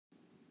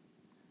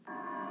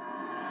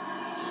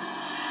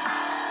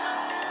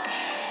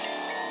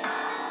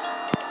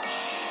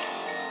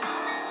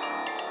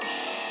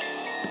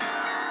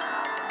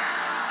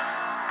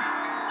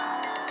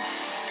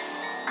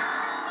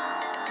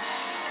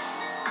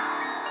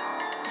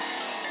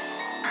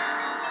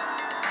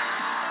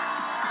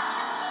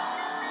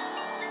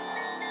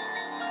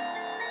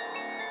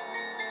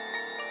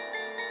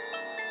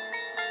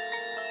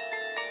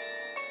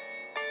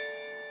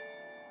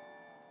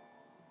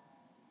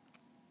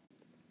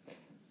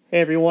Hey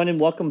everyone, and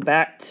welcome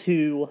back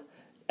to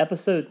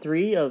episode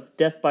 3 of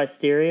Death by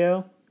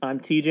Stereo.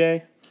 I'm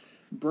TJ.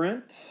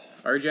 Brent.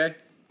 RJ.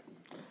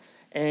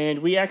 And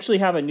we actually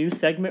have a new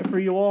segment for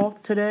you all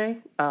today.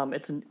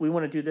 We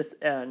want to do this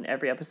in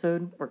every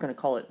episode. We're going to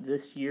call it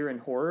This Year in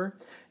Horror.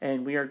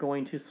 And we are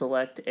going to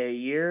select a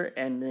year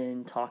and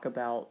then talk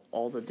about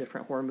all the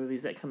different horror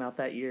movies that come out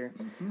that year.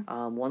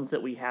 Mm-hmm. Ones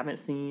that we haven't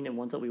seen and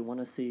ones that we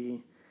want to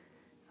see.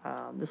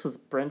 This was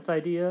Brent's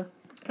idea.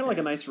 Kind of like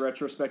a nice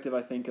retrospective,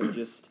 I think, of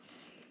just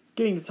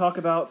getting to talk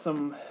about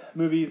some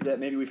movies that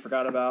maybe we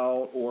forgot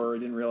about or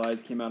didn't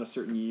realize came out a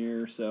certain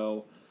year.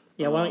 So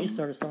yeah, why don't you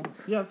start us off?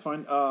 Yeah, that's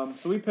fine.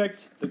 So we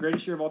picked the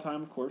greatest year of all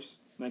time, of course,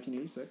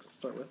 1986.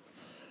 Start with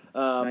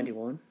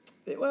 91.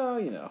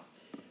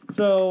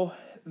 So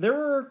there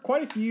were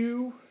quite a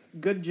few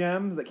good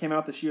gems that came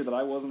out this year that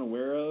I wasn't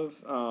aware of.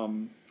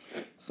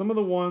 Some of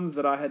the ones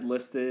that I had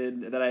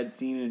listed that I had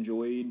seen and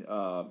enjoyed: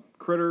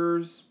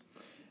 Critters,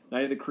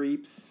 Night of the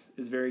Creeps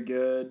is very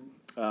good.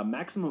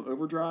 Maximum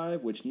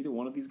Overdrive, which neither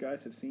one of these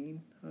guys have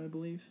seen, I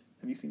believe.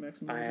 Have you seen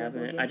Maximum Overdrive? I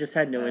haven't. RJ? I just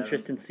had no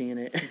interest in seeing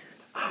it.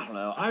 I don't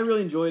know. I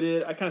really enjoyed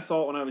it. I kind of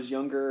saw it when I was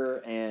younger,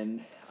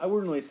 and I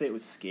wouldn't really say it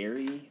was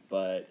scary,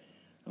 but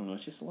I don't know.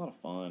 It's just a lot of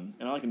fun,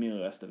 and I like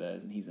Emilio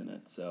Estevez, and he's in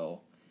it.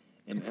 So,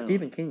 It's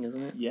Stephen King,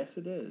 isn't it? Yes,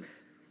 it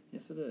is.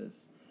 Yes, it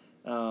is.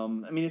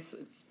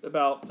 It's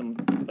about some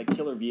like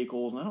killer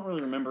vehicles, and I don't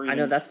really remember. I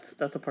know that's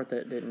the part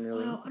that didn't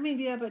really. Well, but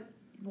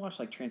you watch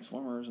like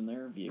Transformers, and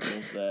their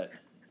vehicles that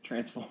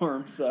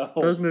transform. So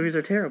those movies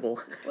are terrible.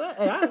 Well,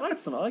 hey, I liked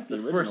some. I liked the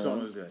original first one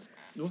ones. was good.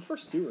 The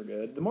first two were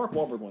good. The Mark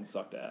Wahlberg one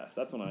sucked ass.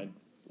 That's when I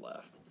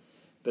left.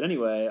 But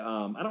anyway,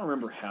 I don't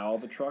remember how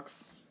the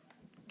trucks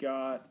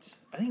got.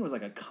 I think it was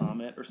like a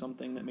comet or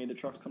something that made the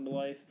trucks come to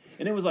life.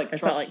 And it was like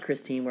it's trucks, not like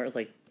Christine where it was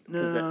like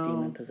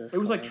demon possessed. It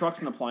was like car. trucks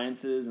and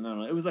appliances, and I don't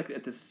know. It was like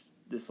at this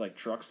like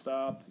truck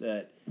stop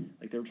that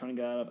like they were trying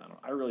to get out of.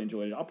 I really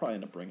enjoyed it. I'll probably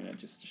end up bringing it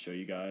just to show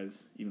you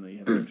guys, even though you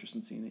have no interest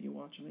in seeing it. You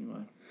watch it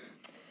anyway.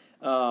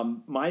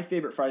 My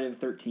favorite Friday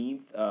the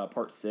 13th,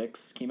 Part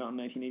 6, came out in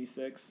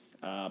 1986.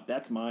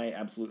 That's my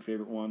absolute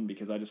favorite one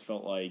because I just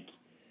felt like,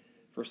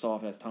 first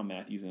off, it has Tom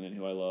Matthews in it,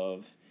 who I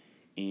love,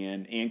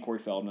 and Corey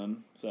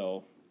Feldman.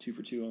 So 2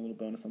 for 2, a little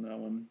bonus on that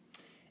one.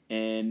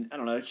 And I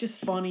don't know, it's just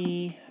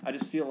funny. I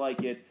just feel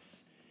like it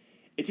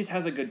just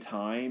has a good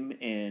time,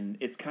 and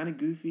it's kind of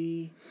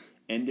goofy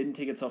and didn't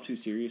take itself too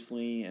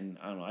seriously. And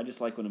I don't know, I just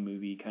like when a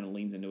movie kind of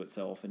leans into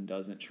itself and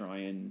doesn't try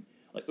and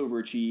like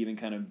overachieve and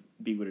kind of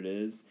be what it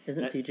is.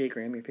 Isn't C.J.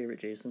 Graham your favorite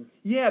Jason?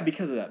 Yeah,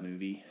 because of that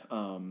movie.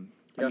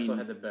 He also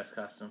had the best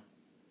costume.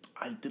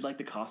 I did like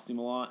the costume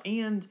a lot,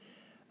 and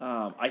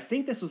I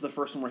think this was the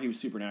first one where he was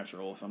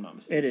supernatural, if I'm not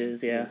mistaken. It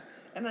is, yeah.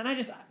 And then I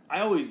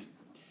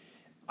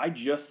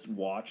just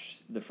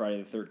watched the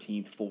Friday the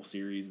 13th full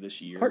series this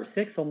year. Part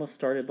 6 almost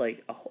started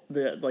like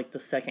the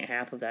second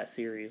half of that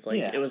series.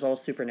 Like It was all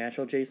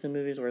supernatural Jason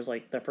movies, whereas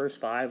like the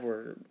first 5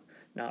 were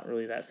not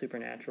really that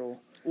supernatural.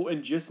 Well,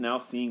 and just now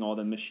seeing all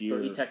them this year.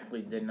 So he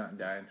technically did not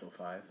die until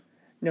 5?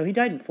 No, he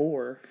died in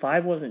 4.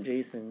 5 wasn't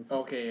Jason.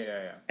 Okay,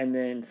 yeah. And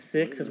then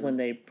 6 is when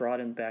they brought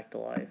him back to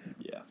life.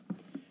 Yeah.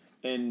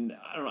 And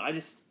I don't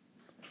know,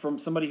 from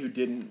somebody who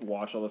didn't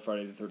watch all the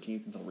Friday the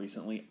 13th until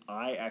recently,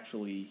 I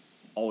actually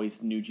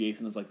always knew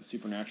Jason as like the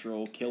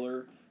supernatural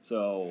killer.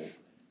 So,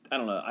 I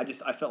don't know,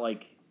 I felt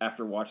like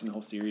after watching the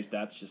whole series,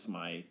 that's just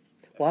my...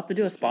 We'll have to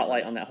do a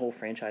spotlight on that whole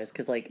franchise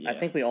because, I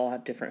think we all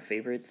have different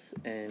favorites,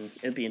 and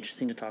it'd be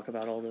interesting to talk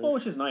about all those. Well,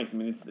 which is nice. I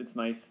mean, it's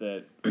nice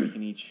that we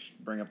can each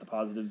bring up the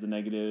positives, the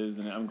negatives,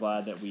 and I'm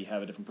glad that we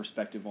have a different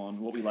perspective on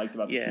what we liked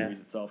about the series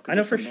itself. I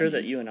know for sure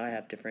that you and I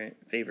have different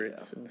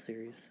favorites in the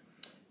series.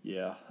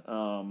 Yeah.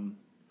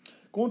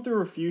 Going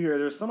through a few here,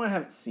 there's some I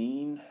haven't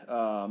seen.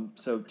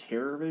 So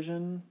Terror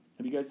Vision,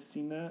 have you guys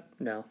seen that?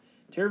 No.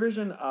 Terror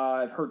Vision,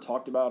 I've heard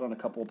talked about on a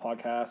couple of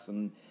podcasts,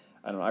 and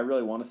I don't know, I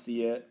really want to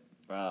see it.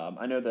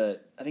 I know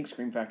that I think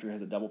Scream Factory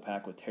has a double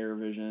pack with Terror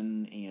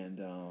Vision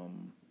and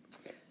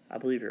I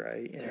believe you're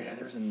right. Yeah.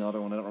 There's another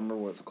one. I don't remember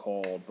what it's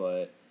called,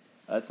 but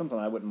that's something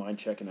I wouldn't mind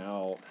checking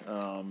out.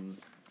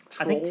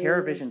 I think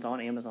Terror Vision's on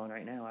Amazon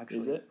right now, actually.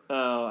 Is it?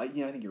 I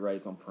think you're right.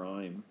 It's on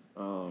Prime.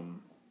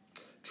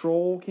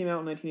 Troll came out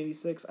in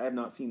 1986. I have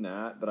not seen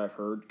that, but I've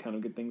heard kind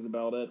of good things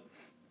about it.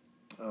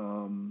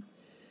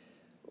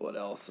 What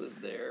else was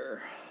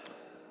there?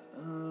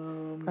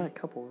 Got a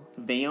couple.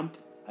 Vamp.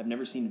 I've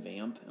never seen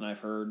Vamp, and I've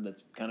heard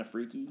that's kind of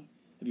freaky.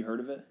 Have you heard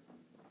of it?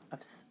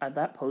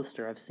 That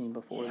poster I've seen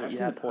before that I've you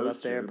seen had pulled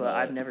up there, but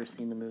I've never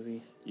seen the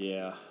movie.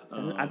 Yeah.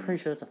 I'm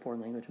pretty sure it's a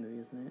foreign language movie,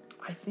 isn't it?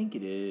 I think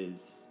it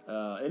is.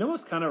 It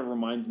almost kind of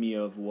reminds me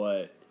of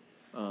what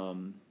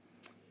From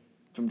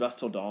Dusk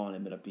Till Dawn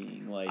ended up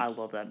being. Like, I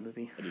love that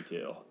movie. I do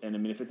too. And I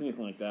mean, if it's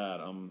anything like that,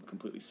 I'm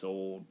completely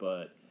sold.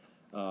 But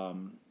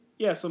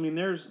yeah, so I mean,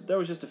 there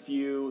was just a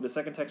few. The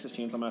second Texas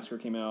Chainsaw Massacre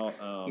came out.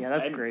 Yeah,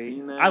 that's great.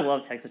 Seen that. I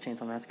love Texas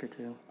Chainsaw Massacre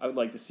too. I would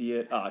like to see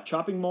it.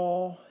 Chopping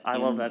Mall. I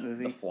love that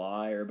movie. The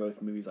Fly are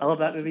both movies I love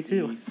that movie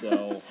too.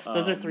 So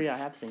those are 3 I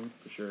have seen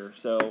for sure.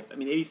 So I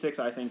mean, 86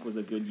 I think was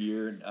a good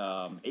year.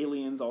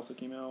 Aliens also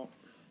came out.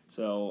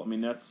 So I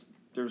mean,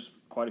 there's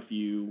quite a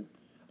few.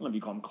 I don't know if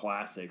you call them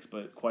classics,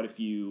 but quite a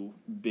few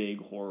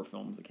big horror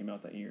films that came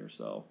out that year.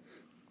 So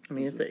I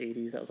mean, it's the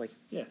 80s. That was like...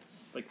 Yeah,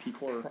 it's like peak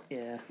horror.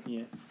 Yeah.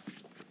 Yeah.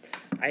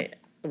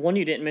 The one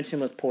you didn't mention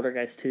was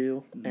Poltergeist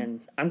 2, Mhm.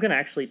 and I'm going to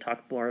actually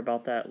talk more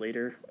about that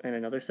later in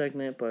another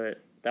segment, but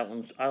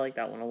I like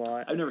that one a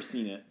lot. I've never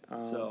seen it,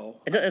 so...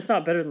 It's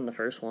not better than the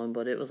first one,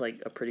 but it was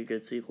like a pretty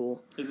good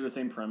sequel. Is it the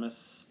same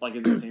premise? Like,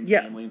 is it the same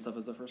Yeah. family and stuff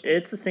as the first one?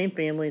 It's the same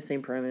family,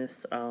 same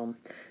premise.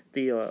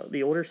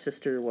 The older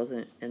sister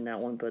wasn't in that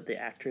one, but the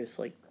actress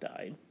like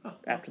died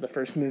after the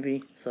first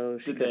movie, so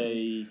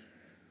she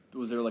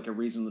Was there like a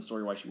reason in the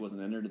story why she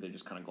wasn't in there? Or did they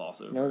just kind of gloss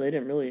over? No, they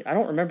didn't really. I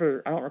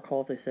don't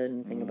recall if they said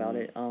anything about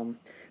it.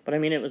 But I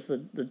mean, it was the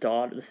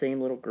daughter, the same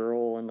little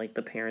girl, and like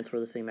the parents were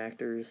the same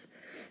actors,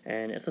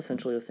 and it's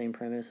essentially the same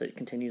premise. It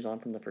continues on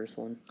from the first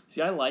one.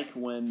 See, I like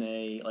when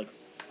they like.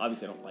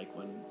 Obviously, I don't like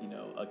when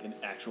like an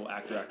actual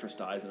actress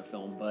dies in a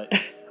film, but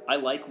I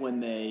like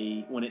when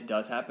it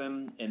does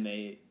happen and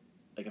they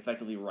like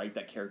effectively write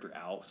that character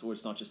out, so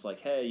it's not just like,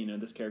 hey,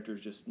 this character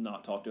is just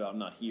not talked about,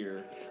 not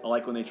here. I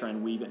like when they try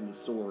and weave it in the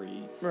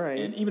story, right?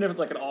 And even if it's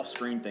like an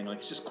off-screen thing, like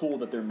it's just cool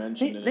that they're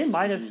mentioned. They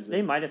might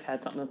have had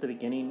something at the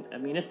beginning. I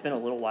mean, it's been a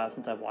little while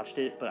since I've watched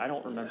it, but I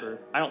don't remember.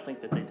 Yeah. I don't think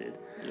that they did.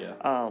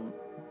 Yeah.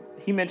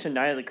 He mentioned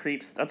Night of the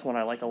Creeps. That's one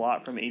I like a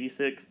lot from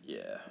 '86.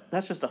 Yeah.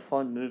 That's just a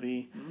fun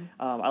movie. Mm-hmm.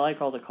 I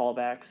like all the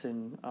callbacks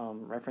and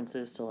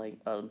references to like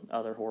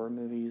other horror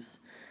movies.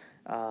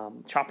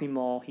 Chopping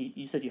Mall.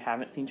 You said you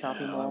haven't seen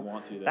Chopping Mall. I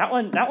want to.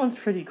 That one's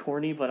pretty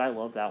corny, but I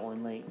love that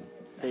one. Like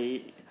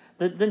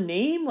the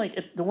name,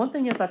 like the one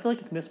thing is I feel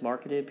like it's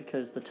mismarketed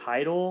because the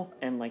title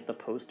and like the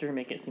poster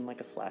make it seem like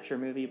a slasher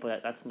movie,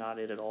 but that's not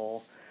it at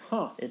all.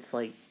 Huh? It's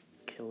like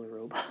killer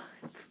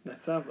robots.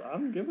 That sounds.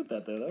 I'm good with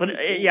that though. But cool.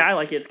 Yeah, I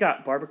like it. It's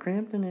got Barbara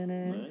Crampton in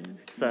it.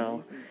 Nice.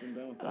 So,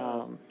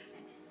 nice.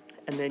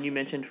 And then you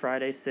mentioned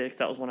Friday 6.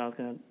 That was one I was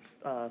gonna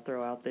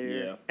throw out there.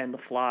 Yeah. And The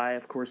Fly,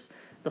 of course.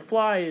 The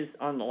Fly is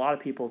on a lot of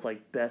people's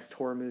like best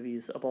horror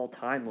movies of all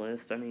time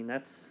list. I mean,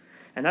 that's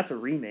a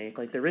remake.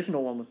 Like the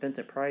original one with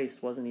Vincent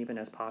Price wasn't even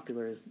as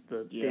popular as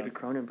the David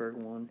Cronenberg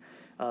one.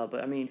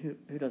 But I mean,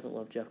 who doesn't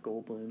love Jeff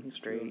Goldblum? He's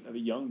great. I have a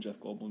young Jeff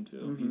Goldblum too.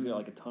 Mm-hmm. He's got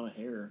like a ton of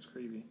hair. It's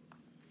crazy.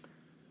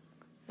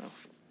 Oh.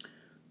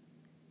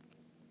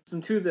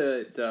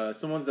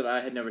 Some ones that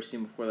I had never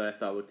seen before that I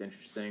thought looked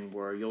interesting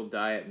were You'll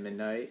Die at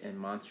Midnight and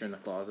Monster in the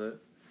Closet.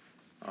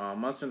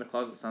 Monster in the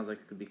Closet sounds like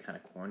it could be kind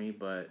of corny,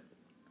 but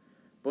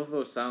both of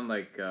those sound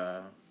like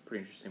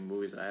pretty interesting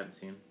movies that I haven't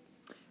seen.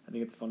 I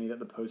think it's funny that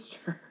the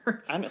poster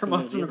for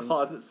Monster in the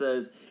Closet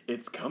says,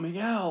 "It's coming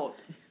out."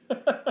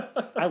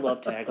 I love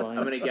taglines.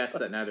 I'm going to guess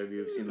that neither of you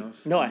have seen those.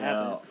 No, I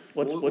haven't.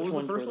 Which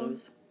ones were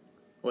those?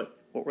 What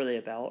were they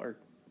about? Or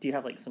do you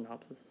have like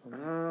synopsis on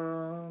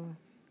them?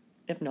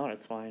 If not,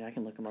 it's fine. I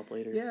can look them up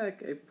later. Yeah,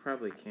 I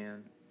probably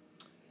can.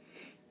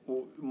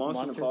 Well,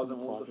 Monster in the Closet,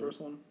 what was the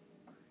first one?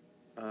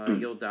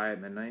 You'll Die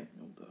at Midnight.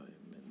 You'll Die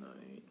at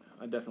Midnight.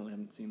 I definitely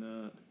haven't seen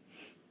that.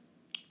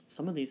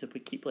 Some of these, if we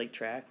keep like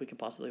track, we could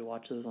possibly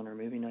watch those on our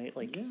movie night.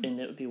 And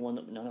it would be one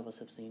that none of us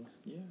have seen.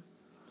 Yeah.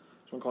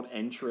 There's one called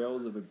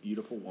Entrails of a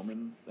Beautiful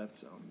Woman. That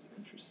sounds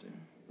interesting.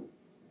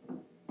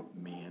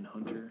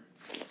 Manhunter.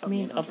 I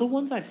mean, of the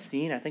ones I've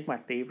seen, I think my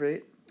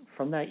favorite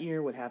from that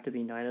year would have to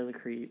be Night of the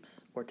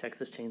Creeps or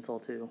Texas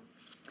Chainsaw 2.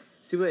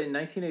 See, but in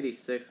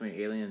 1986, when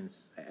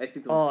Aliens, I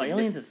think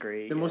Aliens is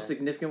great. The most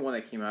significant one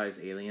that came out is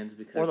Aliens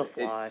because or The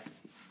Fly.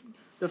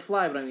 The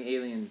Fly, but I mean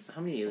Aliens.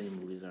 How many Alien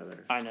movies are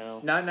there? I know.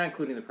 Not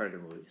including the Predator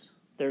movies.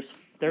 There's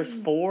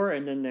 4,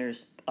 and then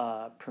there's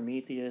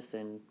Prometheus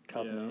and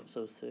Covenant,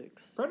 so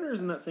 6.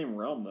 Predator's in that same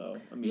realm, though.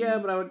 I mean, yeah,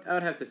 but I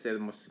would have to say the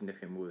most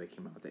significant movie that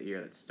came out that year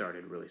that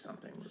started really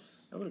something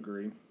was. I would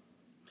agree.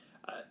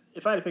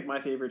 If I had to pick my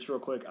favorites real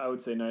quick, I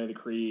would say Night of the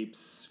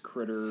Creeps,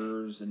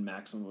 Critters, and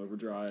Maximum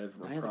Overdrive.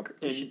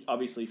 And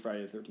obviously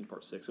Friday the 13th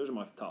Part 6. Those are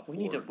my top 4.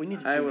 We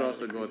need to I would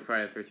also go with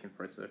Friday the 13th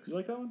Part 6. You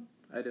like that one?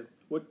 I do.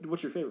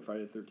 What's your favorite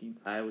Friday the 13th?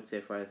 I would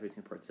say Friday the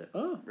 13th Part 6.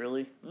 Oh,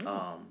 really?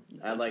 Oh.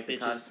 I like the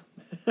costume.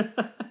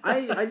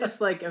 I just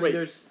like. Wait,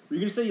 there's. Were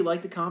you gonna say you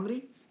like the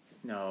comedy?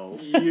 No.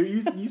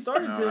 You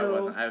started to. No, I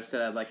wasn't. I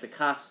said I like the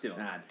costume.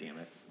 Ah, damn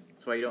it.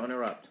 That's why you don't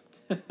interrupt.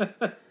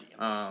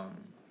 Damn.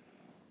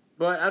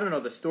 But I don't know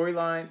the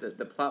storyline,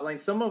 the plot line.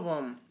 Some of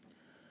them,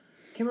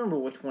 I can't remember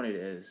which one it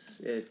is.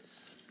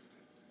 It's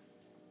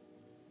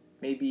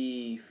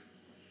maybe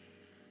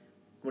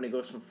when it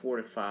goes from 4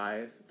 to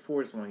 5.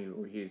 4 is the one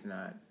where he's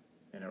not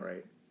in it,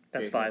 right?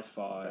 That's Jason,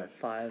 5.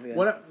 5. Yeah.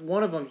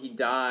 One of them he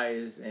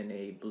dies in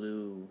a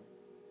blue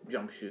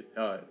jumpsuit,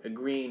 a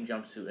green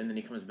jumpsuit, and then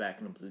he comes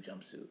back in a blue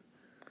jumpsuit.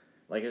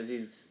 Like as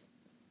he's.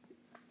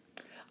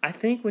 I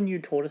think when you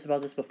told us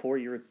about this before,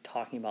 you were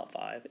talking about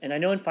 5. And I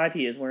know in 5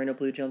 he is wearing a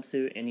blue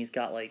jumpsuit, and he's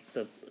got, like,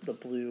 the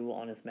blue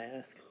on his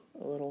mask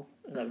a little.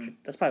 Is that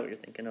that's probably what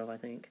you're thinking of, I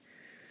think.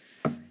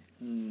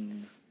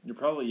 You're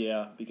probably,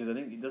 yeah, because I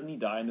think, doesn't he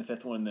die in the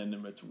 5th one, and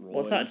then it's Roy? Well,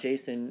 it's not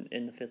Jason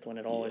in the 5th one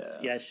at all.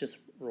 Yeah. It's just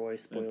Roy,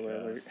 spoiler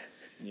alert.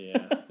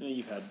 Yeah.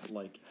 You've had,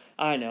 like...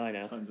 I know.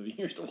 Tons of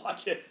years to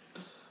watch it.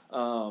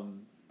 Yeah,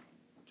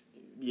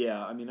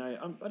 I mean, I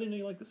didn't know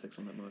you liked the sixth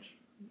one that much.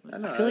 I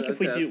know, I feel like if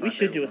we that's do, my we should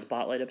favorite do a one.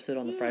 spotlight episode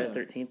on the Yeah, Friday the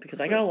 13th because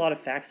for I got sure. a lot of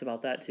facts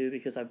about that too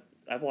because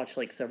I've watched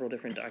like several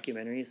different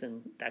documentaries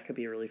and that could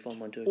be a really fun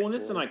one to explore. Well,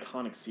 and it's an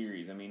iconic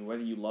series. I mean,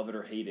 whether you love it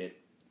or hate it,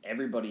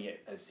 everybody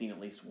has seen at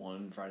least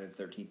one Friday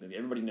the 13th movie.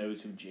 Everybody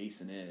knows who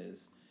Jason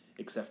is,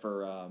 except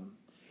for.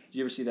 Did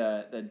you ever see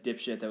that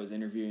dipshit that was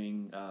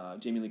interviewing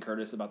Jamie Lee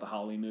Curtis about the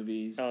Halloween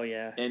movies? Oh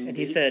yeah, And and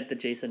he said the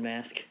Jason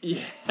mask.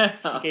 Yeah.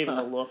 She gave him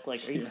a look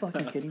like, "Are you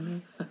fucking kidding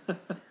me?"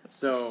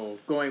 So,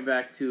 going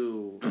back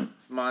to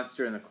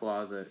Monster in the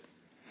Closet,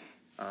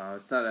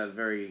 it's not a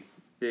very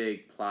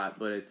big plot,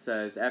 but it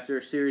says, after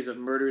a series of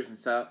murders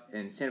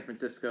in San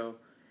Francisco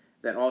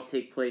that all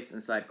take place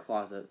inside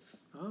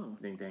closets, Oh.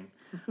 ding ding,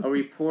 a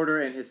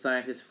reporter and his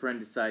scientist friend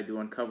decide to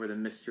uncover the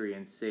mystery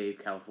and save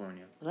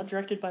California. Was that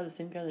directed by the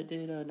same guy that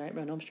did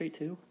Nightmare on Elm Street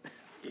 2?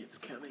 It's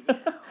coming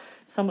out.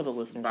 Some of the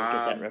listeners will get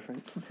Bob that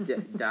reference.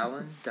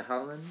 Bob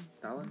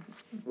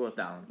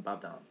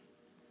Dylan.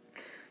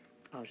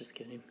 I was just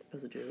kidding. It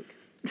was a joke.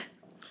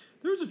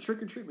 There was a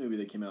Trick or Treat movie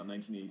that came out in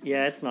 1986.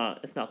 Yeah, it's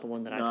not the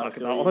one that I Not talk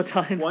about all the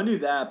time. Well, I knew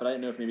that, but I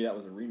didn't know if maybe that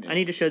was a remake. I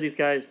need to show these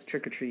guys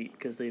Trick or Treat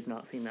because they've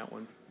not seen that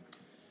one.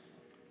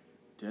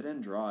 Dead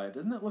End Drive.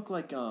 Doesn't that look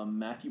like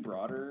Matthew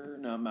Broderick?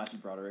 No, Matthew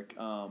Broderick.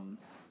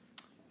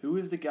 Who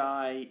is the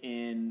guy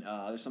in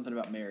There's Something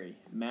About Mary?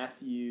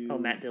 Matthew. Oh,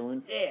 Matt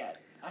Dillon. Yeah.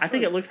 I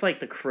think it looks like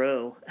The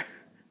Crow.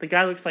 The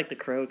guy looks like The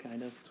Crow,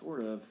 kind of. Sort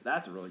of.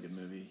 That's a really good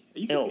movie.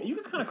 You Oh,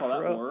 could kind The of call that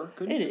Crow. horror,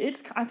 couldn't you?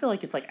 It's. I feel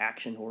like it's like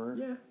action horror.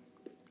 Yeah.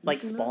 Like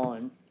seen that?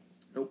 Spawn.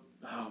 Nope.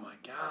 Oh my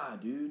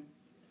god, dude.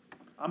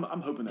 I'm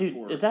hoping that's Dude,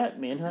 horror. is that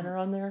Manhunter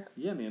on there?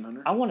 Yeah,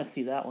 Manhunter. I want to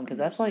see that one because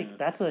that's Yeah.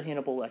 that's a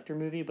Hannibal Lecter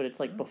movie, but it's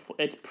like before,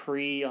 it's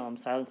pre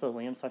Silence of the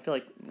Lambs, so I feel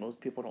like most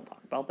people don't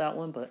talk about that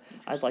one, but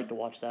I'd like to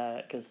watch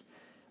that because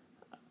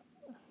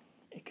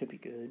it could be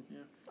good.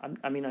 Yeah.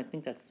 I mean, I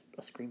think that's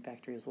a Scream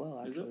Factory as well,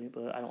 Is actually,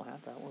 but I don't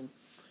have that one.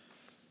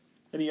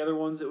 Any other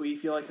ones that we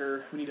feel like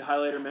we need to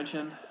highlight or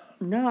mention?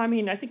 No, I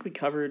mean, I think we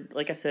covered,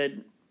 like I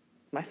said,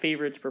 my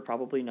favorites were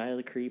probably Night of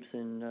the Creeps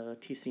and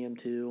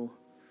TCM2.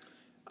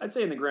 I'd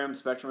say in the grand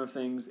spectrum of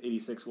things,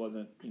 86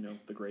 wasn't,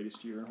 the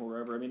greatest year in horror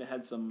ever. I mean, it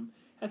had some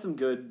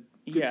good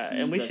Yeah,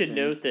 seeds, and we I should think.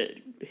 note that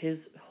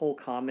his whole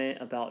comment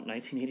about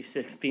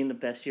 1986 being the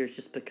best year is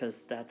just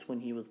because that's when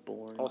he was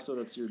born. Also,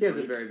 that's your He has a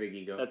Drake. very big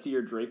ego. That's the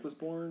year Drake was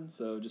born,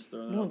 so just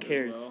throwing that No out one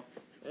there as cares.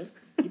 well.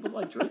 People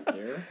like Drake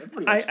there.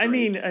 Everybody likes I Drake.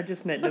 mean, I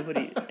just meant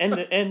nobody.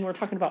 And we're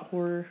talking about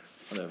horror.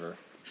 Whatever.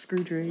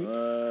 Screw Drake.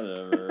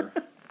 Whatever.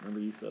 Remember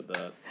you said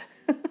that.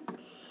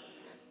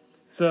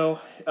 So,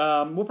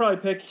 we'll probably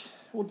pick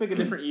a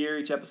different year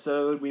each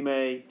episode. We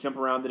may jump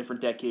around the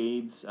different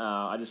decades.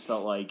 I just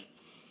felt like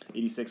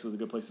 86 was a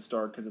good place to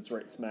start because it's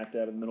right smack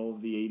dab in the middle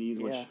of the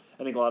 80s, which Yeah.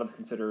 I think a lot of us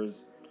consider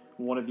as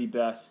one of the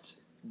best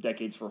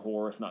decades for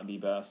horror, if not the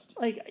best.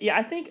 Like, yeah,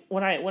 I think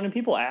when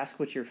people ask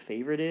what your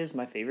favorite is,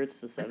 my favorite's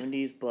the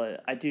 70s,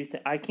 but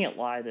I can't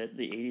lie that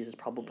the 80s is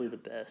probably the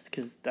best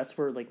because that's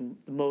where like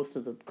most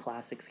of the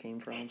classics came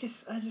from. I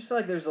just feel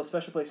like there's a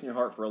special place in your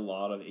heart for a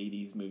lot of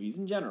 80s movies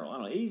in general. I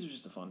don't know, 80s are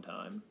just a fun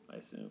time, I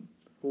assume.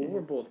 Well,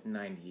 we're both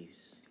 90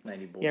 boys.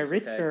 Yeah,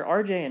 okay?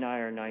 RJ and I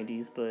are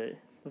 90s, but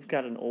we've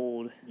got an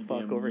old You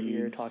fuck damn over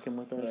here youths. talking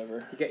with us.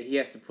 Whatever. He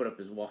has to put up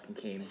his walking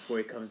cane before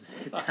he comes to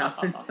sit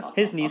down.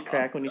 His knees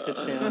crack when he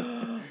sits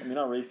down. I mean,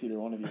 I'll race either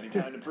one of you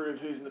anytime to prove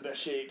who's in the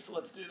best shape, so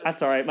let's do this.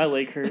 That's alright, my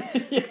leg hurts.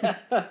 Yeah.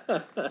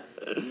 Well,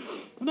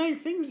 now your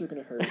fingers are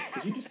going to hurt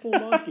because you just pulled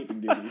landscaping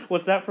duty.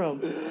 What's that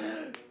from?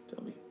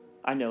 Tell me.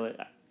 I know it.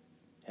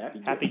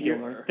 Happy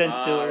Gilmore. It's Ben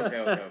Stiller.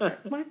 Okay.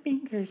 My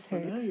fingers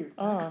Well, hurt. now your back's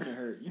going to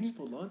hurt. You just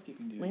pulled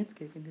landscaping duty.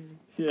 Landscaping duty.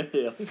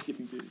 Yeah,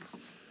 landscaping duty.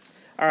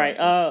 All right,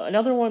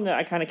 another one that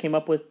I kind of came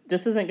up with.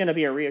 This isn't going to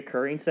be a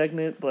reoccurring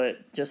segment,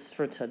 but just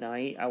for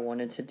tonight, I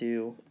wanted to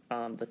do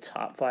the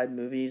top 5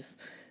 movies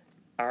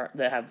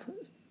that have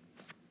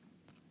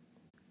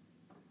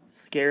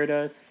scared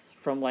us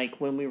from like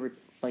when we were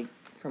like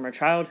from our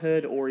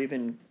childhood or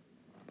even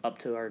up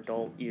to our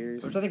adult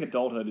years. Which I think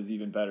adulthood is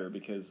even better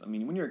because, I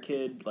mean, when you're a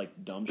kid, like,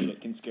 dumb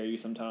shit can scare you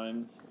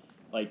sometimes.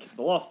 Like,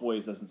 The Lost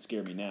Boys doesn't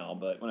scare me now,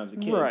 but when I was a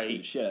kid, it scared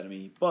the shit out of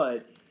me.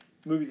 But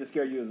movies that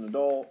scared you as an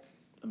adult,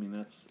 I mean,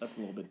 that's a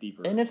little bit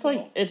deeper. And it's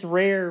like, it's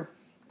rare.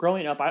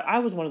 Growing up, I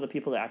was one of the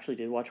people that actually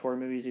did watch horror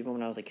movies even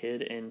when I was a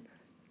kid, and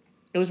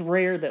it was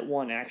rare that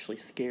one actually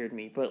scared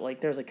me. But,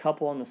 like, there's a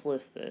couple on this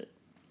list that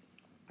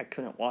I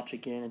couldn't watch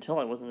again until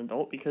I was an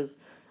adult because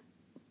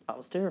I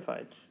was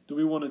terrified. Do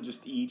we want to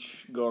just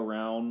each go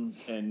around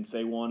and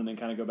say one and then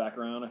kind of go back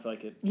around? I feel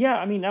like it... Yeah,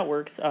 I mean, that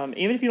works. Even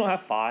if you don't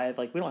have 5,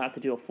 like, we don't have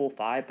to do a full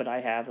 5, but I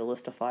have a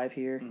list of 5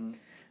 here.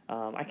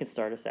 Mm-hmm. I can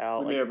start us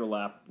out. We may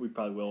overlap. We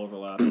probably will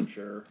overlap, I'm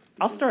sure.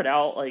 I'll start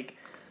out, like,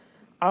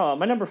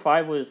 my number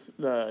 5 was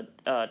the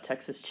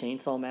Texas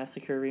Chainsaw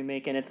Massacre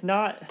remake, and it's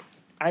not...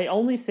 I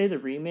only say the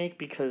remake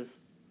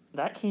because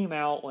that came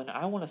out when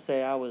I want to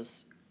say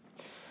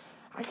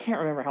I can't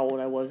remember how old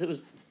I was. It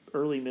was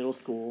early middle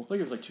school. I think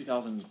it was like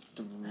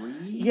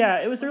 2003.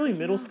 Yeah, it was early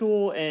middle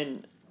school,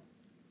 and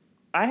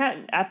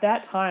at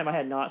that time I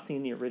had not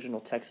seen the original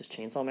Texas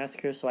Chainsaw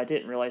Massacre, so I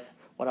didn't realize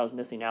what I was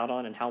missing out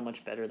on and how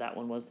much better that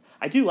one was.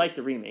 I do like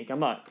the remake. I'm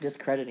not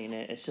discrediting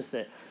it. It's just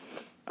that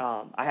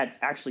I had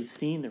actually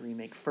seen the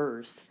remake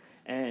first,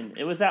 and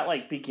it was that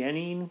like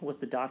beginning with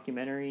the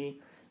documentary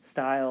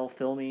style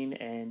filming,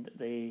 and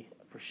they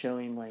were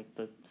showing like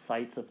the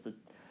sites of the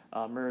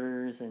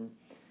murders, and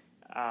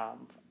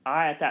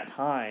I at that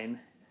time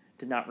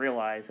did not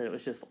realize that it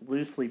was just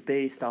loosely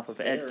based off of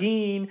Ed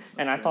Gein,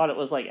 and I thought it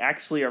was like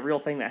actually a real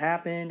thing that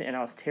happened, and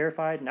I was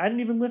terrified. And I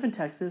didn't even live in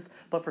Texas,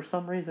 but for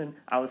some reason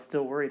I was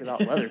still worried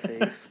about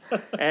Leatherface.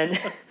 And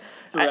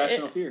it's a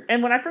rational fear.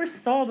 And when I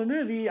first saw the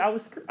movie, I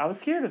was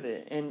scared of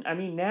it. And I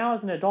mean, now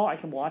as an adult, I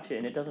can watch it,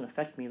 and it doesn't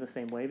affect me the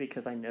same way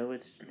because I know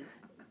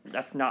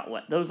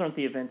those aren't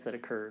the events that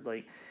occurred.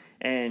 Like,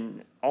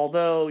 and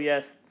although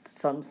yes,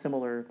 some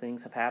similar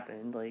things have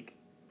happened, like.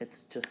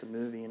 It's just a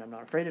movie, and I'm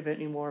not afraid of it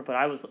anymore. But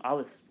I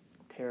was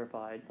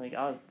terrified. Like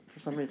I was,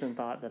 for some reason,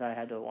 thought that I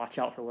had to watch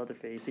out for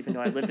Leatherface, even though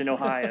I lived in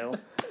Ohio.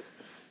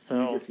 So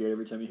do you get scared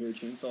every time you hear a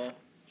chainsaw?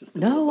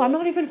 No, I'm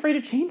not even afraid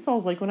of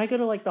chainsaws. Like when I go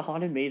to like the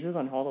haunted mazes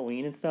on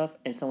Halloween and stuff,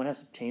 and someone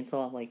has a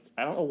chainsaw, I'm like,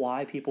 I don't know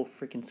why people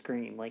freaking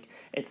scream. Like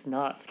it's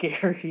not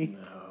scary.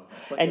 No.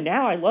 It's like and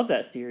now I love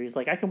that series.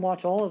 Like I can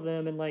watch all of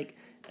them, and like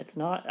it's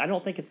not. I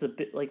don't think it's the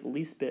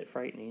least bit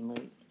frightening.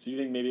 Like. So you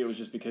think maybe it was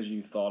just because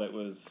you thought it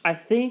was? I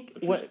think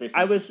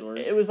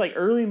it was like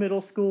early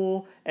middle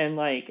school, and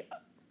like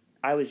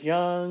I was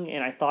young,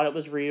 and I thought it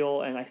was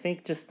real, and I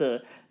think just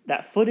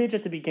that footage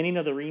at the beginning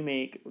of the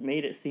remake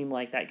made it seem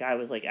like that guy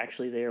was like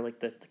actually there, like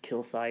the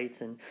kill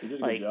sites, and he did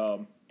a like good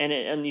job.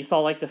 And you saw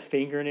like the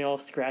fingernail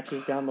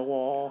scratches down the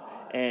wall,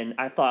 and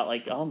I thought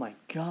like, oh my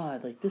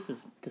god, like this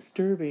is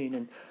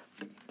disturbing,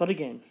 but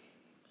again,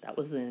 that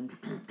was then.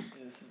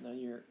 Yeah, this is now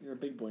you're a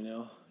big boy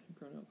now. You've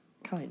grown up.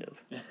 Kind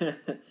of.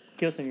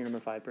 Give us your number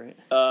 5, Brent.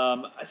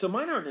 So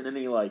mine aren't in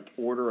any like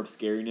order of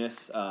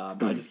scariness.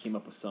 I just came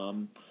up with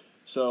some.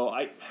 So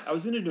I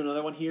was going to do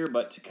another one here,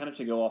 but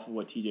to go off of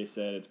what TJ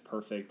said, it's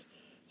perfect.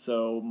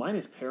 So mine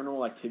is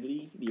Paranormal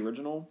Activity, the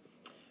original.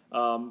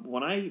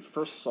 When I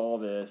first saw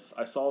this,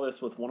 I saw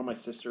this with one of my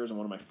sisters and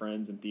one of my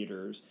friends in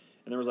theaters,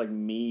 and there was like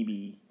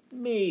maybe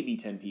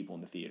 10 people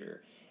in the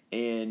theater,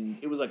 and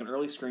it was like an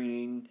early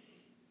screening.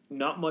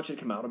 Not much had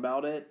come out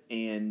about it,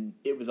 and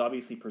it was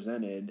obviously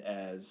presented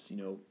as,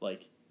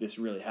 like this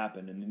really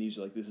happened, and these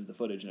are like this is the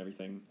footage and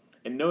everything.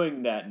 And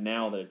knowing that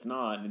now that it's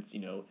not, and it's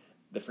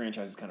the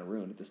franchise is kind of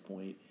ruined at this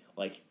point,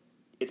 like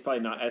it's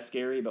probably not as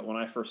scary. But when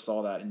I first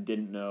saw that and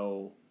didn't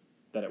know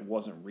that it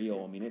wasn't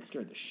real, I mean, it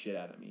scared the shit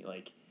out of me.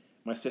 Like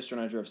my sister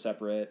and I drove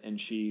separate, and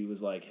she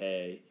was like,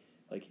 "Hey,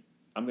 like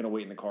I'm gonna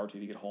wait in the car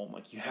till you get home.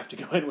 Like you have to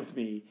go in with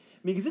me."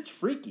 I mean, because it's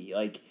freaky.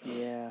 Like,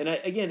 yeah. And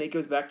again, it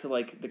goes back to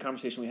like the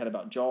conversation we had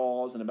about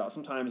Jaws and about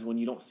sometimes when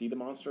you don't see the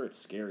monster,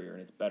 it's scarier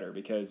and it's better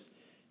because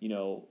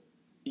your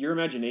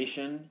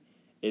imagination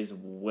is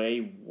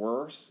way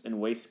worse and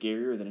way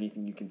scarier than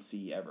anything you can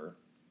see ever.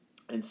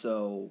 And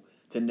so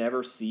to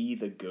never see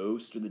the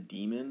ghost or the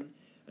demon,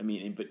 I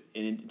mean,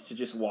 to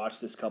just watch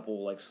this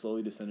couple like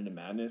slowly descend into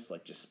madness,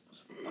 like just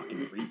was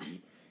fucking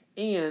freaky.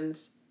 And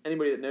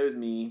anybody that knows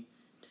me.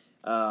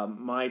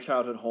 My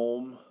childhood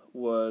home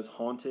was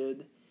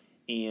haunted,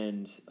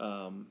 and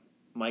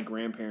my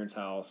grandparents'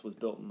 house was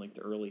built in like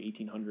the early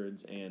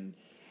 1800s, and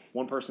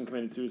one person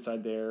committed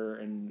suicide there,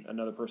 and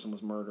another person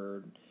was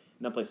murdered.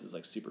 And that place is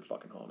like super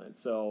fucking haunted.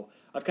 So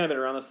I've kind of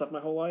been around this stuff my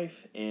whole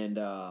life, and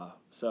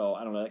so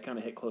I don't know, that kind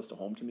of hit close to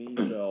home to me.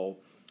 So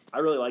I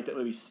really like that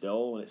movie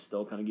still, and it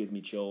still kind of gives me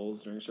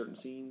chills during certain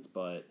scenes.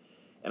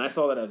 And I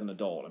saw that as an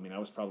adult. I mean, I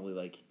was probably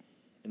like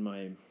in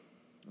my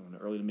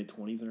early to mid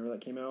 20s whenever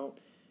that came out.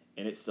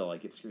 And it's still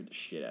like it scared the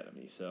shit out of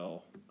me.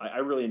 So I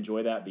really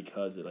enjoy that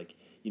because it like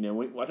I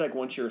feel like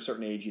once you're a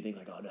certain age, you think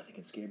like, oh, nothing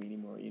can scare me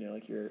anymore.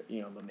 Like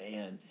I'm a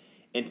man,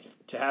 and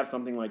to have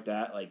something like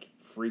that like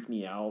freak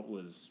me out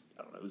was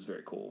it was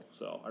very cool.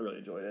 So I really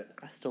enjoyed it.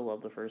 I still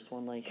love the first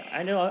one. Like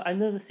I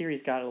know the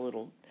series got a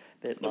little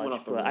bit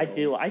much, but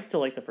I still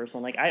like the first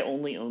one. Like I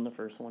only own the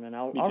first one, and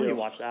I'll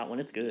rewatch that one.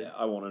 It's good. Yeah,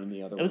 I wanted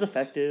the other. It was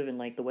effective, and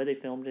like the way they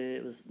filmed it,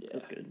 it was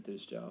good. Did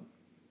his job.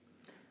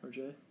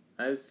 RJ.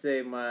 I would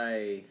say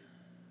my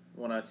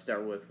one I'd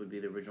start with would be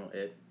the original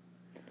It.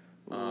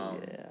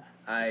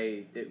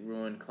 It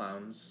ruined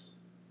clowns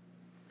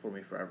for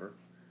me forever.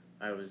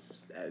 I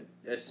was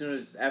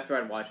after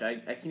I'd watched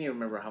it, I can't even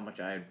remember how much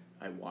I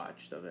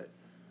watched of it.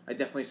 I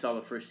definitely saw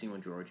the first scene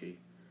with Georgie,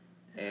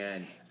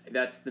 and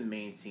that's the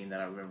main scene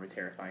that I remember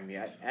terrifying me.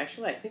 I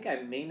think I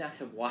may not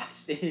have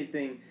watched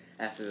anything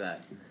after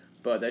that,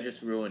 but that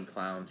just ruined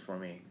clowns for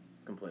me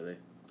completely.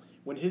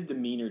 When his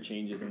demeanor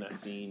changes in that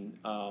scene,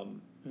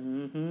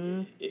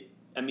 mm-hmm.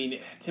 I mean,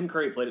 Tim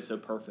Curry played it so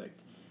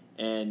perfect.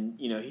 And,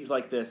 he's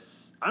like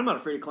this, I'm not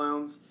afraid of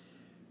clowns,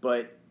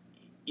 but,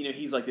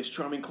 he's like this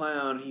charming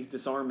clown. He's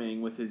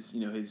disarming with his,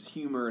 his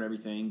humor and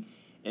everything.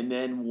 And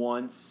then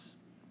once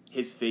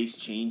his face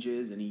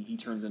changes and he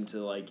turns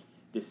into, like,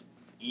 this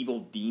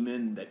evil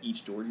demon that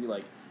eats Georgie,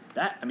 like,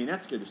 that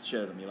scared the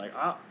shit out of me. Like,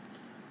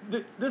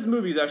 this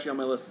movie is actually on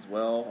my list as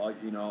well.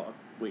 I'll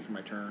wait for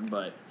my turn,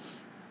 but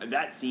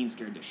that scene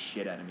scared the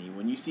shit out of me.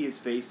 When you see his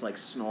face like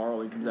snarl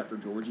when he comes after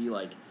Georgie,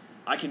 like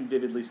I can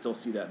vividly still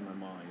see that in my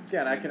mind.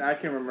 Yeah, and I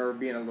can remember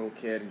being a little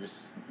kid and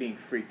just being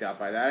freaked out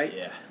by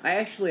that.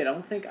 I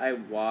don't think I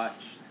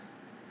watched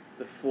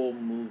the full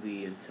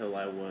movie until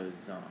I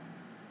was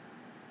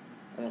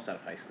almost out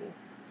of high school.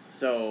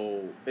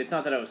 So it's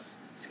not that I was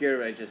scared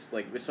of it. I just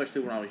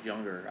especially when I was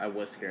younger, I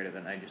was scared of it.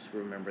 And I just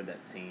remembered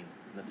that scene.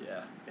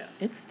 Yeah.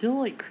 It's still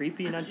like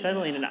creepy and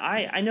unsettling, and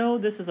I know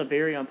this is a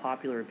very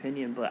unpopular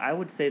opinion, but I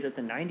would say that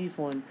the '90s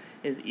one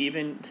is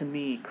even to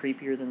me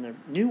creepier than the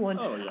new one.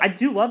 Oh, yeah. I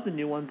do love the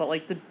new one, but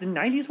like the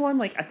 '90s one,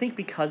 like I think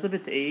because of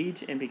its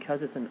age and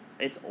because it's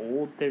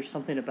old, there's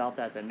something about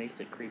that makes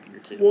it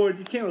creepier too. Well,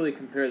 you can't really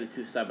compare the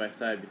two side by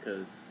side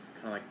because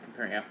kind of like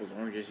comparing apples and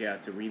oranges. Yeah,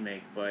 it's a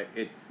remake, but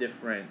it's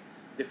different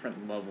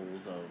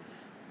levels of,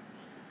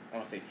 I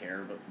won't say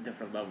terror, but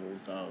different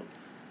levels of.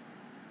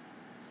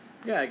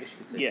 Yeah, I guess you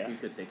could say you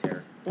could say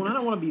terror. Well, I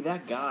don't want to be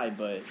that guy,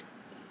 but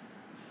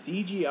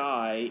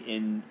CGI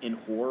in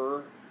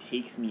horror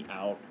takes me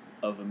out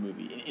of a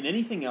movie. In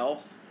anything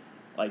else,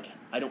 like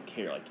I don't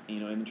care. Like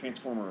in the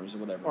Transformers or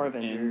whatever, or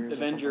Avengers,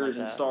 and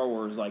like Star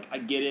Wars. Like I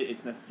get it,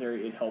 it's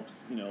necessary, it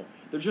helps.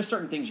 There's just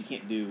certain things you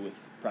can't do with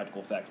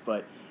practical effects,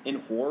 but in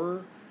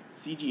horror,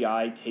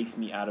 CGI takes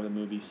me out of a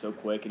movie so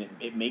quick, and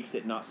it makes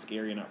it not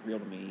scary and not real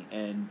to me.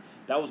 And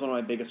that was one of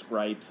my biggest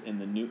gripes in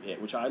the new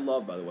It, which I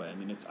love, by the way. I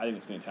mean, I think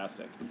it's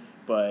fantastic.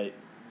 But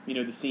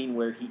the scene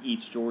where he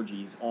eats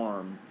Georgie's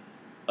arm,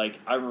 like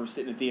I remember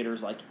sitting in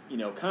theaters, like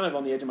kind of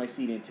on the edge of my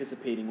seat,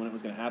 anticipating when it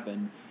was going to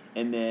happen,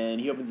 and then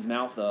he opens his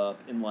mouth up,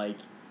 and like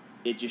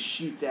it just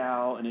shoots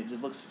out, and it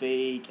just looks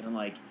fake, and I'm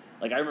like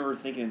I remember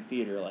thinking in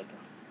theater, like.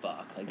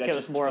 Fuck. Like that it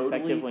was just more totally,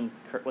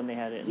 effective when they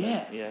had it.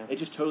 It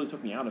just totally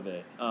took me out of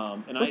it.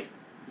 Go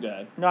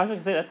ahead. No, I was gonna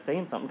say that's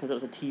saying something because it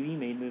was a TV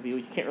made movie.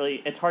 You can't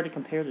really. It's hard to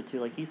compare the two,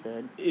 like he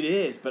said. It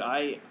is, but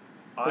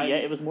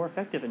it was more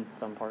effective in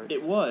some parts.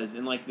 It was,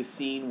 and like the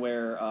scene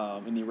where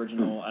in the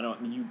original,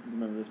 you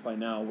remember this by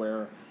now,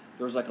 where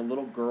there was like a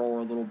little girl or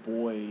a little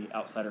boy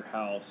outside her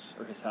house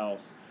or his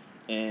house,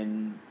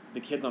 and the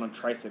kid's on a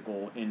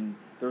tricycle, and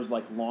there's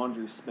like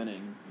laundry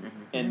spinning,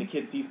 and the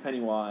kid sees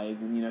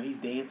Pennywise, and he's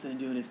dancing and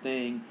doing his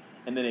thing,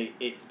 and then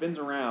it spins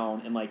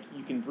around, and like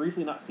you can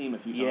briefly not see him a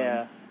few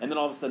times, and then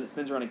all of a sudden it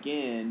spins around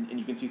again, and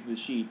you can see through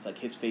the sheets like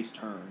his face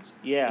turns,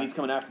 and he's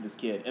coming after this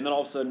kid, and then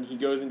all of a sudden he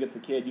goes and gets the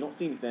kid. You don't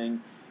see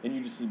anything, and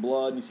you just see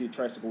blood, and you see the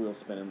tricycle wheel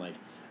spinning. Like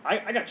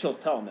I got chills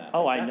telling that.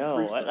 Oh, like, I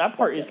know. That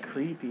part is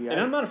creepy. And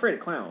I'm not afraid of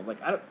clowns. Like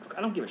I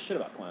don't give a shit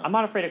about clowns. I'm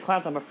not afraid of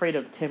clowns. I'm afraid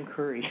of Tim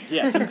Curry.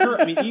 Yeah, Tim Curry.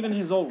 I mean, even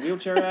his old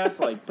wheelchair ass,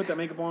 like put that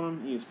makeup on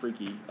him, he is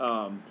freaky.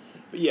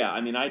 But yeah,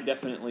 I mean, I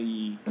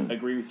definitely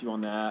agree with you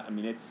on that. I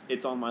mean,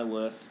 it's on my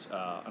list.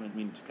 I don't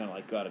mean to kind of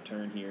like go out of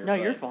turn here. No,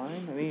 you're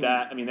fine.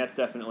 I mean, that's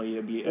definitely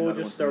it'll be. We'll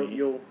just start.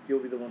 You'll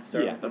be the one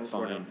starting. Yeah, that's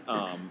fine.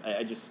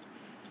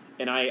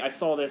 I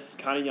saw this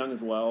kind of young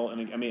as well,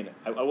 and I mean,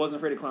 I wasn't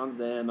afraid of clowns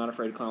then, not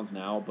afraid of clowns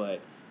now, but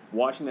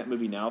watching that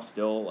movie now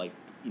still, like,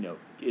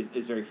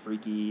 is very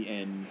freaky,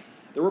 and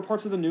there were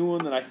parts of the new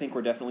one that I think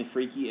were definitely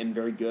freaky and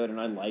very good, and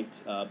I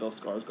liked Bill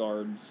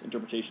Skarsgård's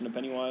interpretation of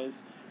Pennywise.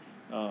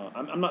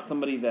 I'm not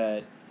somebody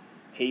that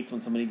hates when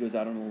somebody goes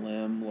out on a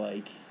limb,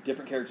 like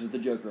different characters of the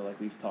Joker, like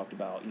we've talked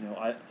about.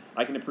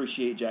 I can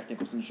appreciate Jack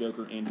Nicholson's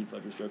Joker and Heath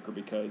Ledger's Joker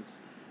because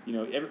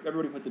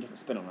everybody puts a different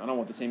spin on it. I don't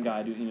want the same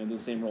guy do the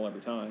same role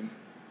every time.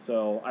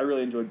 So I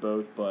really enjoyed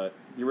both, but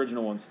the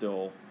original one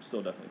still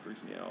definitely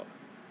freaks me out.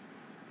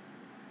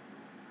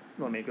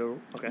 You want me to go?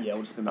 Okay. Yeah,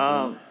 we'll just spin back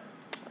around.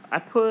 I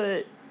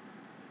put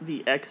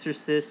The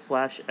Exorcist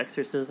 /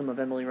 Exorcism of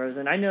Emily Rose,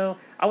 and I know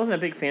I wasn't a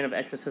big fan of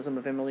Exorcism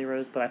of Emily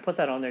Rose, but I put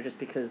that on there just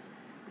because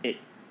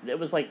it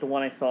was like the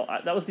one I saw.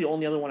 That was the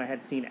only other one I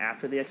had seen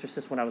after The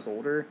Exorcist when I was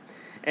older,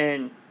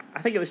 and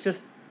I think it was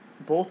just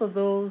both of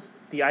those.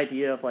 The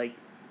idea of like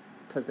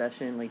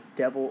possession, like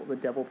the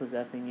devil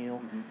possessing you.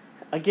 Mm-hmm.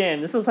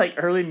 Again, this was like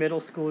early middle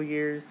school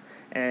years,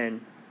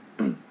 and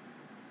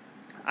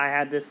I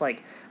had this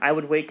like I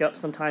would wake up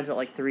sometimes at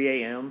like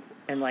 3 a.m.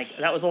 and like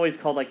that was always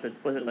called like the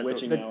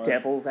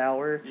devil's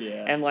hour.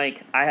 Yeah. And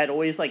like I had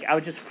always like I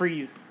would just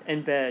freeze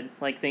in bed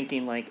like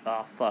thinking like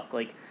oh fuck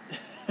like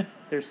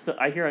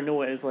I hear a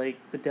noise like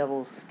the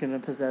devil's gonna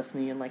possess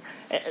me, and like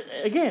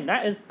again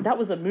that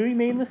was a movie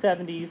made in the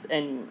 70s,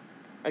 and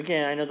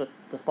again I know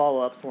the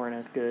follow-ups weren't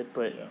as good,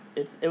 but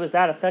it was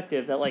that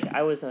effective that like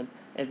I was in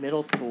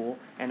middle school,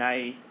 and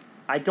I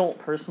don't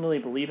personally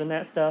believe in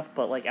that stuff,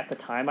 but like at the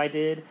time I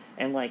did,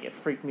 and like it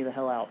freaked me the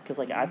hell out because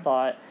like I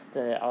thought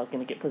that I was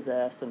gonna get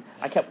possessed, and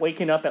I kept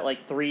waking up at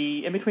like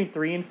in between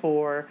 3 and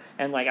 4,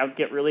 and like I would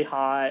get really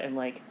hot and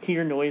like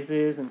hear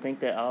noises and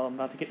think that I'm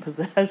about to get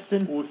possessed.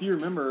 And well, if you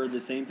remember,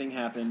 the same thing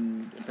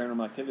happened in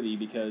Paranormal Activity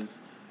because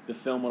the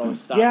film would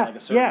always stop at like a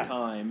certain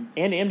time.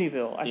 And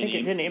Amityville, I think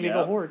it did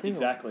Amityville Horror too.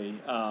 Exactly.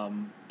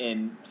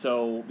 And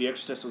so The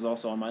Exorcist was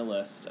also on my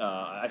list.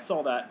 I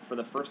saw that for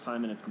the first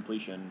time in its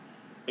completion.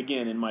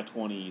 Again, in my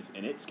 20s,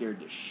 and it scared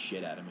the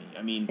shit out of me.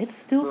 I mean, it's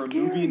still for a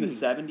scary. movie in the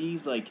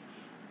 70s, like,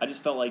 I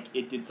just felt like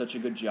it did such a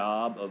good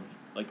job of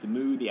like the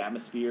mood, the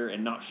atmosphere,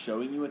 and not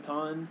showing you a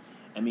ton.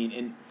 I mean,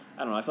 and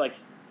I don't know. I feel like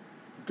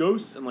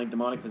ghosts and like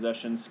demonic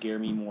possession scare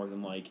me more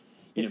than like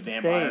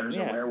vampires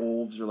or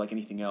werewolves or like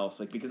anything else.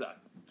 Like because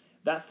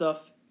that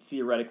stuff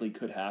theoretically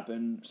could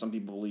happen. Some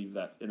people believe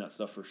that in that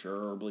stuff for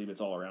sure, or believe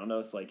it's all around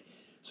us. Like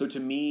so to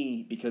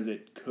me, because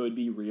it could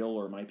be real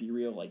or might be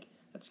real, like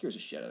that scares the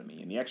shit out of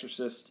me. And The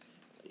Exorcist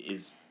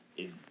is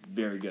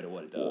very good at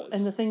what it does. Well,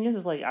 and the thing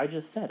is like I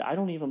just said, I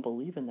don't even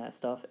believe in that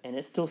stuff, and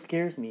it still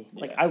scares me.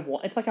 Yeah. Like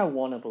it's like I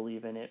want to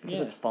believe in it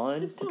because it's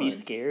fun to be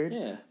scared.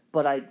 Yeah.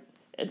 But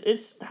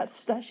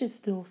that shit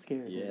still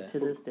scares me to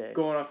this day.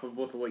 Going off of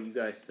both of what you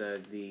guys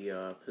said,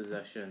 the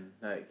Possession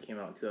that came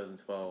out in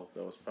 2012,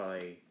 that was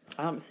probably.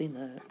 I haven't seen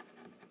that.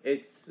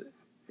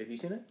 Have you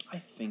seen it? I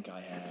think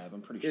I have.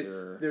 I'm pretty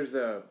sure. There's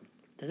a.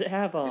 Does it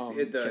have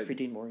Jeffrey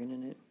Dean Morgan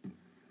in it?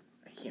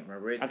 I can't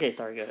remember. Okay,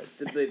 sorry, go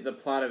ahead. The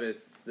plot of it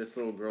is this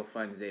little girl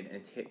finds an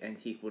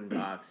antique wooden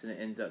box, and it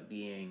ends up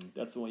being.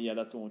 That's the one. Yeah,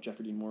 that's the one with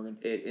Jeffrey Dean Morgan.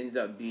 It ends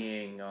up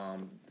being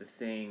the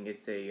thing.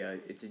 It's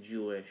a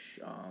Jewish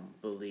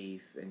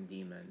belief in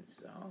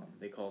demons.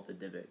 They call it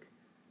the Dybbuk,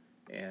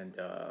 and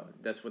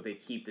that's what they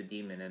keep the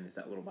demon in, is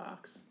that little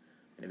box,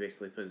 and it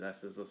basically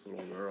possesses this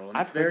little girl. And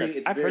I've heard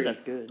that's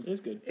good. It is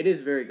good. It is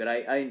very good.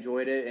 I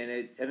enjoyed it,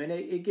 and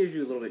it gives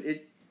you a little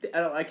bit.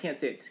 I can't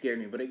say it scared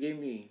me, but it gave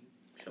me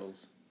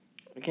chills.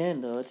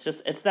 Again, though,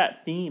 it's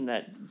that theme,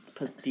 that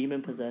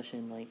demon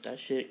possession, like that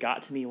shit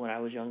got to me when I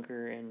was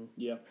younger, and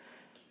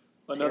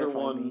another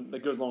one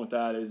that goes along with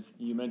that is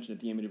you mentioned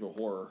it, the Amityville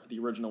Horror. The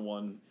original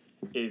one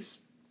is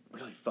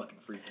really fucking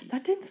freaky.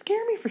 That didn't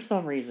scare me for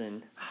some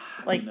reason,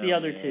 like the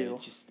other two.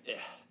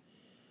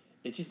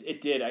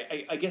 It did.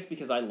 I guess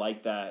because I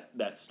like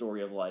that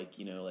story of like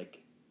like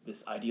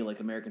this ideal like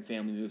American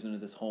family moves into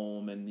this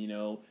home and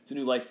it's a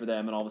new life for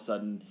them and all of a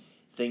sudden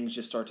things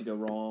just start to go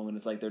wrong and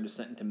it's like they're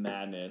descent into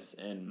madness,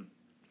 and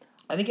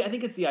I think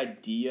it's the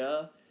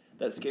idea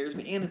that scares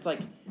me, and it's like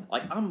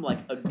I'm like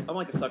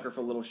a sucker for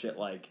little shit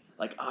like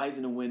eyes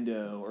in a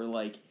window, or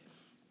like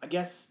I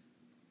guess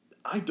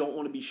I don't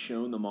want to be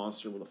shown the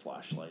monster with a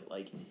flashlight.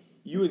 Like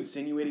you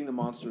insinuating the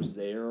monster's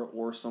there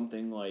or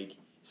something like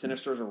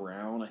sinister's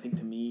around, I think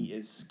to me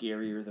is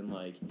scarier than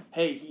like,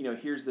 hey,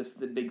 here's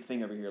the big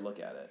thing over here, look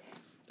at it.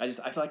 I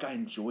feel like I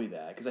enjoy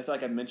that because I feel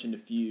like I've mentioned a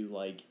few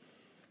like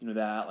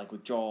that, like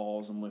with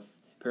Jaws and with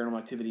Paranormal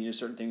Activity, and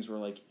certain things where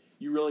like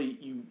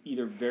you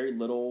either very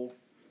little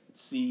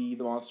see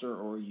the monster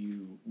or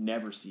you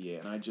never see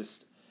it, and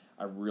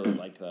I really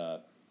like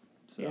that.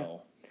 So yeah,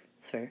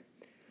 it's fair.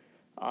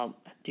 Do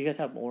you guys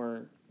have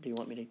more? Do you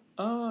want me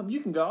to? You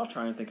can go. I'll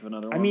try and think of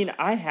another one. I mean,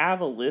 I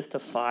have a list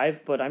of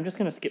 5, but I'm just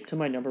gonna skip to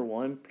my number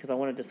 1 because I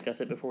want to discuss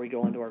it before we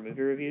go on to our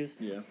movie reviews.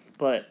 Yeah.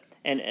 But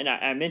and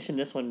I mentioned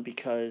this one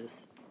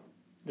because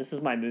this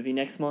is my movie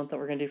next month that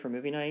we're going to do for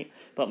movie night.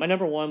 But my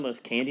number 1 was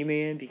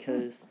Candyman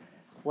because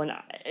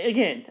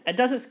again, it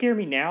doesn't scare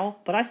me now,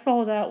 but I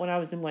saw that when I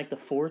was in like the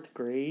 4th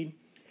grade,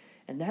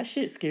 and that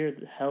shit scared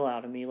the hell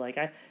out of me. Like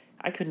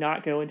I could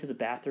not go into the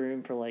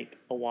bathroom for like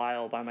a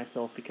while by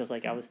myself because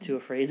like I was too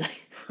afraid that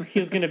he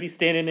was going to be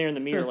standing there in the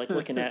mirror like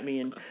looking at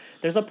me. And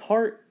there's a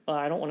part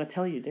I don't want to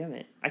tell you, damn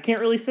it. I can't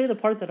really say the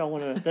part that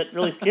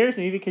really scares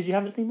me because you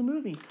haven't seen the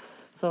movie.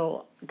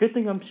 So, good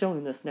thing I'm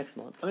showing this next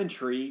month. I'm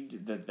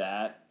intrigued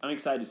that I'm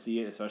excited to see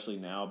it, especially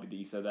now that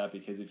you said that,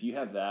 because if you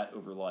have that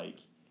over, like,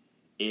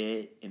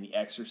 It and The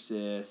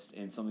Exorcist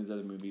and some of these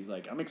other movies,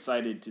 like, I'm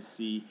excited to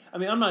see. I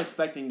mean, I'm not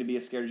expecting to be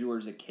as scared as you were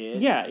as a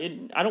kid. Yeah,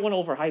 I don't want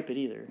to overhype it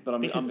either. But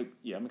I'm excited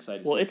to see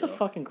it. Well, it's a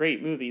fucking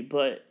great movie,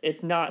 but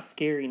it's not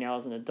scary now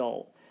as an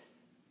adult.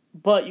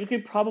 But you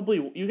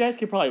guys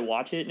could probably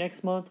watch it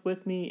next month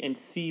with me and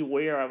see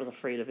where I was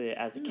afraid of it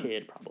as a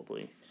kid,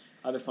 probably.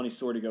 I have a funny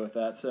story to go with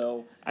that.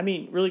 So I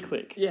mean, really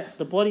quick. Yeah.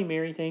 The Bloody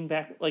Mary thing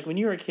back, like when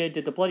you were a kid,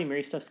 did the Bloody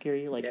Mary stuff scare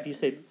you? Like if you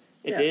say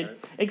it did,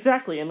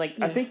 exactly. And like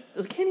I think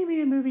the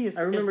Candyman movie is.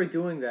 I remember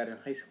doing that in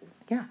high school.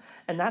 Yeah,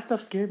 and that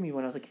stuff scared me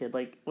when I was a kid.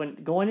 Like when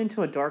going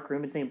into a dark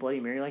room and saying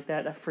Bloody Mary like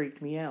that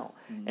freaked me out.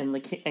 Mm-hmm.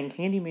 And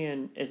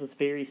Candyman is this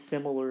very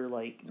similar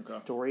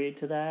story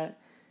to that.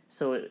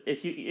 So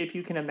if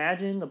you can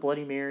imagine the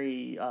Bloody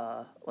Mary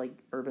like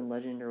urban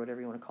legend or whatever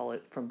you want to call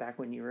it from back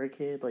when you were a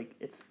kid, like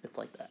it's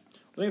like that.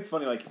 I think it's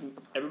funny, like,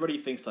 everybody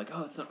thinks, like,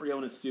 oh, it's not real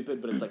and it's stupid,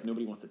 but it's like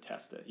nobody wants to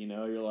test it,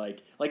 You're like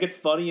it's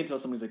funny until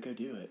somebody's like, go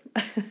do it.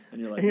 And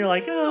you're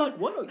like,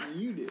 what don't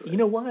you do it? You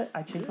know what?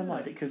 I changed my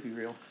mind. It could be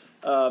real.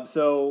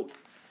 So,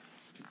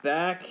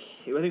 back,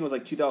 I think it was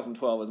like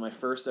 2012, was my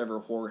first ever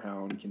Horror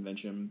Hound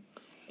convention,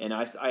 and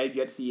I had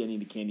yet to see any of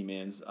the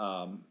Candymans.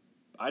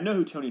 I know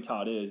who Tony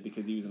Todd is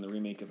because he was in the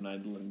remake of Night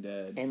of the Living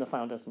Dead. And the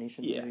Final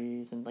Destination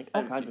movies and, like,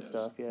 all kinds of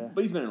stuff, yeah.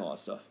 But he's been in a lot of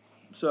stuff.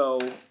 So...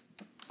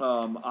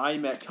 I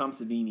met Tom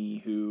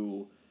Savini,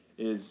 who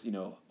is,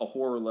 a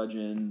horror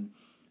legend,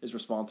 is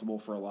responsible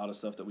for a lot of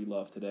stuff that we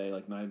love today,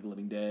 like Night of the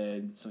Living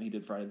Dead. So he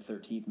did Friday the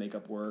 13th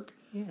makeup work.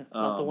 Yeah,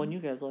 not the one you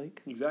guys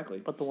like. Exactly.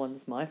 But the one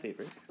that's my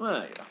favorite.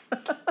 Well,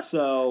 yeah.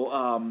 So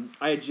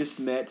I had just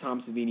met Tom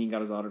Savini and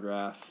got his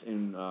autograph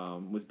and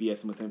was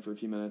BSing with him for a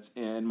few minutes.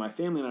 And my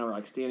family and I were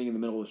like standing in the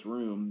middle of this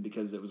room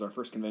because it was our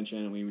first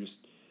convention and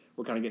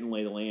we're kind of getting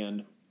lay of the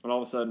land. And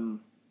all of a sudden,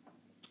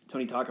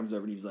 Tony Todd comes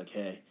over and he's like,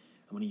 "Hey,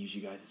 I'm going to use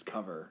you guys as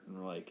cover." And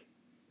we're like,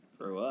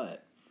 "For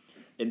what?"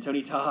 And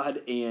Tony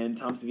Todd and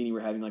Tom Savini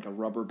were having like a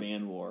rubber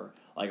band war,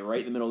 like right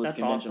in the middle of this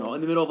convention, awesome.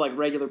 in the middle of like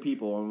regular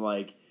people. I'm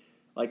like,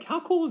 how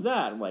cool is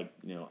that? I'm like,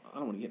 I don't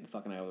want to get in the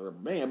fucking eye with a rubber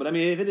band, but I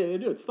mean, if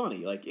it's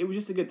funny. Like, it was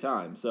just a good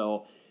time.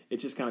 So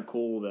it's just kind of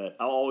cool that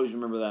I'll always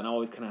remember that, and I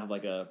always kind of have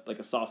like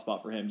a soft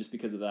spot for him just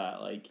because of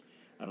that. Like,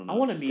 I don't know. I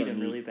want to meet him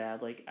really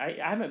bad. Like, I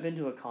haven't been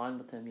to a con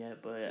with him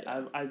yet, but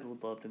yeah. I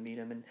would love to meet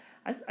him, and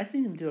I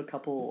seen him do a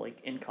couple like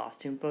in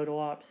costume photo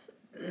ops.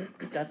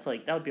 That's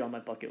like that would be on my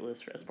bucket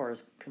list as far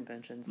as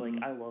conventions. Like,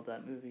 I love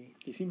that movie.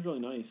 He seems really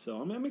nice, so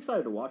I'm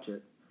excited to watch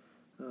it.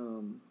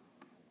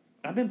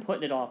 I've been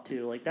putting it off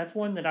too. Like, that's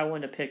one that I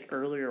wanted to pick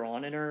earlier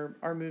on in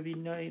our movie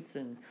nights,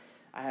 and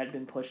I had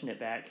been pushing it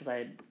back because I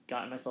had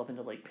gotten myself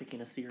into like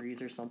picking a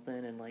series or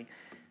something, and like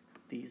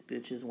these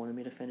bitches wanted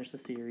me to finish the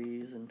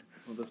series, and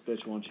well, this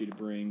bitch wants you to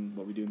bring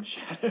What We Do in the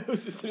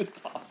Shadows as soon as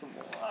possible.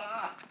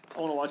 I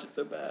want to watch it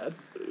so bad.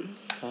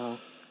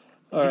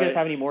 Do you guys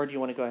have any more? Do you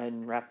want to go ahead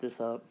and wrap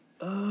this up?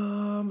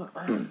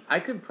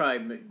 I could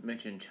probably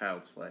mention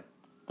Child's Play.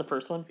 The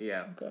first one?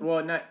 Yeah. Okay.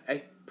 Well,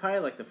 probably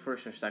like the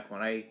first or second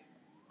one.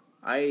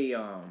 I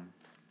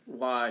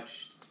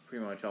watched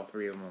pretty much all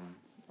three of them,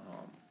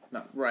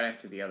 not right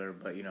after the other,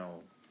 but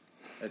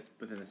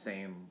within the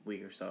same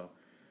week or so.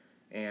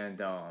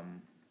 And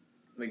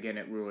again,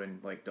 it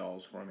ruined like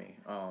dolls for me.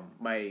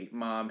 My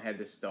mom had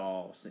this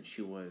doll since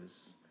she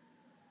was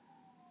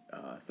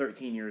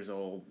 13 years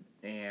old,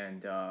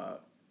 and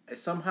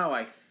somehow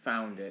I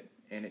found it,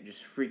 and it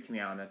just freaked me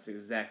out, and that's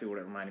exactly what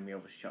it reminded me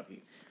of was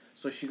Chucky.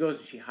 So she goes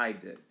and she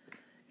hides it.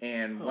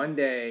 And one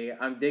day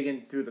I'm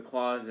digging through the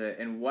closet,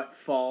 and what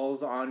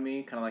falls on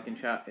me, kind of like in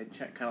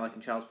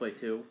Child's Play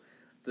 2,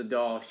 it's a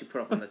doll she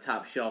put up on the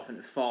top shelf, and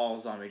it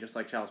falls on me just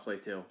like Child's Play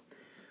 2.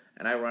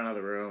 And I run out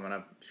of the room, and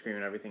I'm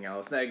screaming everything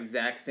else. That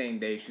exact same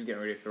day, she's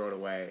getting ready to throw it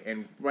away.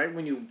 And right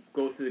when you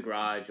go through the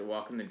garage or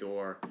walk in the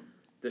door,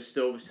 the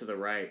stove is to the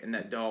right, and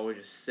that doll was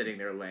just sitting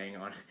there laying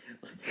on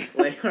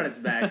its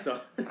back.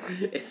 So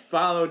it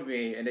followed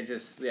me, and it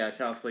just,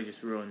 Child's Play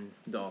just ruined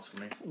dolls for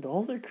me.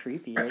 Dolls are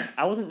creepy. Like,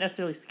 I wasn't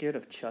necessarily scared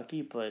of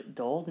Chucky, but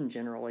dolls in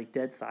general, like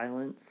Dead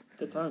Silence.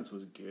 Dead Silence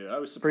was good. I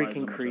was surprised.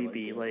 Freaking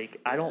creepy.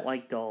 I don't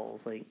like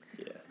dolls. Like,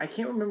 I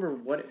can't remember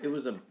what it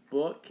was. A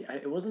book.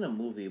 It wasn't a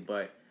movie,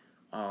 but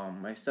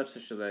my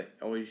stepsister that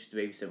always used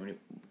to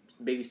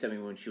babysit me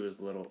when she was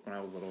little. When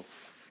I was little.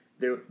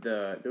 There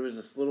was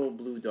this little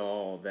blue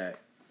doll that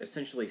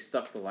essentially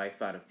sucked the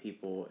life out of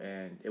people,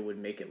 and it would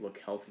make it look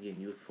healthy and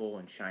youthful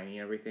and shiny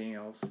and everything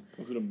else.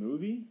 Was it a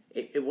movie?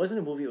 It wasn't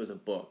a movie, it was a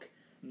book.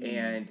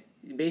 And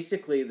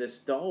basically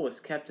this doll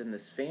was kept in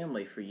this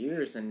family for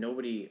years, and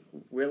nobody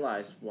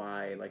realized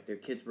why like their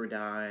kids were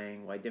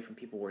dying, why different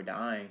people were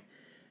dying.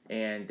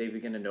 And they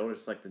began to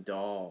notice like the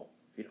doll,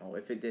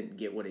 if it didn't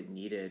get what it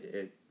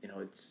needed,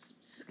 its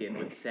skin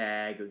would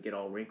sag, it would get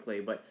all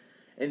wrinkly. But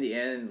in the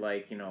end,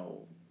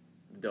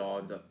 the doll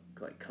ends up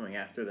like coming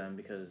after them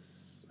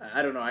because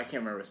I don't know, I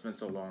can't remember, it's been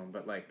so long,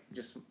 but like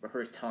just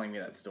her telling me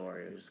that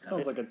story, it just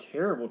sounds like a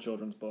terrible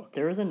children's book.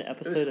 There was an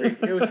episode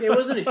it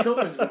wasn't a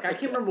children's book. I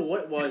can't remember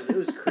what it was, but it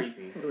was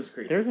creepy.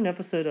 There was an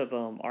episode of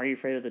Are You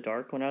Afraid of the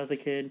Dark when I was a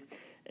kid.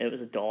 It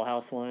was a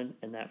dollhouse one,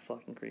 and that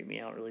fucking creeped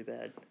me out really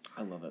bad.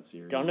 I love that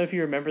series. Don't know if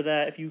you remember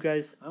that.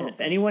 If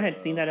anyone had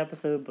seen that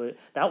episode, but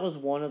that was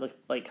one of the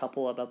like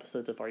couple of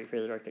episodes of Are You Afraid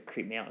of the Dark that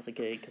creeped me out as a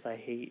kid because I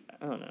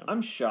don't know.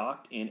 I'm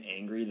shocked and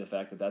angry the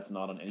fact that that's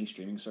not on any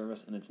streaming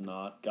service and it's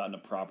not gotten a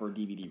proper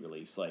DVD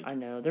release. Like, I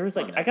know there was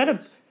like I got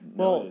a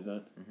no, it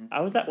isn't.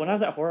 Mm-hmm. When I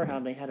was at Horror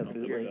Hound, they had a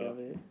bootleg of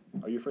it.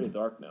 Are You Afraid of the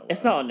Dark? No,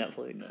 it's not on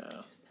Netflix.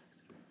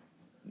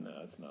 No,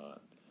 it's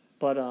not.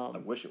 But I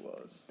wish it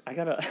was. I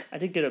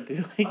did get a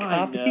bootleg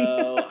copy. I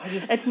know.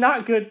 It's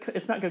not good.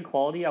 It's not good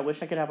quality. I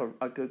wish I could have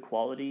a good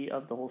quality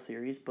of the whole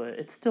series, but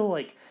it's still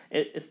like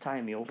it's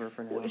tying me over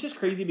for now. Well, it's just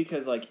crazy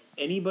because like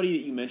anybody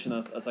that you mention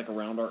that's like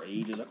around our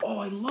age is like, oh,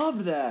 I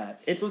loved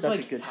that. It's such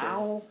a good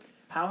show.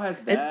 How has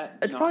that?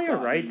 It's probably a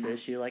rights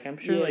issue. Like I'm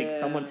sure like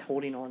someone's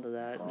holding on to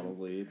that.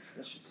 Probably.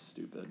 That's just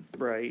stupid.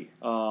 Right.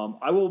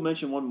 I will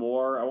mention one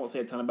more. I won't say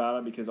a ton about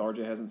it because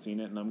RJ hasn't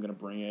seen it, and I'm gonna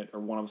bring it, or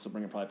one of us will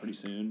bring it probably pretty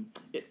soon.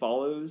 It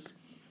Follows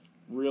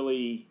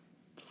really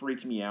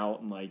freaked me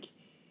out, and like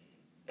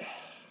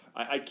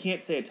I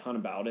can't say a ton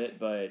about it,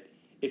 but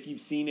if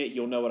you've seen it,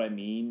 you'll know what I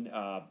mean.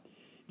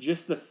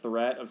 Just the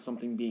threat of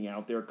something being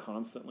out there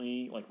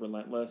constantly, like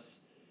relentless.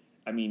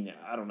 I mean,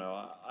 I don't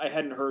know. I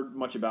hadn't heard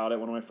much about it.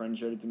 One of my friends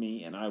showed it to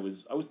me, and I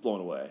was blown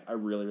away. I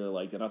really, really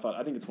liked it.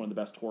 I think it's one of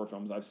the best horror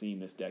films I've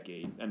seen this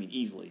decade. I mean,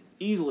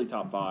 easily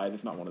top 5,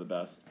 if not one of the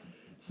best.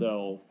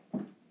 So,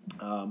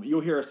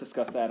 You'll hear us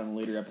discuss that on a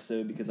later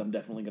episode because I'm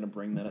definitely going to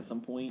bring that at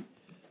some point.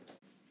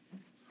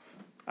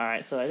 All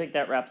right, so I think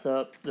that wraps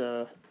up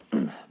the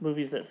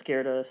movies that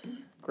scared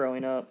us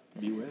growing up.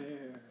 Beware.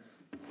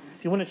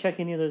 If you want to check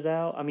any of those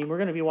out, I mean, we're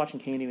going to be watching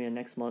Candyman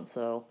next month,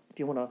 so if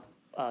you want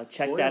to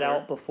check that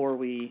out before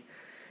we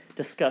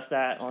discuss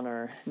that on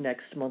our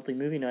next monthly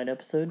movie night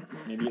episode.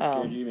 Maybe it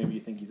scared you. Maybe you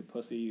think he's a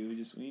pussy. We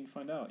need to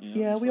find out. You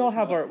know? Yeah, we all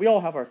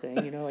have our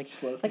thing. You know, like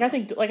I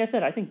think, like I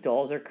said, I think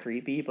dolls are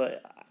creepy,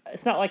 but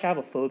it's not like I have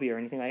a phobia or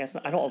anything.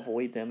 I don't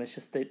avoid them. It's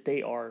just that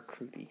they are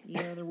creepy.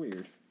 Yeah, they're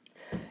weird.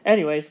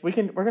 Anyways, we're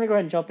gonna go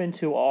ahead and jump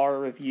into our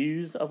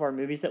reviews of our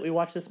movies that we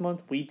watched this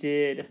month. We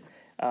did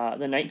the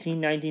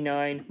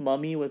 1999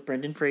 Mummy with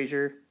Brendan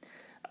Fraser,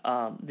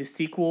 the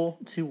sequel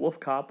to Wolf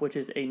Cop, which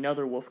is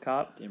another Wolf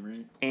Cop. Damn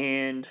right.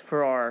 And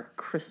for our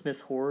Christmas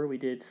horror, we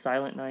did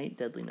Silent Night,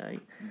 Deadly Night.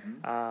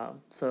 Mm-hmm.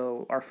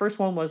 So our first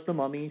one was The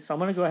Mummy. So I'm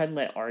going to go ahead and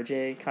let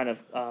RJ kind of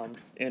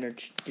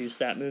introduce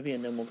that movie,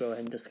 and then we'll go ahead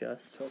and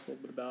discuss. Tell us a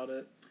little bit about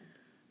it.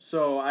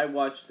 So I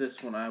watched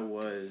this when I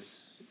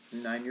was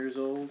 9 years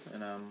old,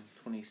 and I'm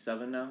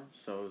 27 now,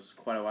 so it was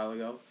quite a while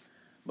ago.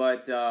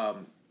 But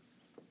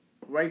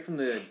right from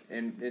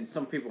and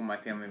some people in my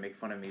family make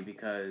fun of me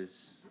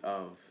because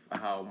of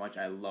how much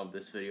I loved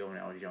this video when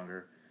I was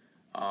younger.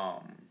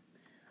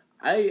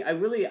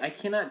 I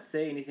cannot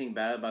say anything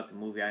bad about the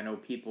movie. I know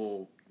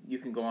you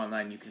can go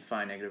online, you can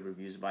find negative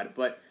reviews about it,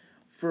 but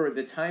for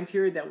the time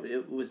period that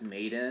it was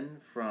made in,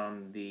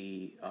 from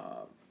the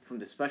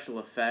special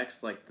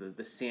effects, like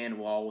the sand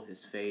wall with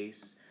his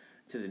face,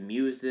 to the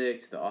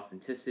music, to the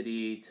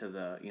authenticity, to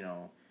the,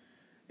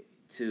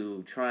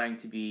 to trying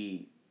to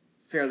be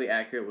fairly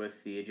accurate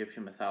with the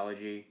Egyptian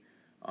mythology,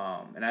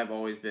 and I've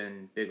always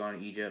been big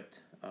on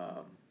Egypt.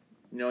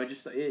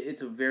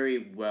 It's a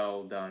very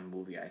well done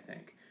movie. I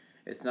think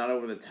it's not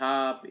over the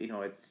top. It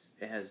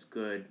has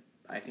good,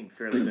 I think,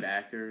 fairly good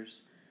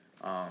actors.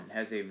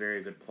 Has a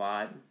very good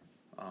plot,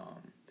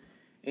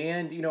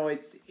 and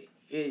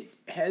it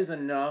has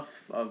enough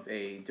of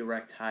a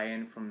direct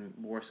tie-in from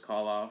Boris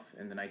Karloff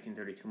in the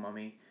 1932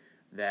 Mummy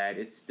that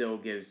it still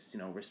gives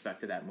respect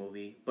to that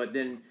movie. But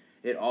then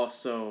it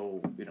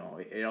also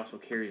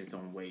carries its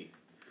own weight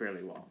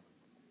fairly well.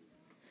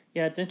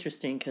 Yeah, it's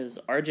interesting because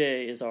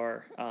RJ is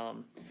our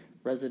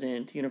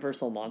resident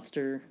Universal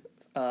Monster.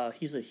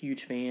 He's a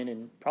huge fan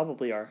and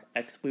probably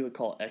we would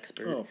call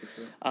expert. Oh, for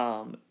sure.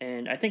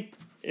 And I think,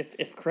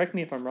 if correct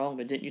me if I'm wrong,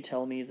 but didn't you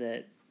tell me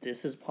that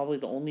this is probably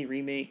the only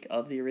remake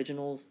of the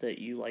originals that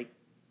you like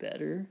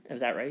better? Is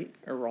that right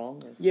or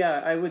wrong?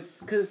 Yeah, I would,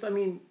 because I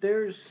think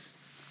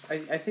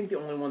the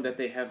only one that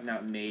they have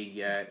not made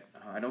yet.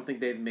 I don't think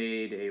they've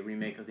made a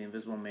remake of The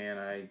Invisible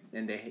Man.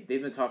 They've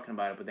been talking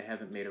about it, but they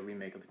haven't made a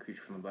remake of The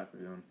Creature from the Black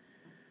Lagoon.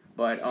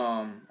 But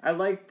I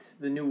liked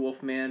the new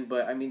Wolfman,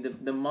 but I mean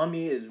the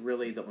Mummy is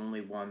really the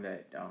only one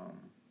that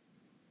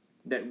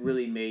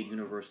really made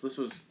Universal. This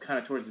was kind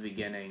of towards the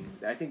beginning.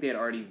 I think they had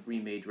already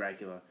remade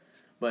Dracula,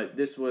 but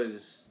this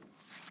was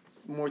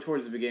more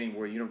towards the beginning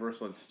where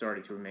Universal had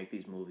started to remake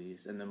these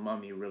movies, and the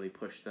Mummy really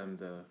pushed them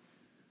to,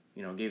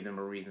 gave them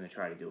a reason to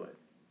try to do it.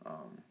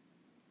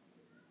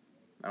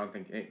 I don't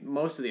think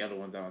most of the other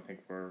ones I don't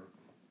think were.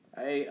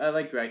 I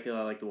like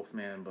Dracula, I like the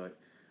Wolfman, but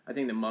I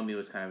think the Mummy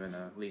was kind of in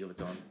a league of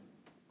its own.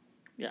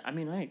 Yeah, I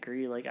mean, I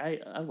agree. Like,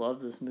 I love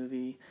this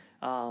movie.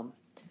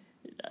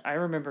 I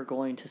remember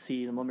going to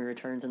see The Mummy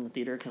Returns in the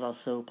theater because I was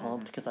so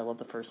pumped because I love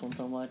the first one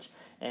so much.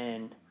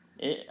 And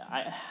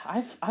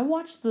I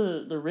watched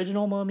the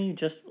original Mummy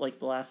just like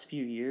the last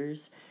few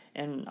years,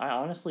 and I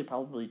honestly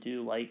probably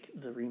do like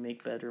the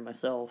remake better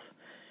myself.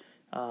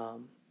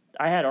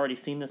 I had already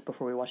seen this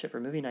before we watched it for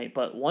movie night,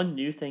 but one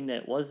new thing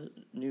that was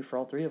new for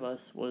all three of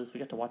us was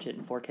we got to watch it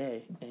in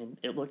 4K, and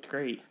it looked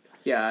great.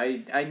 Yeah,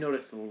 I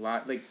noticed a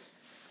lot. Like,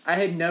 I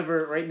had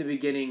never, right in the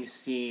beginning,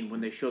 seen when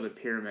they show the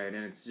pyramid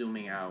and it's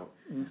zooming out.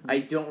 Mm-hmm. I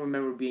don't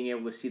remember being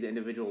able to see the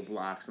individual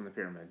blocks on the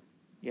pyramid.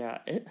 Yeah,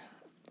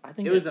 I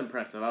think it was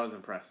impressive. I was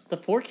impressed. The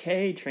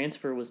 4K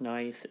transfer was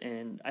nice,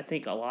 and I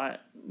think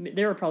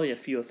there were probably a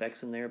few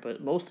effects in there,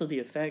 but most of the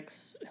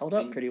effects held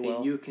up pretty well.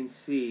 And you can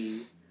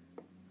see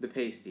the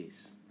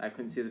pasties. I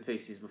couldn't see the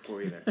pasties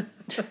before either.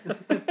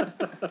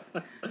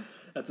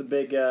 That's a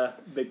big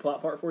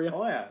plot part for you?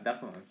 Oh, yeah,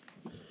 definitely.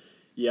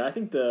 Yeah, I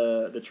think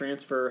the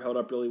transfer held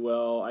up really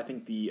well. I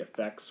think the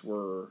effects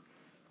were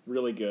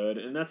really good.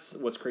 And that's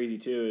what's crazy,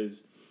 too,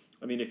 is,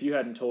 I mean, if you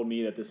hadn't told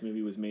me that this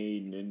movie was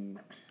made in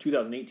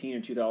 2018 or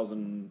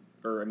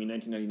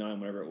 1999,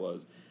 whatever it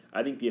was,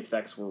 I think the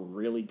effects were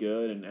really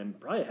good and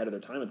probably ahead of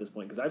their time at this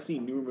point, because I've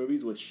seen newer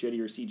movies with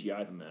shittier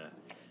CGI than that.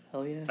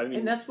 Oh, yeah. I mean,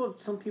 and that's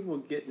what some people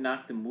get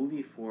knocked the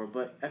movie for,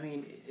 but, I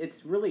mean,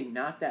 it's really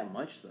not that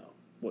much, though.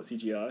 What,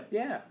 CGI?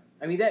 Yeah.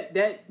 I mean,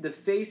 the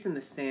face in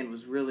the sand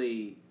was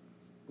really,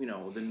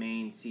 the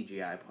main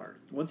CGI part.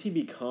 Once he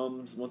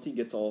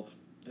gets all of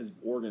his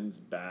organs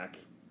back,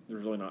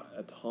 there's really not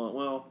a ton.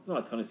 Well, there's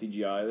not a ton of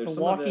CGI. There's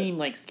the walking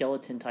like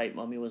skeleton type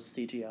mummy was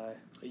CGI.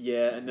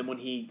 Yeah, and then when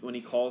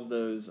he calls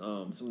those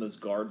some of those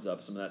guards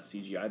up, some of that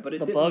CGI. But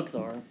the bugs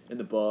are. And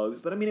the bugs,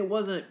 but I mean, it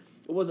wasn't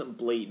it wasn't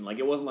blatant. Like,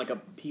 it wasn't like a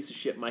piece of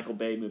shit Michael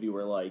Bay movie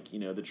where, like, you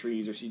know, the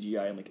trees are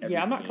CGI and, like, everything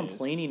Yeah, I'm not is.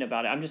 complaining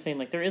about it. I'm just saying,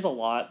 like, there is a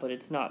lot, but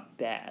it's not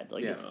bad.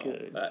 Like, it's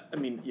good. I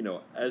mean, you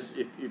know, as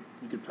if you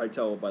could probably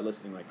tell by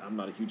listening, like, I'm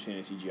not a huge fan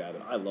of CGI,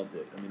 but I loved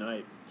it. I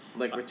mean,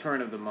 Like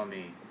Return of the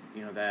Mummy,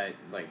 you know, that,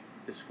 like,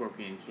 the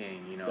Scorpion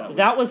King, you know.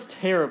 That was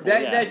terrible.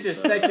 That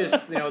just,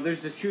 you know,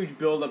 there's this huge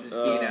build up to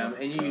seeing him,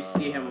 and you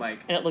see him, like...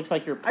 And it looks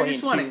like you're playing I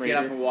just want to Tomb get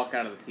up Raider. and walk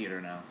out of the theater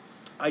now.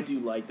 I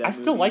do like that I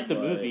still like the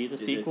but movie, the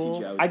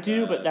sequel. CGI was I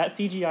do, bad. but that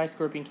CGI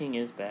Scorpion King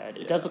is bad.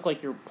 It does Yeah. look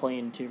like you're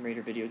playing Tomb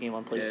Raider video game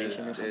on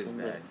PlayStation or something.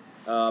 It is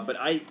bad. But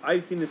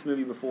I've seen this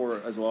movie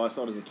before as well. I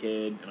saw it as a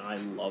kid, and I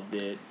loved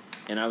it.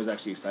 And I was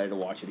actually excited to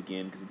watch it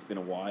again because it's been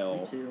a while.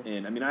 Me too.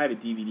 And, I mean, I have a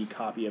DVD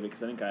copy of it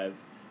because I think I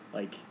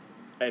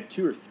have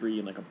 2 or 3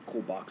 in, like, a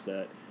cool box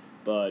set.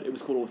 But it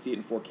was cool to see it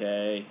in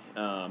 4K.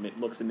 It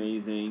looks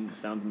amazing.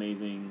 Sounds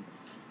amazing.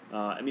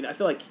 I mean, I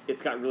feel like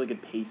it's got really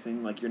good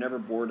pacing. Like, you're never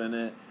bored in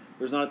it.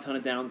 There's not a ton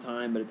of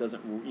downtime, but it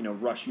doesn't, you know,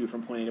 rush you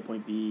from point A to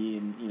point B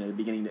and, you know, the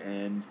beginning to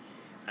end.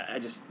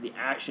 The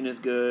action is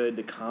good.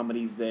 The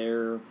comedy's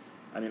there.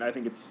 I mean, I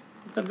think it's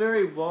a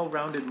very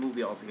well-rounded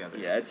movie altogether.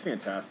 Yeah, it's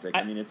fantastic.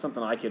 I mean, it's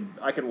something I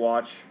could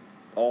watch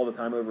all the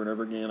time over and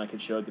over again. I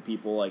could show it to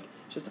people. Like,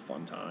 it's just a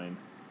fun time.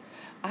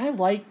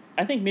 I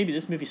think maybe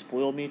this movie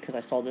spoiled me because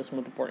I saw this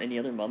one before any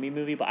other Mummy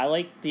movie, but I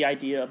like the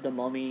idea of the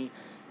mummy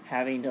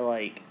having to,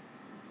 like,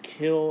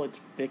 kill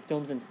its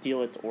victims and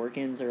steal its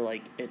organs, or,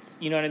 like, it's,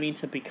 you know what I mean,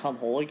 to become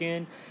whole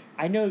again.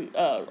 I know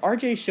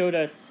RJ showed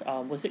us,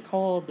 was it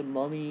called The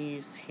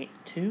Mummy's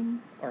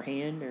Tomb or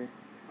Hand, or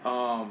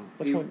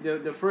which one?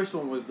 The first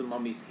one was The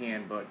Mummy's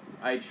Hand, but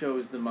I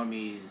chose The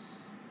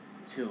Mummy's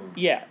Tomb.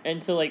 Yeah,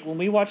 and so, like, when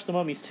we watched The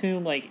Mummy's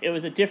Tomb, like, it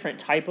was a different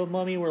type of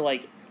mummy where,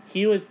 like,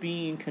 he was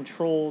being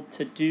controlled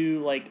to do,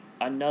 like,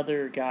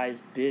 another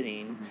guy's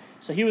bidding. Mm-hmm.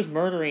 So he was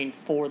murdering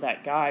for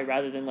that guy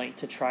rather than, like,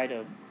 to try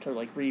to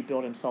like,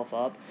 rebuild himself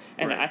up.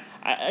 And right.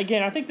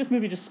 I think this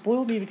movie just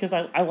spoiled me because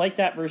I like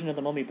that version of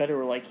the mummy better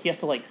where, like, he has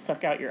to, like,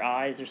 suck out your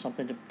eyes or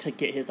something to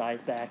get his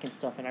eyes back and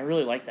stuff, and I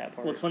really like that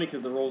part. Well, it's funny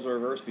because the roles are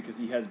reversed because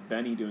he has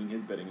Benny doing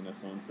his bidding in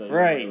this one. So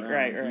right.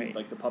 He's,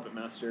 like, the puppet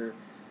master.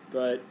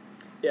 But,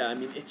 yeah, I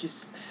mean, it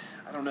just,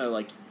 I don't know,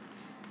 like,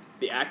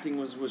 the acting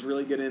was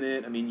really good in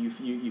it. I mean,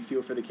 you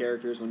feel for the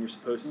characters when you're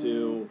supposed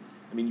to.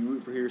 I mean, you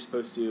root for who you're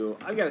supposed to.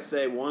 I've got to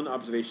say, one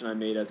observation I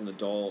made as an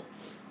adult,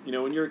 you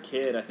know, when you're a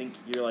kid, I think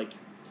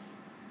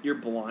you're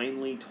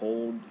blindly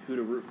told who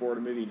to root for in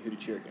a movie and who to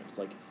cheer against.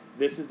 Like,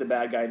 this is the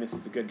bad guy and this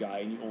is the good guy,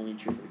 and you only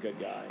cheer for the good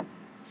guy.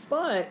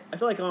 But I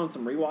feel like on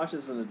some rewatches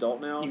as an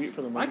adult now, you root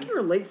for the I can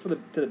relate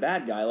to the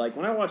bad guy. Like,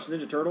 when I watch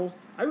Ninja Turtles,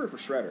 I root for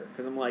Shredder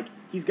because I'm like,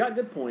 he's got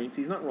good points,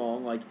 he's not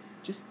wrong. Like,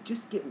 just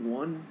get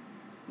one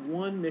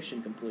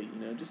mission complete,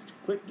 you know, just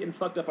quit getting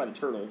fucked up by the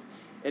turtles.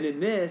 And in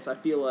this, I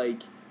feel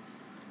like,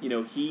 you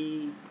know,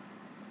 he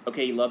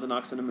loved the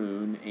Nox on the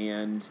Moon,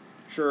 and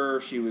sure,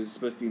 she was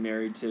supposed to be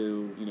married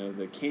to, you know,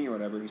 the king or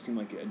whatever, who seemed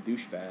like a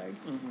douchebag.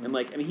 Mm-hmm. And,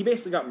 like, I mean, he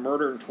basically got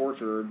murdered and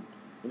tortured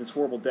in this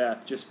horrible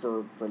death just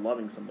for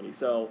loving somebody.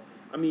 So,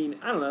 I mean,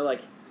 I don't know,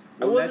 like,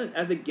 I wasn't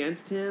as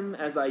against him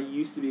as I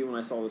used to be when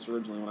I saw this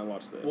originally, when I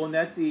watched this. Well, and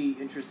that's the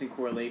interesting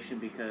correlation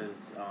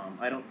because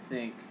I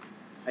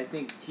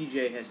think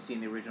TJ has seen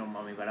the original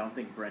Mummy, but I don't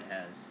think Brent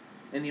has.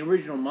 In the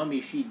original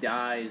Mummy, she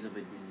dies of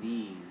a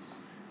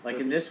disease. Like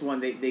in this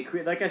one, they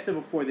create, like I said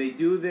before, they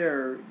do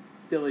their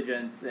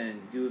diligence and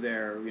do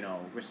their, you know,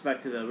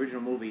 respect to the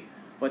original movie,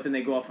 but then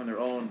they go off on their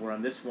own, where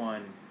on this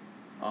one,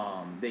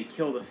 they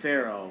kill the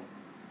Pharaoh,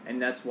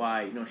 and that's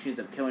why, you know, she ends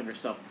up killing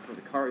herself for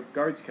the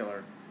guards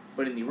killer.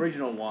 But in the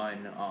original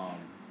one,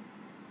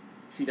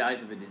 she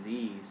dies of a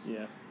disease,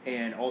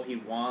 and all he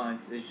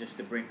wants is just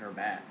to bring her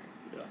back.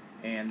 Yeah.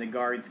 And the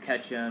guards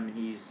catch him, and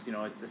he's, you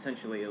know, it's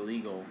essentially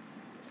illegal.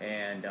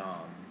 And, I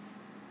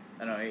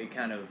don't know, it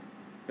kind of,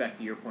 back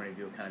to your point of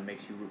view, it kind of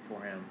makes you root for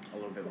him a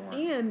little bit more.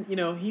 And, you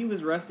know, he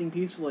was resting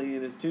peacefully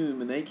in his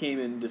tomb, and they came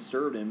and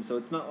disturbed him, so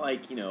it's not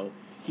like, you know,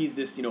 he's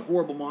this, you know,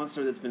 horrible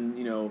monster that's been,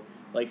 you know,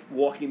 like,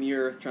 walking the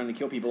earth trying to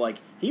kill people. Like,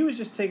 he was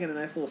just taking a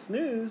nice little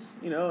snooze,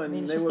 you know, and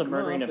it's they just woke the him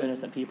murdering up of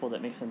innocent people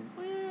that makes him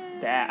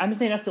bad. I'm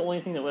saying that's the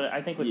only thing that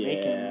I think would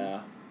make him...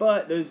 Yeah,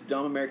 but those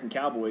dumb American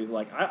cowboys,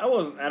 like, I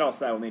wasn't at all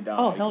sad when they died.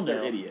 Oh, hell no.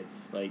 They're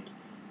idiots. Like,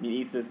 he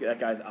eats that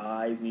guy's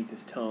eyes and eats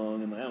his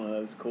tongue, and I don't know,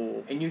 that was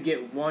cool. And you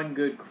get one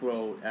good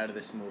quote out of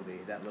this movie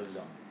that lives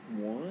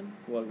on. One?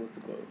 What's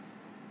the quote?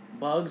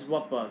 Bugs?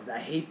 What bugs? I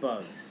hate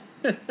bugs.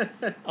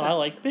 I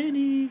like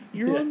Benny.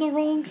 You're on the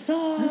wrong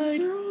side.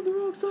 You're on the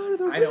wrong side of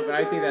the river. I know, but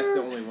I think that's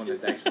the only one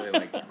that's actually,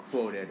 like,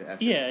 quoted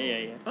after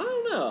Yeah. I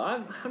don't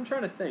know. I'm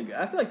trying to think.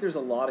 I feel like there's a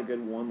lot of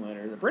good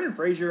one-liners. Brendan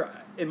Fraser,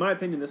 in my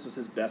opinion, this was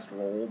his best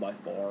role by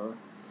far.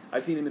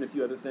 I've seen him in a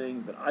few other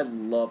things, but I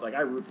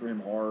root for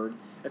him hard.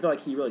 I feel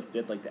like he really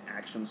fit, like, the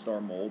action star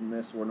mold in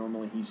this, where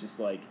normally he's just,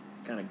 like,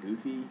 kind of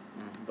goofy.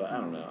 Mm-hmm. But I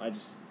don't know. I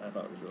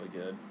thought it was really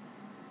good.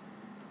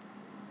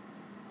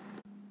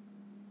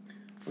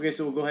 Okay,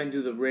 so we'll go ahead and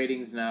do the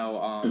ratings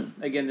now.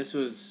 Again, this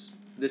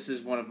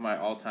is one of my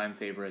all-time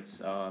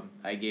favorites.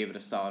 I gave it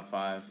a solid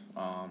 5.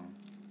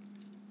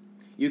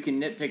 you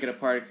can nitpick it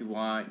apart if you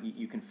want.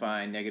 You can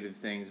find negative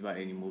things about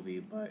any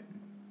movie, but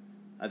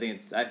I think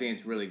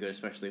it's really good,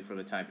 especially for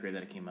the time period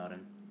that it came out in.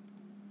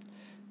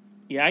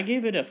 Yeah, I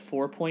gave it a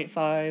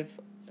 4.5.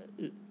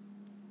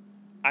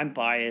 I'm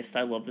biased.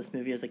 I love this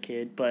movie as a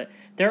kid, but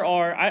there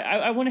are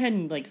I went ahead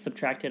and like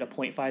subtracted a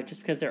 0.5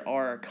 just because there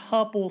are a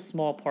couple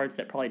small parts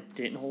that probably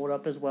didn't hold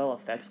up as well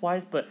effects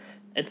wise, but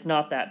it's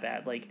not that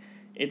bad. Like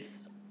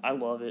I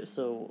love it,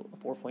 so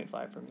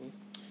 4.5 for me.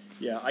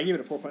 Yeah, I gave it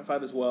a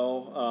 4.5 as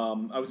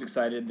well. I was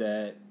excited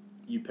that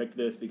you picked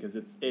this because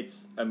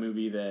it's a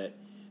movie that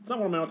it's not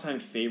one of my all-time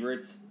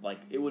favorites. Like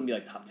it wouldn't be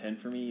like top 10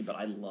 for me, but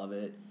I love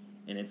it,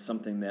 and it's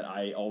something that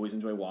I always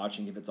enjoy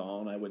watching. If it's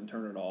on, I wouldn't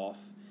turn it off.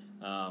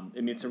 I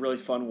mean, it's a really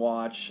fun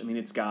watch. I mean,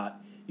 it's got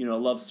a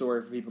love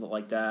story for people that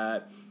like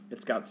that.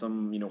 It's got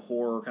some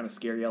horror kind of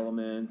scary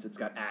elements. It's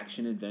got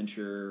action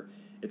adventure.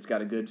 It's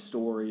got a good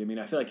story. I mean,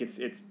 I feel like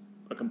it's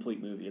a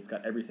complete movie. It's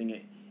got everything.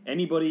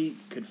 Anybody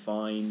could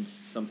find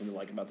something to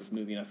like about this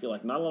movie, and I feel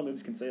like not a lot of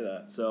movies can say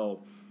that. So,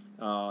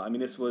 I mean,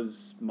 this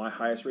was my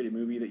highest rated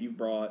movie that you've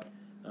brought.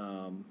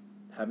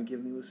 Haven't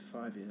given the elusive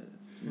 5 yet.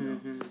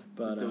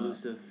 But it's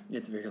elusive.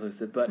 It's very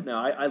elusive. But no,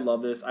 I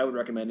love this. I would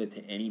recommend it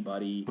to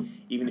anybody,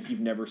 even if you've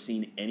never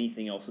seen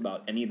anything else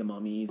about any of the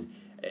Mummies.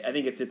 I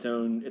think it's a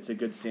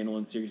good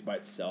standalone series by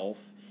itself.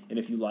 And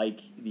if you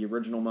like the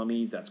original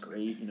Mummies, that's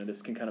great.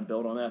 This can kind of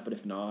build on that. But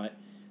if not,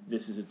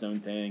 this is its own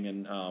thing.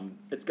 And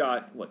it's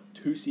got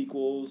 2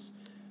 sequels.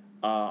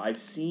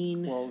 I've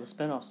seen. Well, the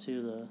spinoffs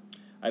too.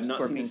 I've not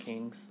Scorpion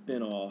seen Kings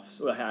spinoffs.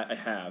 Well, I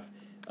have.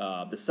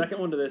 The second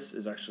one to this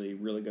is actually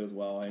really good as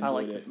well. I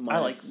like enjoyed this. it. I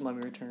like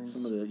Mummy Returns.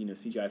 Some of the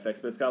CGI effects,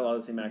 but it's got a lot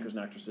of the same actors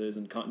and actresses,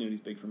 and continuity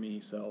is big for me.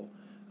 So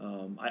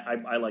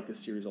I like this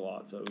series a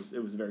lot. So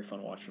it was a very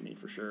fun watch for me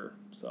for sure.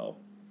 So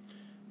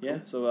yeah,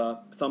 cool. so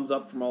thumbs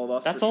up from all of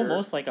us. That's for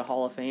almost sure. like a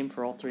Hall of Fame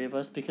for all three of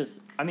us because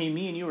I mean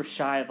me and you were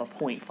shy of a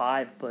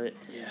 0.5, but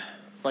yeah.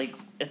 Like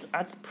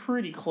that's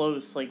pretty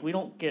close. Like we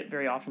don't get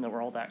very often that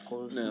we're all that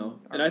close. No,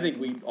 and I think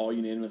we all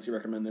unanimously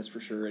recommend this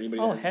for sure.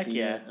 Anybody that hasn't heck seen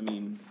yeah. it, I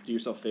mean, do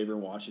yourself a favor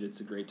and watch it. It's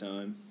a great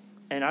time.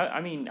 And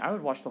I mean, I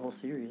would watch the whole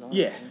series.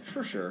 Honestly. Yeah,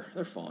 for sure.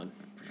 They're fun,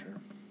 for sure.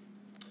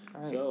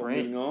 All right, so Brent.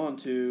 moving on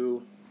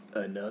to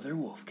another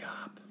Wolf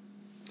Cop.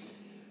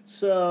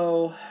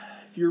 So,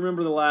 if you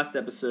remember the last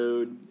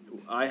episode,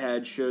 I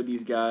had showed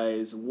these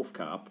guys Wolf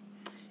Cop,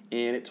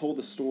 and it told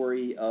the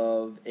story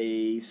of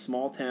a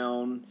small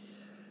town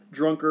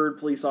drunkard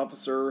police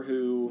officer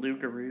Lou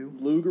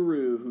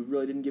Garou, who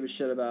really didn't give a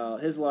shit about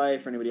his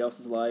life or anybody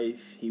else's life.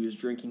 He was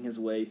drinking his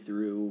way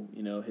through,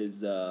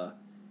 his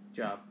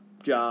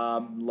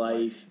job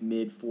life,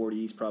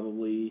 mid-40s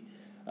probably.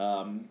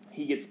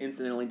 He gets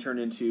incidentally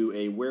turned into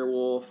a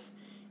werewolf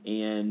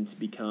and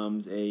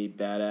becomes a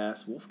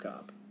badass wolf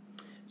cop.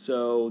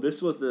 So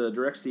this was the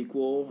direct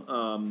sequel.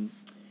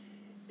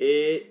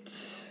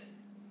 It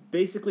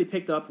basically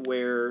picked up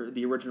where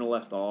the original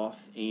left off,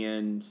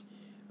 and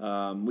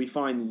we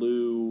find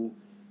Lou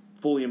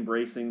fully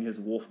embracing his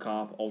wolf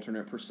cop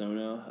alternate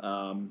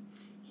persona.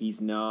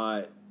 He's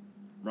not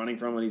running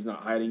from it. He's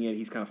not hiding it.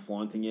 He's kind of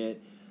flaunting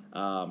it.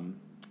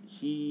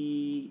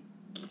 He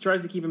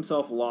tries to keep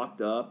himself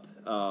locked up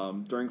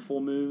during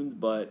full moons,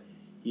 but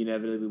he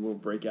inevitably will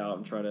break out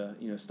and try to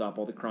stop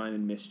all the crime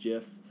and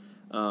mischief.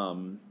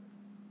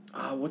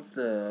 What's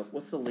the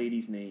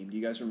lady's name? Do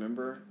you guys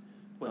remember?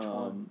 Which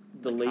one?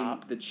 The lady,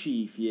 cop? the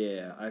chief.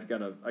 Yeah, I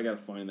gotta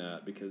find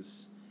that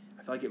because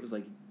I feel like it was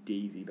like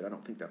Daisy, but I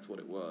don't think that's what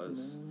it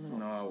was.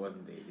 No, it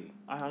wasn't Daisy.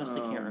 I honestly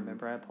can't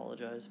remember. I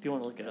apologize. If you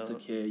want to look it up. That's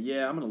okay.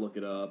 Yeah, I'm gonna look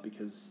it up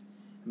because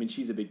I mean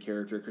she's a big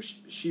character because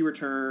she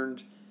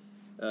returned.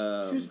 She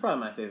was probably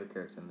my favorite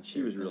character in the series.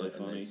 She was really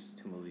funny. These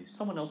 2 movies.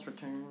 Someone else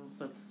returns.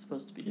 That's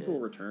supposed to be People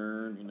dead.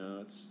 return.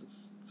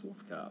 It's Wolf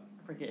Cop.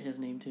 I forget his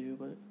name too,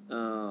 but.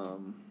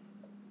 Oh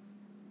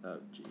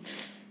jeez.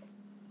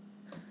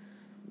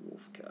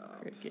 Wolf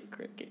Cop. Cricket.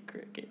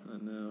 I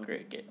know.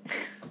 Cricket.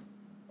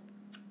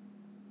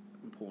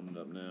 I'm pulling it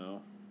up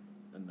now.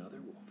 Another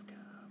Wolf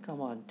Cop.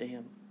 Come on,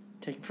 damn.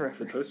 Taking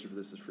forever. The poster for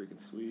this is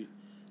freaking sweet.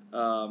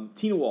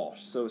 Tina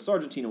Walsh. So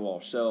Sergeant Tina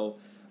Walsh. So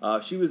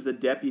she was the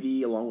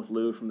deputy along with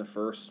Lou from the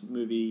first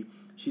movie.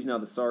 She's now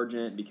the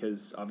sergeant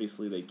because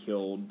obviously they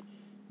killed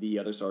the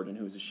other sergeant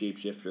who was a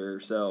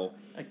shapeshifter. So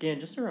again,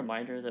 just a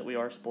reminder that we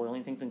are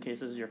spoiling things in case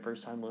this is your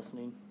first time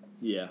listening.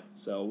 Yeah,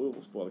 so we'll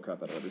spoil the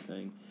crap out of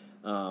everything.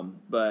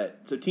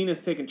 But so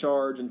Tina's taking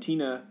charge, and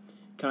Tina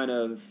kind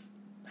of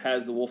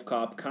has the wolf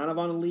cop kind of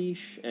on a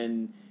leash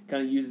and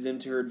kind of uses him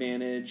to her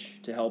advantage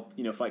to help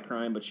fight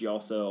crime. But she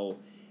also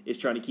is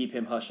trying to keep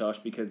him hush hush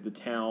because the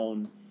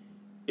town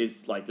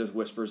is like there's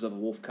whispers of a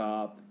wolf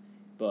cop,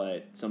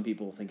 but some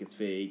people think it's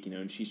fake,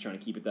 and she's trying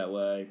to keep it that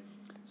way.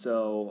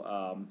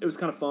 So it was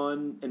kind of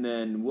fun. And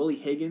then Willie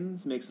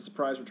Higgins makes a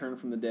surprise return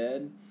from the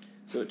dead.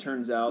 So it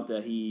turns out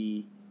that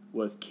he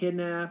was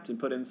kidnapped and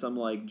put in some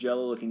like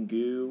jello-looking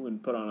goo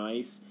and put on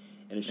ice,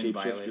 and a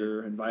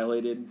shapeshifter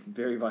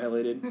very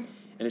violated, and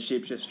a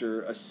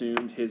shapeshifter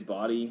assumed his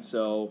body.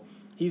 So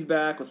he's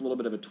back with a little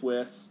bit of a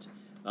twist.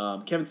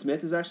 Kevin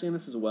Smith is actually in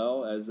this as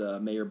well as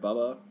Mayor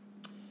Bubba.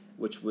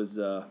 which was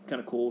kind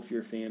of cool if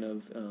you're a fan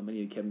of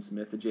any of Kevin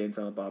Smith, the Jay and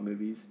Silent Bob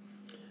movies.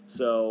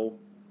 So,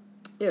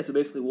 yeah, so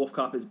basically Wolf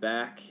Cop is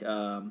back.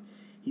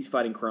 He's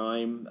fighting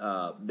crime.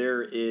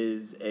 There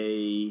is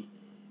a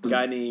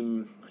guy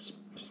named,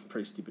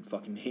 pretty stupid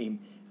fucking name,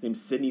 his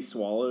name's Sidney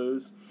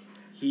Swallows.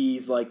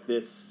 He's like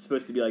this,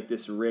 supposed to be like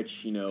this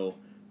rich,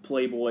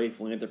 playboy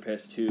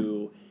philanthropist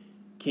who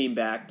came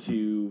back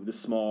to the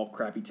small,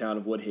 crappy town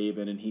of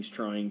Woodhaven, and he's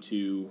trying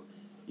to,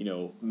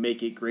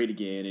 make it great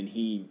again. And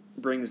he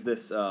brings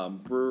this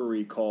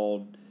brewery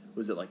called,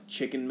 was it like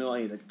Chicken Milk?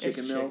 He's like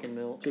Chicken Milk.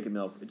 Chicken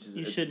Milk. Which is,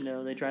 you should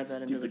know they drive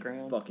that into the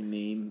ground. Fucking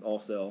name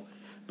also,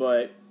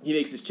 but he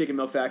makes this chicken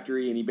milk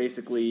factory, and he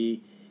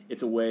basically,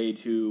 it's a way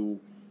to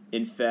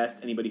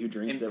infest anybody who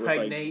drinks it with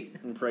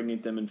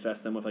impregnate them,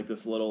 infest them with like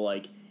this little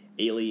like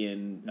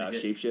alien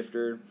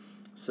shapeshifter.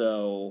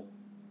 So.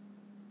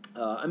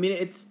 I mean,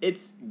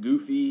 it's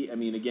goofy. I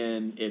mean,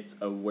 again, it's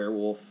a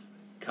werewolf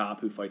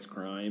cop who fights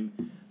crime,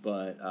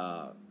 but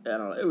I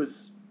don't know. It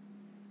was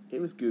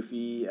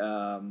goofy.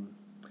 Do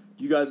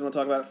you guys want to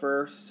talk about it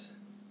first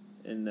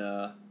and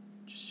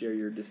just share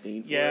your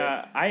disdain for it?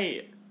 Yeah,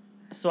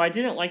 I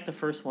didn't like the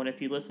first one.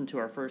 If you listen to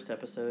our first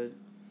episode,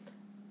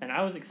 and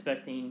I was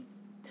expecting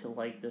to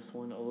like this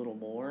one a little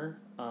more,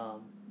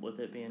 with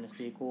it being a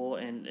sequel,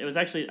 and it was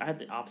actually, I had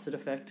the opposite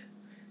effect.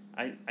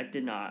 I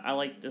did not. I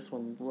liked this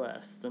one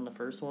less than the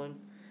first one.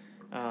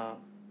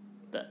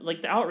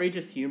 The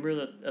outrageous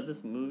humor of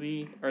this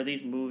movie, or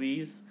these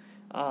movies,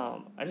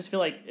 I just feel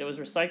like it was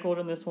recycled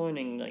in this one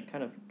and like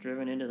kind of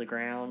driven into the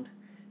ground.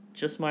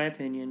 Just my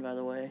opinion, by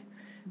the way.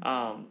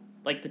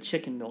 Like the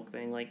chicken milk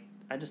thing. Like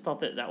I just thought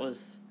that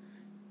was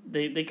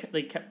they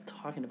kept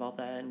talking about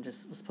that and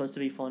just was supposed to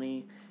be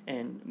funny.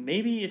 And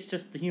maybe it's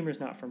just the humor's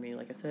not for me,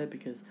 like I said,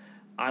 because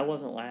I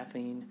wasn't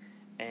laughing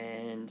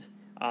and.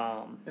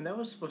 And that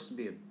was supposed to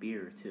be a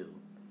beer too.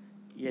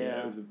 Yeah,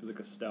 it was like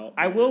a stout.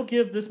 I will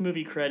give this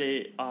movie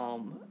credit.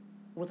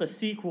 With a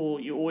sequel,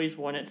 you always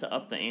want it to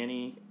up the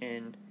ante,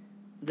 and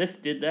this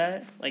did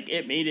that. Like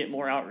it made it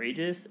more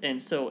outrageous,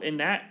 and so in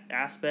that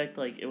aspect,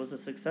 like it was a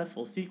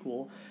successful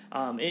sequel.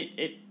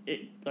 It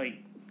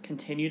like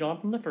continued on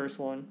from the first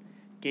one,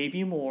 gave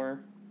you more,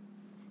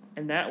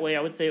 and that way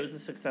I would say it was a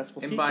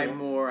successful sequel. And by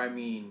more, I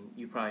mean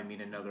you probably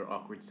mean another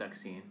awkward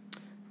sex scene.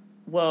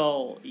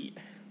 Well.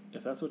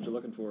 If that's what you're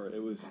looking for,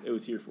 it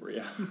was here for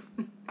you.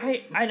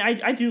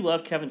 I do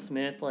love Kevin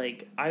Smith.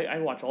 Like I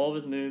watch all of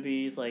his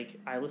movies. Like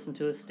I listen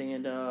to his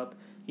stand up.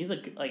 He's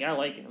I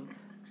like him,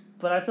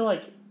 but I feel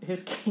like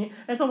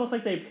it's almost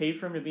like they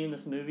paid for him to be in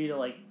this movie to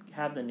like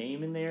have the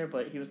name in there,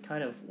 but he was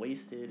kind of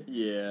wasted.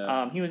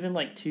 Yeah. He was in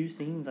like 2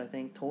 scenes I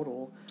think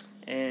total,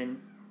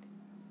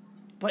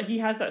 but he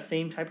has that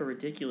same type of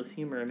ridiculous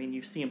humor. I mean,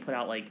 you see him put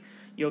out like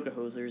Yoga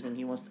Hosers, and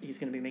he's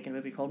going to be making a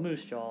movie called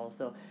Moose Jaw.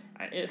 So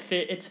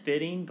it's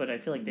fitting, but I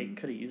feel like they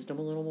could have used him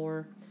a little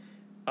more.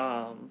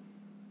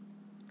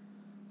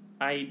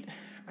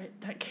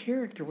 That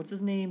character, what's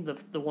his name?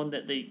 The one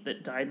that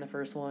died in the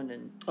first one,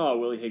 and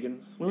Willie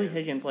Higgins.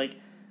 Higgins, like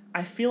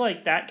I feel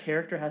like that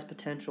character has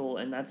potential,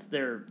 and that's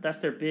their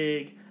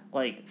big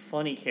like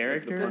funny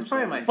character. That's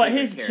probably my favorite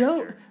his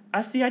character.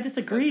 Joke, I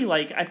disagree.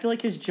 Like I feel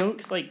like his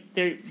jokes, like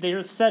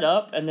they're set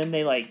up, and then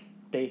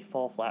they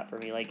fall flat for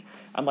me. Like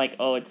I'm like,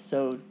 oh, it's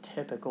so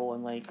typical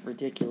and like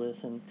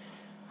ridiculous, and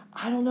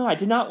I don't know. I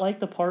did not like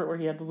the part where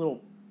he had the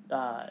little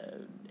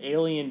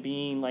alien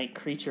being like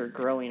creature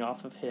growing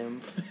off of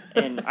him,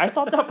 and I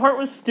thought that part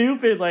was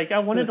stupid. Like I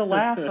wanted to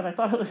laugh, but I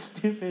thought it was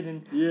stupid.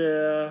 And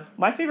yeah,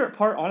 my favorite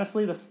part,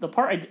 honestly, the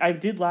part I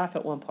did laugh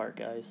at one part,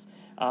 guys.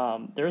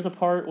 There was a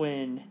part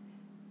when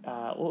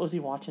what was he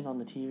watching on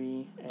the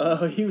TV?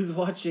 He was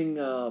watching.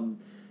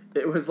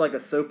 It was like a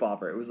soap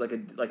opera. It was like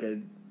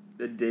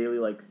a daily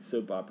like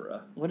soap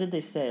opera. What did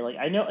they say? Like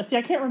I know. See,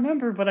 I can't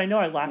remember, but I know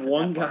I laughed.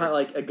 One at that guy,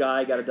 part. a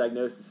guy got a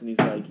diagnosis, and he's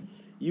like,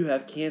 "You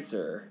have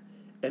cancer."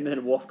 And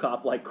then Wolf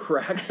Cop like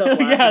cracks up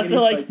laughing. Yeah,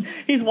 so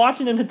he's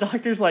watching and the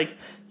doctor's like,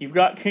 "You've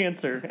got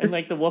cancer," and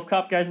like the Wolf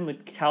Cop guy's on the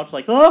couch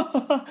like,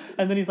 "Oh,"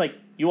 and then he's like,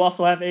 "You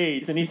also have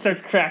AIDS," and he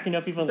starts cracking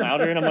up even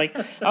louder. And I'm like,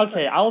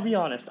 okay, I'll be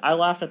honest, I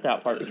laughed at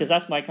that part because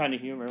that's my kind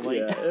of humor. Like,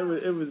 yeah,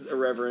 it was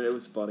irreverent. It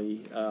was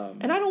funny.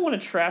 And I don't want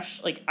to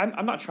trash. Like,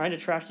 I'm not trying to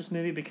trash this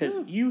movie because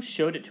you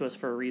showed it to us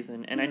for a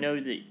reason, and I know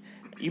that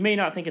you may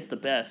not think it's the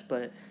best,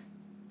 but.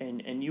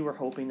 And you were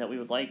hoping that we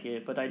would like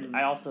it, but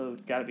I also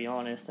got to be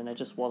honest, and it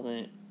just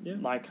wasn't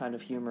my kind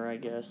of humor, I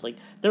guess. Like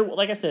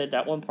I said,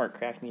 that one part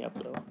cracked me up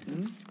though.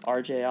 Mm-hmm.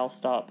 RJ, I'll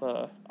stop.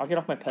 I'll get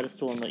off my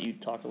pedestal and let you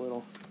talk a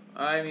little.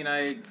 I mean,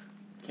 I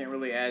can't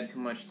really add too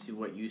much to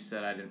what you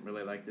said. I didn't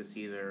really like this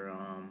either.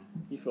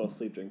 You fell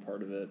asleep during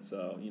part of it,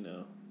 so you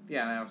know.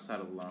 Yeah, and I also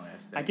had a long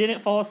ass day. I didn't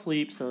fall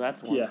asleep, so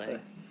that's one thing.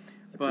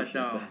 But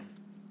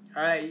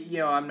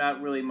I'm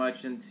not really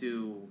much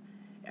into.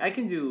 I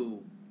can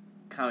do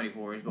comedy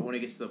horrors, but when it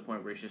gets to the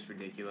point where it's just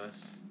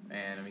ridiculous,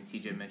 and I mean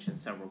TJ mentioned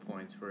several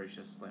points where it's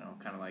just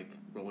kind of like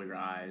roll your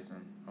eyes and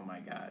oh my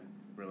god,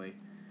 really.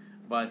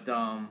 But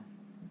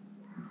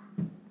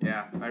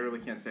yeah, I really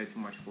can't say too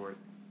much for it.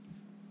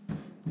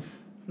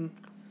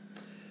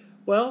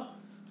 Well,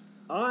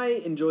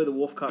 I enjoy the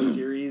Wolf Cop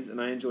series,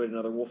 and I enjoyed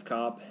another Wolf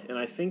Cop, and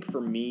I think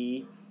for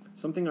me,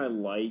 something I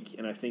like,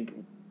 and I think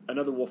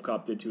another Wolf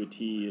Cop did to a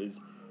T is,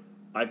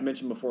 I've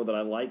mentioned before that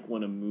I like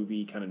when a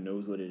movie kind of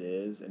knows what it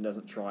is and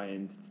doesn't try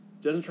and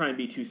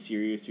be too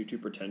serious or too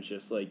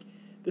pretentious. Like,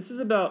 this is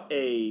about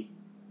a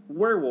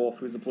werewolf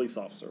who's a police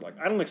officer. Like,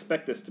 I don't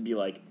expect this to be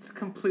like It's a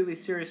completely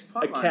serious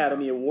plot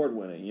Academy Award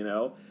winning, you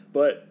know,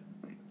 but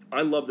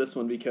I love this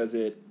one because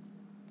it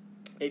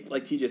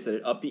like TJ said,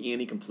 it upped the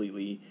ante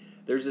completely.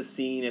 There's a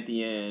scene at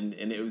the end,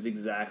 and it was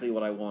exactly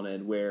what I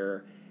wanted,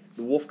 where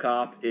the Wolf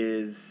Cop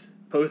is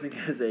posing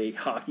as a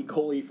hockey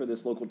goalie for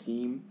this local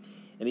team,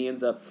 and he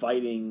ends up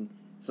fighting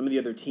some of the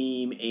other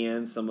team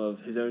and some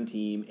of his own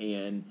team,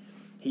 and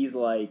he's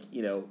like,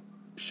 you know,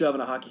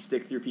 shoving a hockey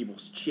stick through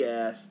people's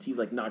chests. He's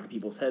like knocking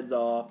people's heads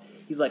off.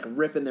 He's like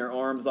ripping their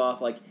arms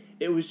off. Like,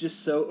 it was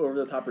just so over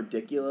the top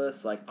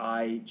ridiculous. Like,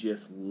 I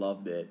just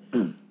loved it.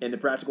 And the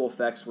practical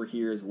effects were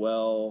here as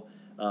well.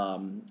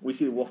 We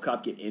see the Wolf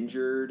Cop get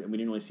injured, and we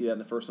didn't really see that in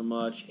the first one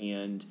much.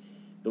 And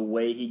the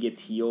way he gets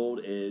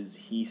healed is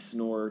he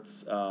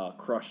snorts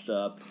crushed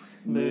up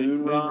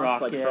moon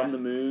rocks, like from the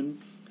moon.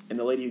 And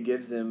the lady who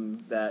gives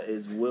him that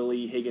is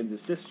Willie Higgins'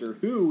 sister,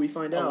 who we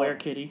find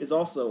out is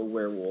also a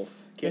werewolf.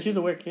 Yeah, she's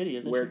a werekitty,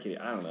 isn't she? Werekitty.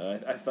 I don't know.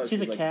 I thought she's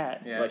she was a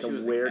cat. Yeah, like a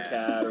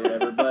werecat or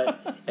whatever.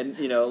 But and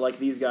you know, like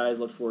these guys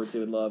look forward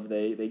to and love.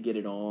 They get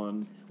it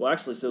on. Well,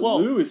 actually,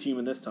 Lou is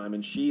human this time,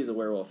 and she is a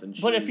werewolf. And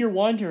but if you're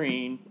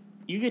wondering,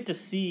 you get to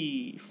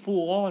see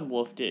full-on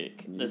wolf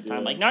dick this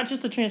time. Like, not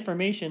just the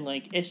transformation,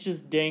 like, it's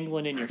just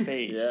dangling in your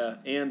face. Yeah,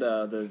 and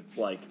the,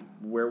 like,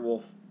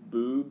 werewolf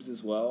boobs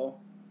as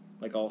well.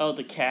 Like, all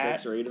the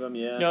cat? 6 or 8 of them,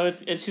 yeah. No,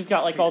 it's just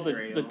got, like, all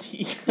the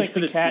teeth, like,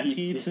 the cat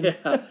teeth. Yeah.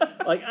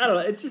 Like, I don't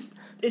know, it's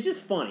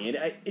just funny.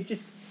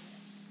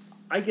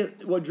 I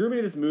get, what drew me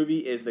to this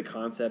movie is the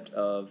concept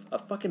of a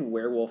fucking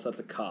werewolf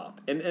that's a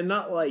cop. And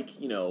not like,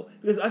 you know,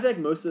 because I feel like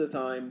most of the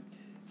time,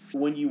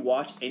 when you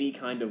watch any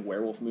kind of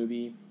werewolf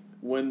movie,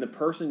 when the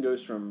person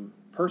goes from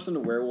person to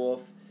werewolf,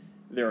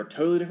 they're a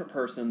totally different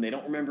person. They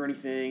don't remember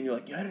anything. They're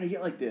like, how did I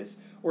get like this?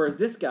 Whereas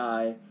this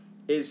guy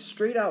is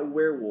straight out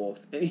werewolf,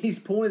 and he's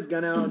pulling his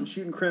gun out and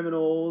shooting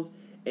criminals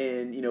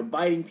and, you know,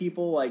 biting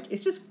people. Like,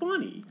 it's just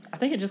funny. I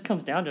think it just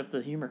comes down to if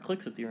the humor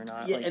clicks with you or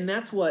not. Yeah, like, and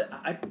that's what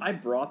I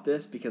brought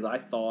this because I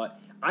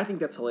think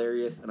that's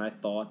hilarious, and I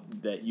thought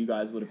that you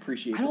guys would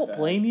appreciate. I don't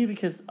blame you,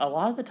 because a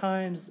lot of the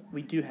times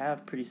we do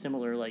have pretty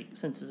similar like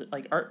senses.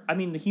 Like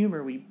the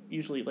humor we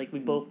usually like. We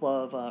both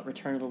love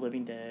Return of the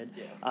Living Dead.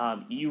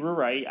 Yeah. You were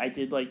right. I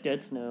did like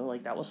Dead Snow.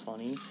 Like, that was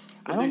funny.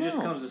 But there just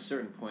comes a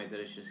certain point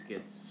that it just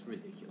gets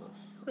ridiculous.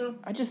 Yeah,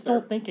 I just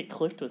don't think it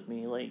clicked with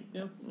me. Like,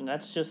 yeah. And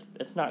that's just,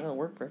 it's not gonna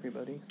work for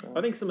everybody. So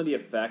I think some of the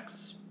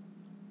effects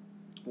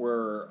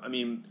were, I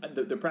mean,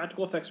 the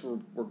practical effects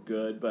were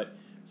good, but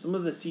some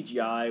of the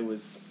CGI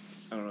was,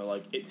 I don't know,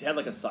 like, it had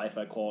like a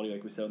sci-fi quality,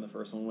 like we said in the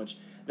first one, which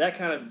that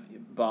kind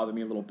of bothered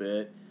me a little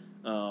bit.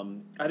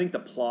 I think the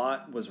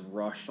plot was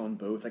rushed on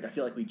both. Like, I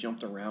feel like we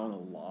jumped around a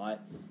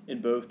lot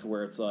in both, to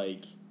where it's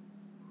like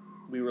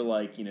we were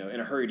like, you know, in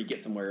a hurry to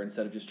get somewhere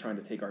instead of just trying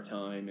to take our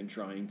time and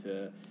trying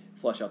to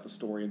flesh out the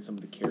story and some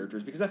of the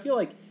characters. Because I feel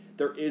like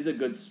there is a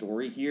good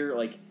story here,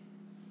 like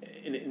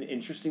an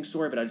interesting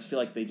story, but I just feel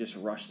like they just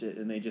rushed it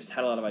and they just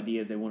had a lot of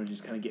ideas they wanted to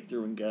just kind of get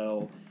through and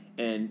go.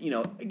 And, you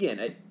know,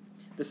 again,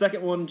 the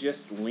second one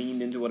just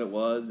leaned into what it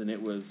was, and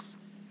it was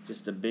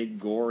just a big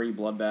gory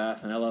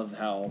bloodbath. And I love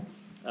how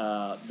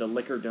the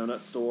liquor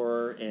donut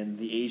store and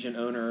the Asian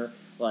owner,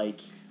 like,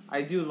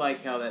 I do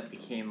like how that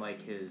became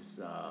like his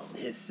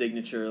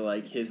signature,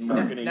 like his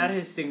marketing. Not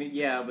his signature,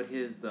 yeah, but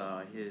his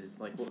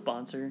like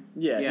sponsor.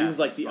 Yeah, he was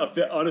like the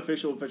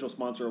unofficial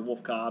sponsor of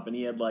Wolf Cop, and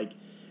he had like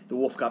the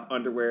Wolf Cop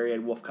underwear, he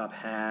had Wolf Cop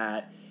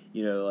hat.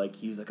 You know, like,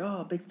 he was like,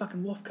 oh, big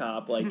fucking Wolf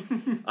Cop. Like,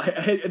 I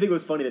think it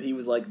was funny that he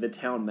was like the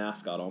town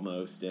mascot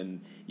almost, and,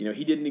 you know,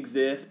 he didn't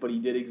exist, but he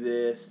did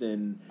exist,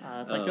 and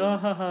it's like, oh,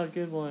 haha,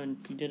 good one.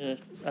 You did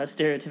a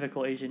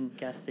stereotypical Asian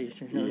gas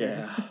station.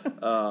 Yeah,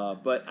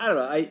 but I don't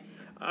know.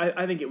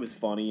 I think it was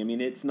funny. I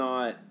mean, it's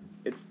not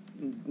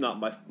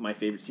my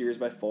favorite series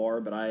by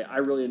far, but I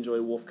really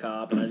enjoy Wolf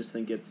Cop, and I just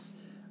think it's,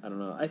 I don't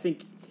know. I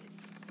think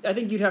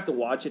you'd have to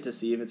watch it to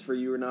see if it's for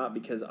you or not,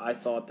 because I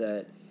thought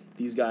that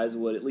these guys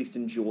would at least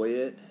enjoy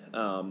it,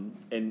 and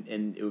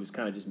it was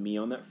kind of just me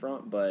on that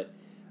front. But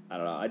I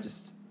don't know.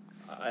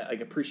 I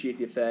appreciate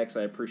the effects.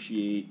 I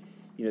appreciate,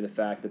 you know, the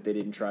fact that they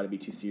didn't try to be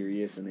too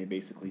serious, and they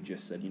basically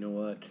just said, you know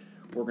what,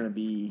 we're gonna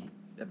be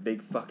a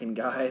big fucking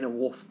guy in a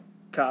Wolf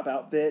Cop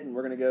outfit, and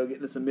we're gonna go get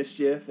into some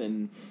mischief,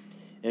 and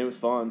it was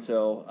fun.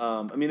 So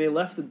I mean, they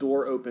left the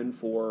door open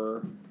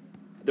for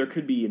there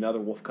could be another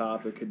Wolf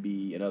Cop, there could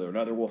be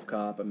another Wolf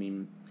Cop. I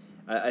mean,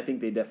 I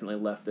think they definitely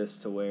left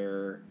this to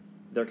where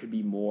there could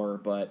be more,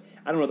 but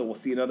I don't know that we'll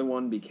see another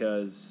one,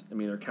 because I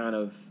mean,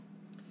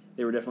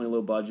 they were definitely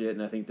low budget,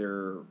 and I think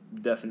they're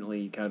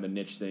definitely kind of a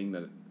niche thing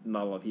that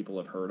not a lot of people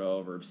have heard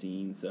of or have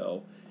seen.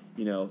 So,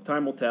 you know,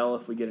 time will tell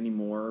if we get any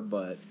more,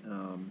 but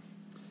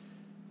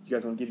you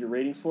guys want to give your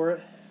ratings for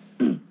it?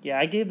 Yeah,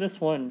 I gave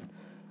this one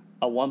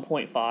a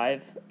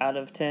 1.5 out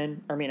of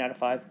 10. Out of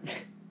 5.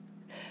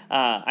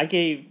 I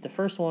gave the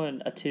first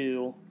one a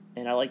 2,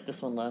 and I like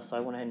this one less, so I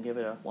went ahead and give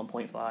it a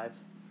 1.5.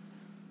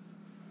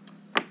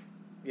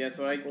 Yeah,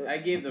 so I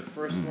gave the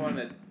first one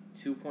a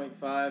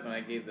 2.5, and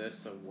I gave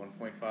this a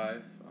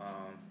 1.5.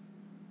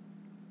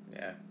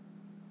 Yeah.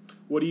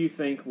 What do you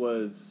think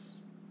was,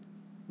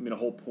 a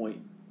whole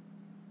point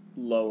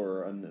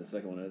lower on the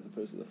second one as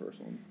opposed to the first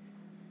one?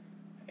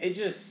 It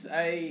just,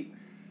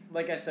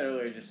 like I said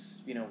earlier,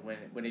 just,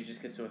 when it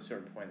just gets to a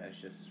certain point, that's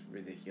just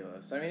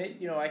ridiculous. I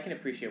mean, I can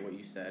appreciate what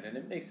you said, and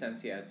it makes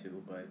sense, yeah,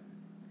 too, but,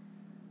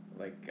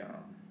 like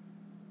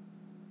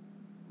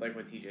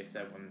what TJ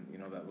said, when,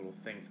 that little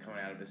thing's coming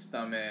out of his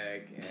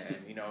stomach, and,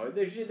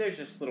 there's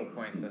just little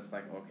points that's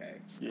like, okay.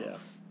 Yeah.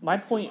 My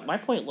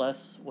point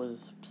less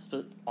was,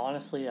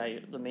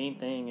 honestly, the main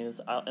thing is,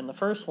 in the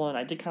first one,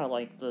 I did kind of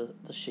like the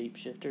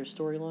shapeshifter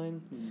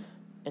storyline.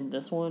 In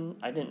this one,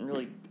 I didn't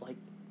really like,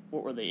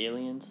 what were the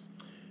aliens?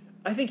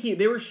 I think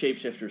they were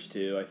shapeshifters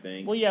too, I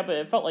think. Well, yeah, but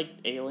it felt like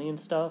alien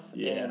stuff.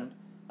 Yeah. And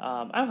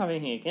I don't have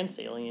anything against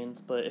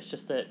aliens, but it's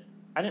just that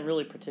I didn't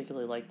really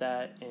particularly like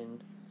that.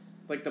 And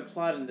like, the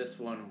plot in this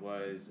one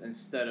was,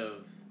 instead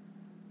of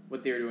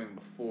what they were doing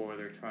before,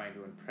 they're trying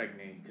to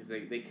impregnate, because they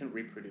couldn't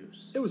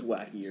reproduce. It was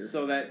wackier.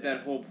 So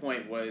that whole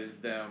point was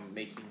them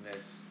making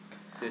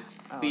this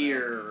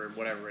beer or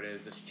whatever it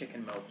is, this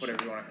chicken milk,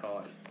 whatever you want to call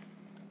it.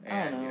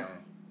 And, Yeah.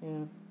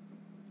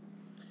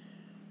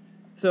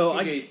 So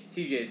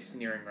TJ's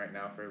sneering right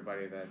now for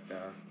everybody that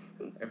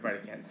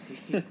everybody can't see.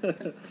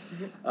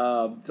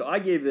 So I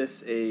gave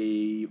this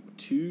a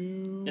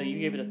 2. No, you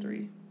gave it a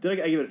 3. Did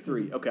I give it a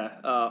 3? Mm-hmm. Okay.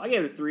 I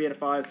gave it a 3 out of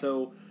 5.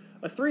 So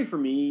a 3 for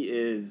me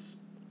is,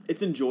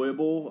 it's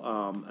enjoyable.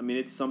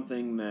 It's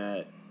something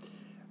that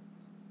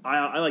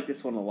I like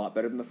this one a lot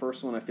better than the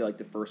first one. I feel like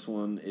the first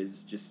one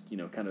is just,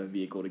 kind of a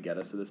vehicle to get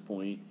us to this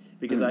point.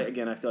 Because, I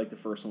feel like the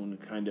first one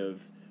kind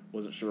of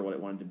wasn't sure what it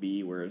wanted to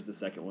be, whereas the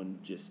second one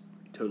just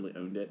totally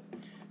owned it.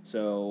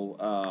 So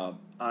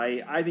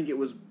I think it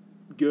was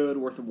good,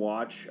 worth a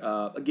watch.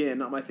 Again,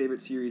 not my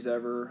favorite series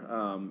ever.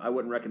 I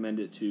wouldn't recommend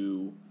it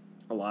to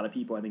a lot of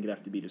people. I think it'd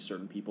have to be to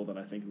certain people that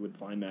I think would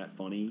find that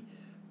funny.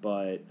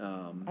 But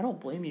I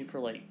don't blame you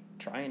for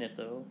trying it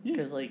though,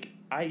 because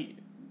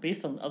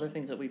based on other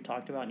things that we've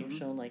talked about and you've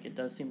shown, it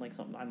does seem like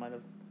something I might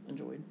have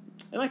enjoyed.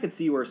 And I could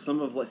see where some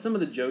of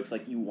the jokes,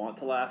 you want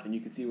to laugh, and you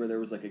could see where there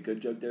was a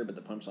good joke there, but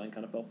the punchline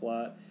kind of fell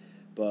flat.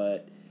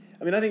 But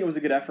I think it was a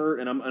good effort,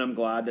 and I'm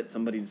glad that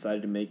somebody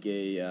decided to make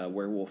a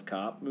werewolf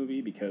cop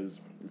movie, because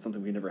it's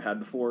something we never had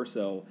before.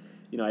 So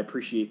I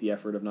appreciate the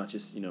effort of not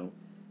just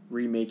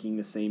remaking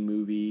the same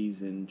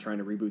movies and trying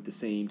to reboot the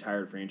same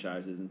tired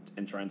franchises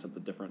and trying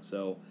something different.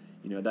 So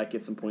that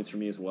gets some points for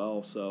me as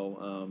well.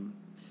 So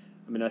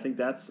I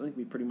think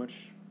we pretty much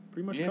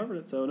covered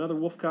it. So another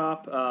Wolf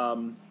Cop.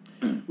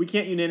 We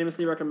can't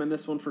unanimously recommend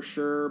this one for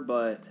sure,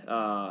 but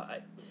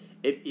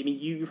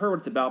you've heard what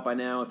it's about by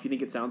now. If you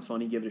think it sounds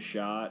funny, give it a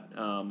shot.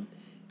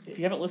 If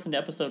you haven't listened to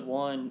episode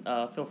 1,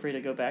 feel free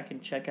to go back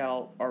and check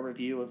out our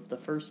review of the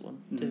first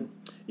one too.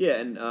 Yeah,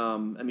 and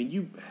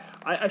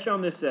I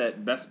found this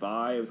at Best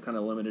Buy. It was kind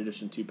of a limited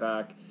edition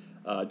 2-pack.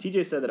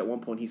 TJ said that at one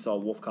point he saw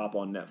Wolf Cop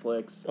on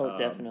Netflix. Oh,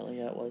 definitely,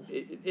 yeah, it was.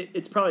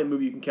 It's probably a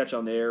movie you can catch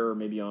on there, or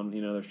maybe on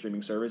their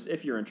streaming service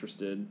if you're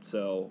interested.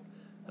 So,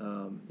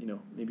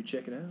 maybe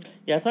check it out.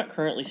 Yeah, it's not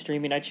currently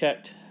streaming. I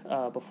checked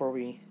before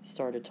we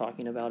started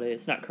talking about it.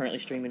 It's not currently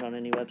streaming on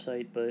any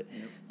website, but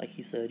like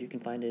he said, you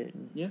can find it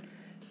in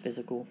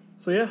physical.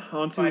 So yeah,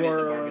 on to find our.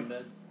 It in the bargain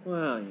bin.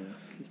 Well,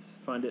 just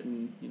find it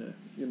in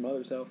your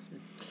mother's house.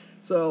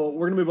 So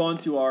we're gonna move on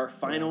to our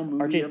final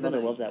movie. RJ's of the mother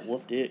night. loves that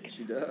wolf dick.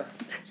 She does.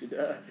 You're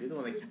the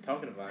one that keeps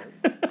talking about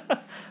it.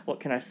 What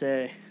can I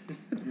say?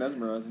 It's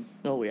mesmerizing.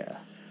 Oh yeah.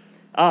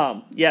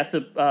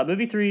 So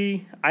movie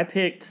 3, I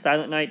picked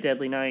Silent Night,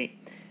 Deadly Night.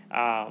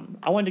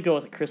 I wanted to go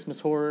with a Christmas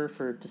horror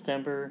for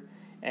December,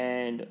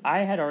 and I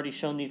had already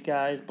shown these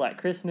guys Black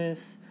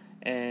Christmas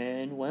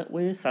and went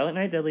with Silent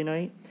Night, Deadly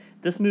Night.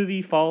 This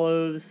movie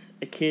follows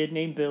a kid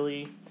named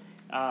Billy.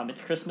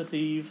 It's Christmas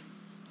Eve,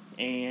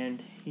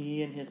 and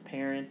he and his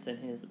parents and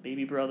his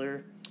baby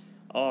brother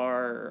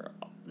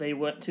they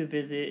went to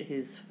visit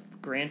his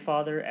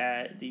grandfather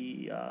at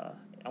the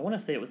I want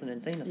to say it was an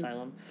insane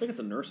asylum. I think it's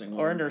a nursing home.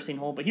 Or a nursing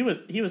home, but he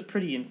was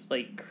pretty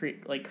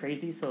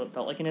crazy, so it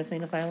felt like an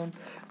insane asylum.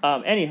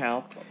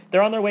 Anyhow,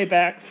 they're on their way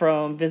back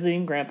from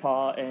visiting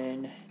Grandpa,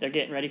 and they're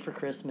getting ready for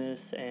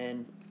Christmas,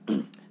 and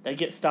they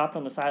get stopped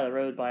on the side of the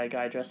road by a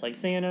guy dressed like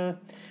Santa.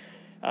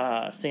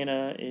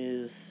 Santa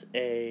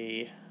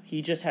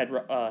he just had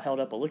held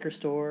up a liquor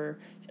store,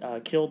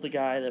 killed the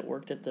guy that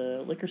worked at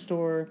the liquor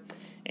store,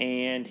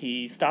 and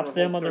he stops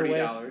them on their way.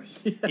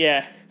 $30.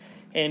 Yeah.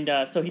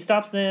 And so he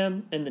stops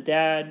them, and the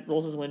dad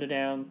rolls his window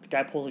down. The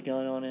guy pulls a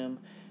gun on him.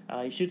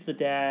 He shoots the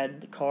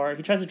dad. The car.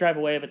 He tries to drive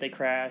away, but they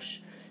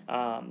crash.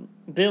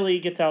 Billy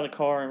gets out of the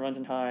car and runs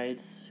and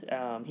hides.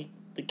 He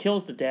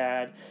kills the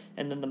dad,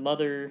 and then the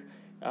mother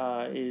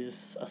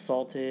is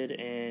assaulted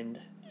and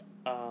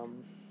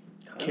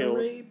killed.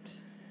 Raped.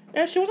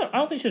 Yeah, she wasn't. I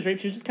don't think she was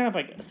raped. She was just kind of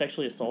like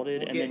sexually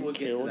assaulted and then we'll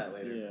killed. Get to that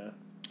later. Yeah.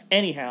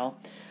 Anyhow,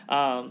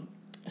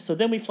 so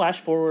then we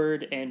flash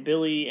forward, and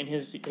Billy and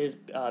his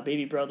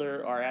baby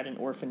brother are at an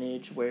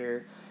orphanage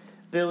where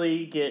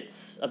Billy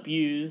gets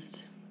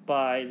abused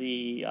by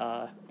the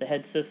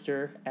head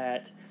sister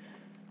at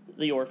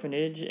the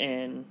orphanage,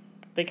 and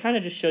they kind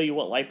of just show you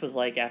what life was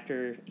like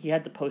after he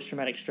had the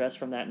post-traumatic stress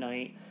from that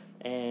night,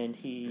 and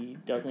he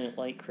doesn't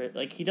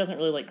he doesn't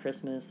really like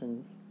Christmas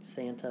and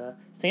Santa.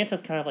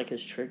 Santa's kind of like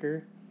his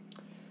trigger.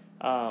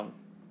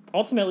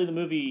 Ultimately, the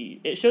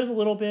movie, it shows a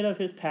little bit of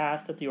his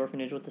past at the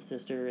orphanage with the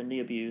sister and the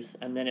abuse,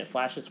 and then it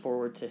flashes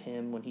forward to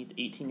him when he's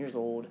 18 years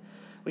old.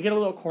 We get a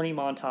little corny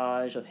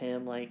montage of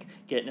him like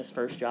getting his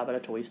first job at a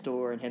toy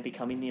store and him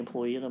becoming the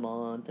employee of the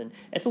month, and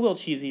it's a little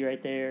cheesy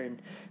right there.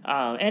 And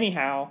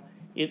anyhow,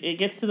 it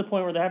gets to the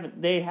point where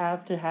they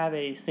have to have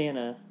a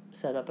Santa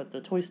set up at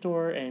the toy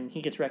store, and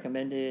he gets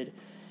recommended,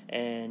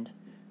 and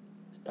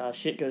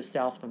shit goes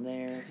south from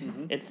there.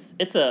 Mm-hmm.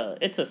 It's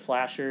a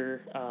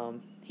slasher.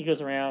 He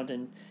goes around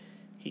and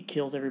he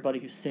kills everybody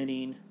who's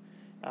sinning.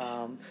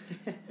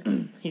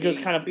 He goes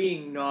kind of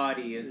being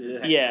naughty is the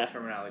technical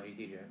terminology,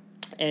 TJ.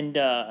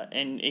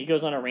 And he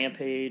goes on a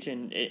rampage,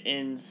 and it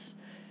ends.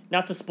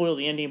 Not to spoil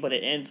the ending, but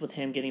it ends with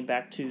him getting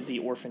back to the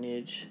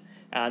orphanage.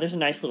 There's a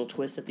nice little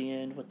twist at the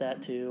end with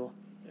that too.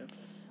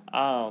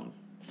 Yeah.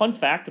 Fun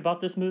fact about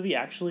this movie,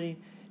 actually,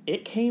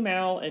 it came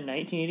out in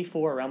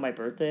 1984 around my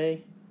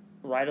birthday,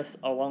 right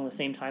along the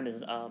same time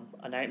as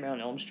A Nightmare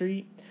on Elm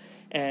Street.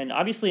 And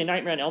obviously, A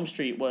Nightmare on Elm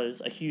Street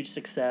was a huge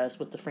success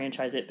with the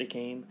franchise it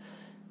became.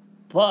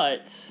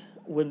 But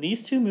when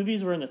these two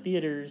movies were in the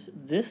theaters,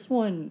 this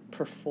one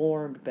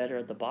performed better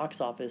at the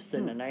box office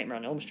than A Nightmare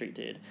on Elm Street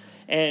did.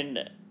 And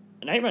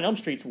A Nightmare on Elm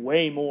Street's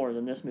way more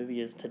than this movie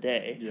is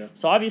today. Yeah.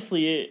 So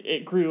obviously,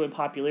 it grew in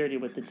popularity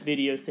with its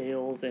video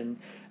sales, and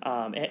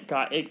it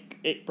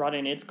brought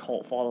in its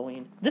cult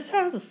following. This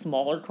has a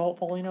smaller cult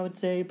following, I would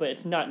say, but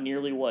it's not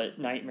nearly what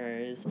Nightmare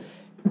is.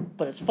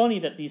 But it's funny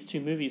that these two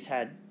movies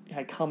had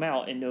come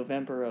out in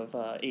November of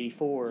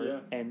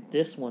 84, and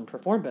this one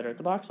performed better at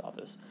the box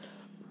office.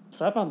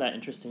 So I found that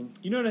interesting.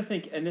 You know what I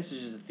think, and this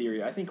is just a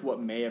theory, I think what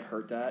may have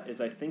hurt that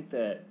is I think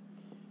that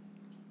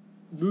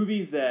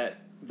movies I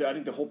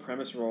think the whole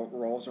premise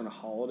revolves around a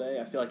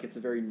holiday. I feel like it's a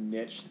very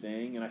niche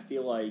thing, and I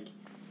feel like,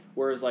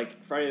 whereas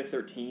like Friday the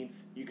 13th,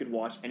 you could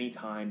watch any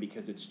time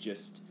because it's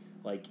just,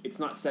 like, it's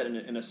not set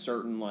in a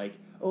certain, like,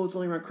 oh, it's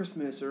only around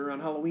Christmas or around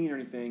Halloween or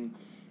anything.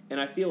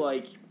 And I feel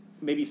like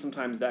maybe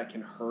sometimes that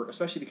can hurt,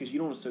 especially because you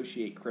don't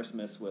associate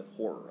Christmas with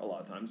horror a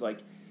lot of times. Like,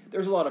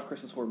 there's a lot of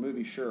Christmas horror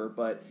movies, sure,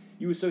 but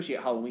you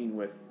associate Halloween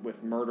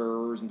with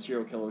murderers and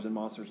serial killers and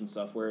monsters and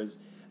stuff, whereas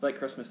I feel like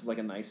Christmas is like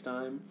a nice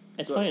time.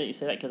 It's funny that you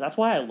say that, because that's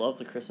why I love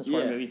the Christmas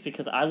horror movies,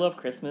 because I love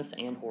Christmas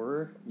and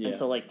horror. Yeah. And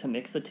so, like, to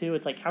mix the two,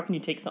 it's like, how can you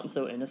take something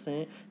so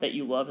innocent that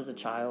you love as a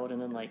child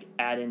and then, like,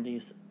 add in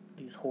these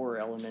horror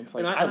elements?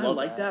 Like, I love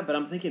like that, but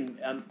I'm thinking,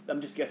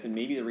 I'm just guessing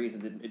maybe the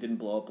reason it didn't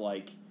blow up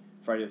like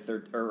Friday the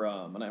 13th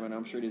or Nightmare on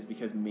Elm Street is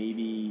because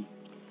maybe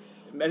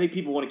I think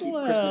people want to keep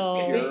Christmas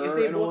pure.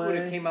 If they both would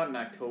have came out in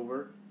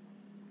October,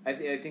 I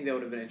think that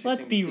would have been interesting.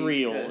 Let's be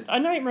real. A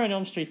Nightmare on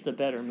Elm Street's the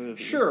better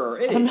movie. Sure,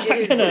 it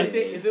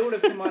is. If it would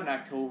have come out in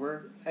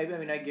October, I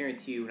mean, I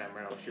guarantee you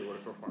Nightmare on Elm Street would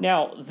have performed.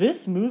 Now,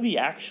 this movie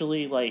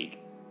actually,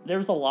 like, there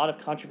was a lot of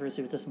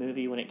controversy with this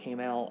movie when it came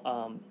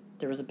out.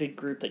 There was a big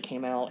group that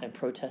came out and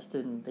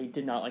protested, and they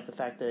did not like the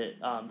fact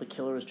that the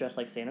killer was dressed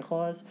like Santa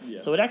Claus. Yeah.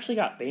 So it actually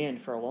got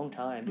banned for a long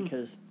time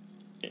because,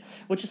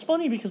 which is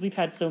funny because we've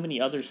had so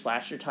many other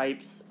slasher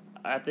types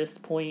at this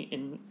point,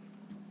 and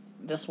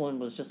this one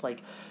was just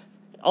like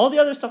all the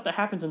other stuff that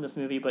happens in this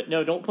movie, but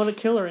no, don't put a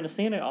killer in a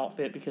Santa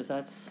outfit because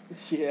that's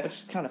which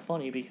is kind of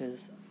funny because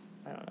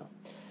I don't know.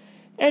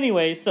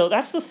 Anyway, so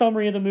that's the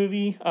summary of the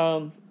movie.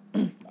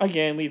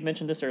 Again, we've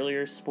mentioned this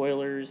earlier.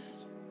 Spoilers.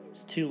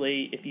 It's too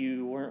late. If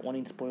you weren't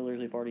wanting spoilers,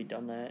 we've already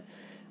done that.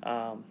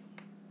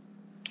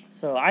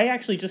 So I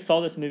actually just saw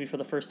this movie for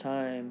the first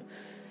time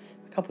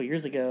a couple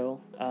years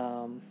ago,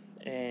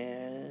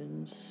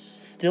 and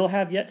still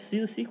have yet to see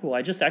the sequel.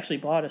 I just actually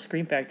bought a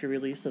Scream Factory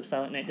release of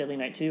Silent Night, Deadly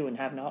Night 2 and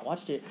have not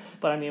watched it.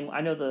 But I mean,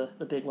 I know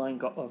the big line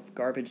of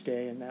Garbage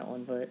Day in that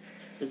one, but...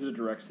 Is it a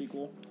direct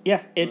sequel?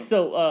 Yeah, it's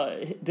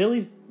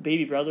Billy's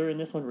baby brother in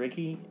this one,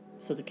 Ricky.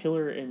 So the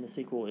killer in the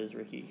sequel is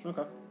Ricky.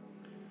 Okay.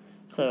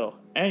 So,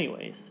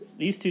 anyways,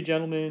 these two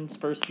gentlemen's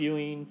first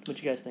viewing, what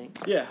you guys think?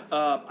 Yeah,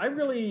 I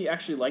really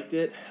actually liked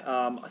it.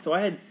 So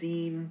I've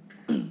seen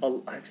a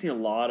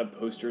lot of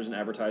posters and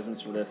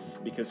advertisements for this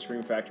because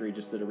Scream Factory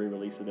just did a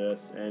re-release of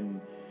this, and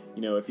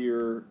you know, if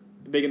you're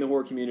big in the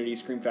horror community,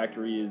 Scream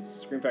Factory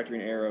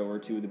and Arrow are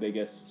two of the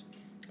biggest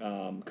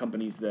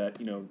companies that,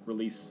 you know,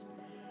 release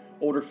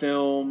older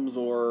films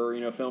or,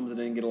 you know, films that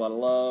didn't get a lot of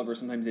love, or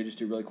sometimes they just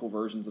do really cool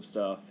versions of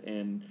stuff.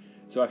 And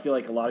so I feel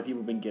like a lot of people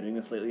have been getting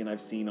this lately, and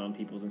I've seen on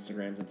people's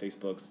Instagrams and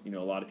Facebooks, you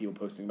know, a lot of people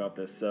posting about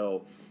this.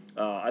 So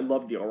I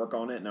loved the artwork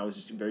on it, and I was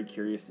just very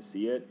curious to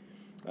see it.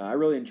 I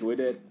really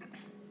enjoyed it.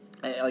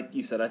 Like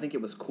you said, I think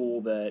it was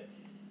cool that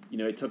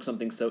it took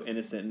something so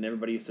innocent, and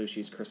everybody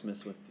associates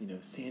Christmas with,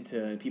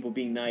 Santa and people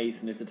being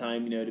nice, and it's a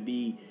time, to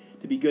be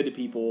good to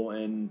people,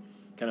 and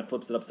kind of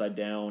flips it upside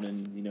down,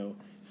 and,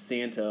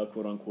 Santa,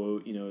 quote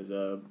unquote, is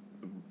a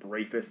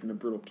rapist and a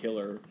brutal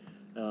killer.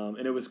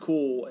 And it was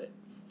cool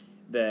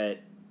that,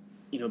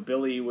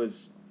 Billy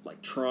was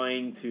like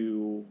trying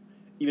to,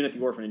 even at the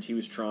orphanage, he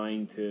was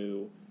trying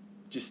to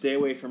just stay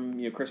away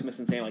from, Christmas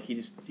and Santa. Like he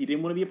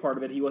didn't want to be a part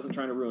of it. He wasn't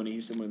trying to ruin it. He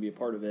just didn't want to be a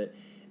part of it.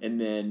 And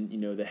then,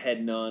 the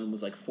head nun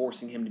was like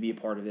forcing him to be a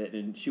part of it,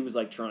 and she was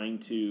like trying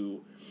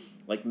to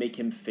like make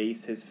him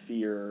face his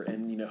fear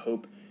and,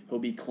 hope he'll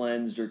be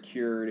cleansed or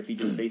cured if he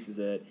just faces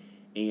it.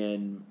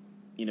 And,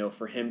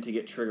 for him to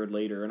get triggered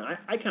later. And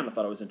I kind of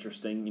thought it was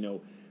interesting,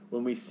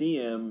 when we see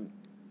him,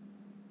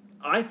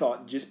 I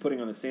thought just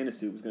putting on the Santa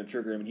suit was going to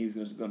trigger him and he was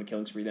going to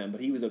kill spree then,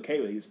 but he was okay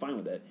with it. He was fine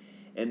with it.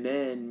 And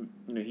then,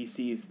 he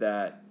sees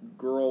that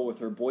girl with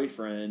her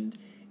boyfriend,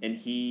 and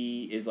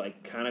he is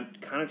like kind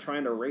of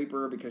trying to rape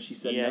her because she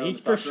said no. Yeah, he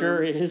for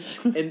sure is.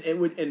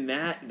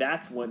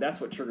 That's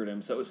what triggered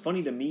him. So it was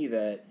funny to me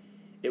that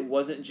it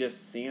wasn't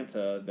just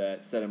Santa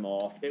that set him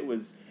off. It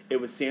was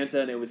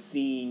Santa, and it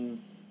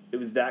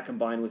was that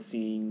combined with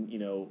seeing,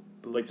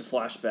 like the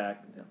flashback.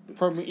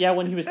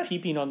 When he was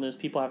peeping on those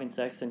people having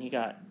sex and he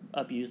got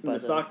abused by the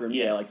soccer room.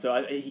 Yeah, like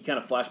so he kind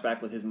of flashed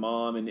back with his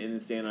mom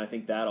and Santa. I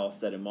think that all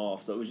set him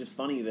off. So it was just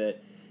funny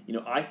that,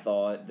 I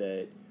thought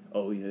that,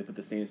 they put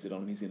the Santa suit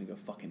on him, he's gonna go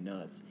fucking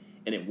nuts,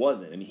 and it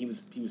wasn't. I mean,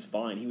 he was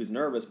fine. He was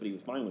nervous, but he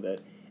was fine with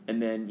it.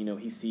 And then,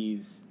 he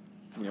sees,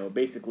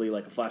 basically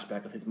like a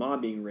flashback of his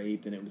mom being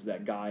raped, and it was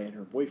that guy and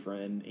her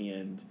boyfriend,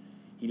 and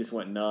he just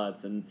went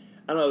nuts. And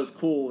I don't know, it was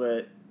cool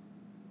that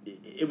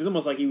it was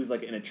almost like he was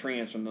like in a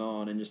trance from then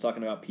on, and just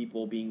talking about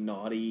people being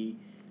naughty,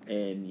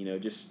 and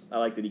I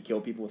like that he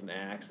killed people with an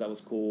axe. That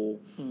was cool.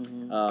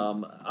 Mm-hmm.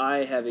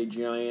 I have a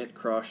giant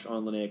crush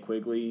on Linnea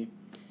Quigley.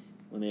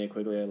 Linnea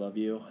Quigley, I love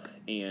you.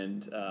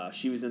 And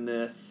she was in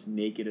this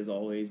naked as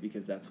always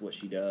because that's what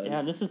she does. Yeah,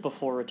 and this is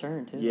before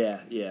Return too.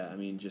 Yeah. I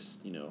mean,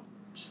 just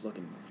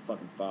looking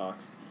fucking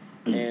fox.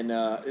 And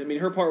I mean,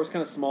 her part was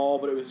kind of small,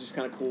 but it was just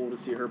kind of cool to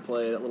see her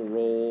play that little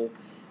role.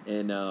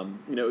 And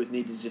it was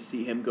neat to just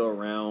see him go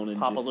around and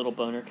pop a little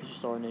boner because you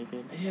saw her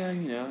naked. Yeah,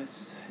 it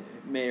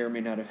may or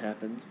may not have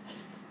happened.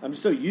 I'm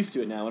just so used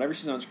to it now. Whenever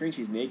she's on screen,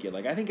 she's naked.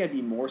 Like, I think I'd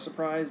be more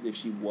surprised if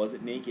she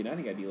wasn't naked. I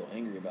think I'd be a little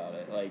angry about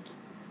it. Like,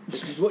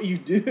 this is what you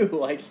do.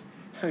 Like,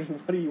 I mean,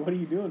 what are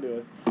you doing to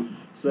us?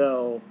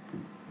 So,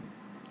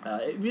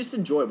 it was just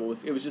enjoyable.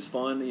 It was just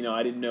fun.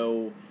 I didn't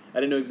know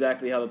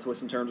exactly how the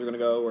twists and turns were going to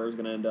go, where it was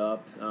going to end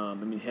up. I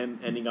mean, him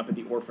ending up at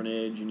the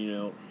orphanage, and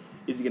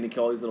is he going to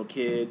kill all these little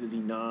kids? Is he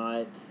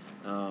not?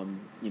 And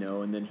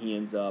then he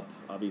ends up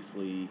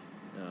obviously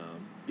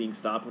being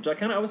stopped, which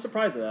I was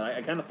surprised at that.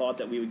 I kind of thought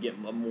that we would get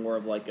more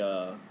of like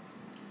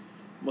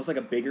almost like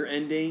a bigger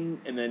ending,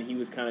 and then he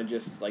was kind of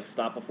just like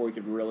stopped before he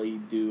could really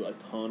do a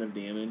ton of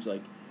damage.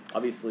 Like,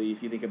 obviously,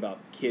 if you think about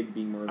kids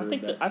being murdered,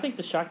 I think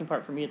the shocking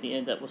part for me at the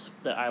end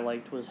that I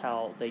liked was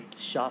how they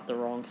shot the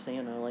wrong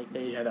Santa. Like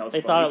they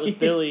thought it was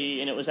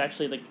Billy, and it was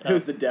actually it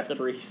was the deaf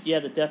priest. Yeah,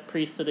 the deaf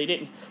priest. So he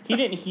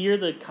didn't hear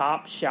the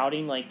cop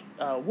shouting like,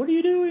 "What are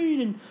you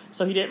doing?" And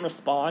so he didn't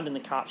respond, and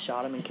the cop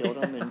shot him and killed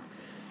him. And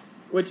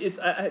which is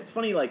it's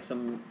funny, like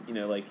some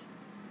like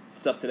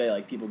stuff today,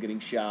 like people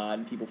getting shot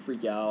and people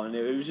freak out, and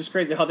it was just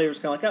crazy how they were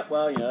just kind of like, oh,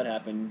 well, it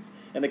happens,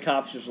 and the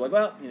cops just were like,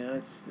 well,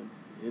 it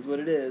is what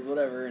it is,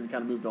 whatever, and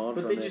kind of moved on.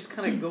 But from they just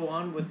kind of go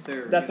on with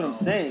their. That's what I'm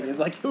saying. It's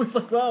like it was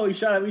like, well, we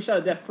shot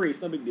a deaf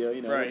priest, no big deal,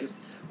 Right.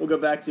 We'll go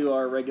back to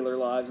our regular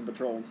lives and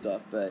patrol and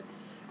stuff. But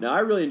no, I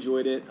really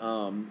enjoyed it.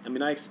 I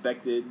mean,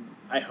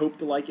 I hoped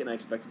to like it, and I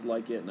expected to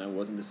like it, and I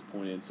wasn't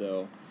disappointed.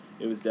 So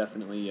it was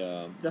definitely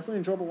an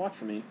enjoyable watch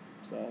for me.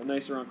 So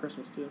nice around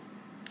Christmas too.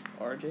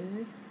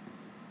 RJ.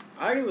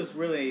 I was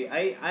really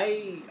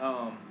I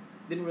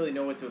didn't really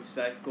know what to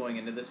expect going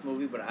into this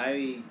movie, but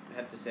I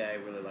have to say I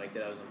really liked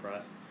it. I was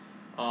impressed.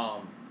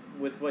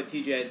 With what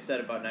TJ had said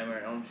about Nightmare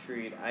on Elm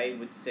Street, I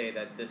would say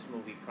that this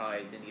movie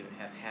probably didn't even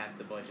have half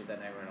the budget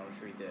that Nightmare on Elm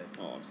Street did.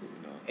 Oh, absolutely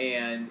not.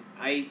 And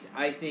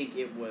I think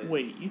it was.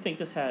 Wait, you think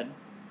this had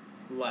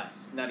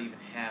less? Not even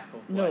half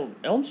of. No,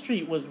 Elm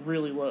Street was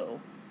really low.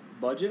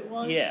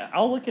 Budget-wise? Yeah,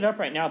 I'll look it up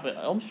right now, but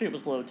Elm Street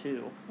was low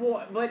too.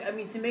 Well, but I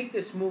mean, to make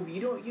this movie,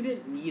 you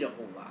didn't need a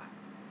whole lot,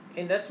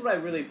 and that's what I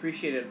really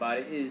appreciated about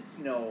it. Is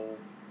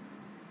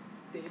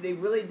they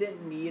really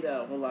didn't need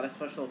a whole lot of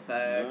special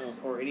effects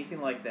or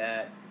anything like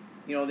that.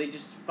 They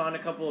just found a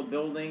couple of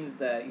buildings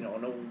that an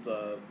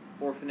old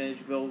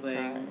orphanage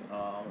building,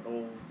 an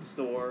old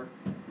store,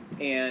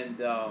 and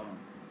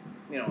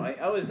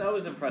I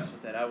was impressed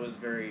with it. I was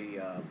very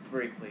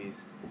very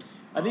pleased.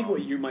 I think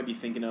what you might be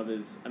thinking of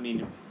is, I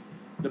mean,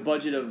 the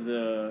budget of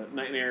the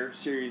Nightmare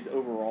series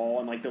overall,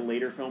 and like the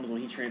later films when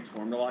he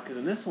transformed a lot. Because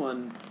in this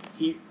one,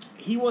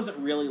 he wasn't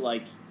really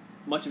like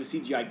much of a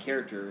CGI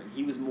character.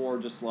 He was more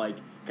just like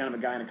kind of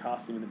a guy in a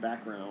costume in the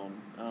background.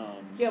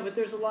 Yeah, but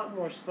there's a lot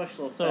more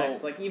special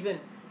effects. Like even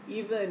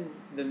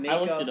the makeup. I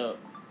looked it up.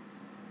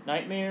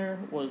 Nightmare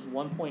was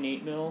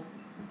 1.8 mil,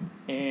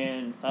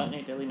 and Silent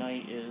Night Deadly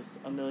Night is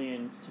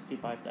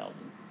 $1,065,000.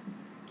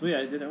 So yeah,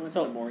 I went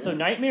So more. So Yeah.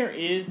 Nightmare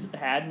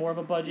had more of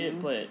a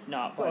budget, but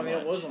not So by I mean,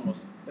 much. it was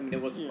almost. I mean,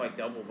 it wasn't quite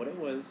double, but it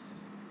was.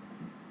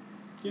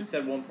 You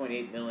said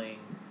 1.8 million.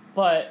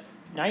 But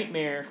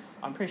Nightmare,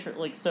 I'm pretty sure,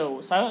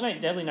 so Silent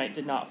Night Deadly Night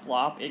did not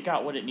flop. It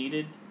got what it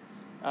needed.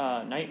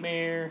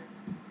 Nightmare,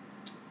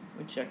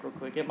 let me check real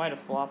quick. It might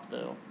have flopped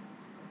though.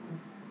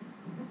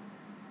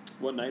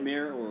 What,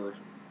 Nightmare or?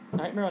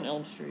 Nightmare on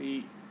Elm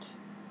Street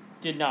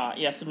did not.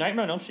 Yeah, so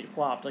Nightmare on Elm Street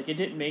flopped. Like, it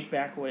didn't make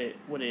back what it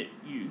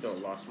used. So it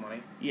lost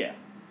money? Yeah.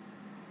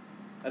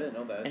 I didn't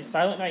know that. And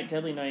Silent Night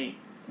Deadly Night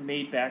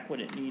made back what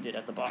it needed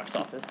at the box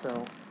office,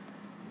 so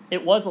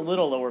it was a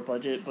little lower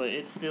budget, but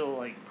it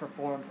still,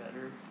 performed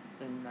better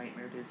than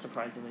Nightmare did,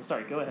 surprisingly.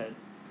 Sorry, go ahead.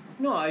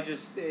 No, I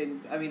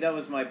mean, that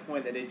was my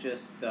point, that it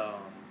just,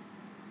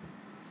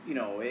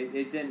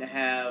 it didn't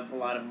have a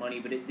lot of money,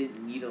 but it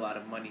didn't need a lot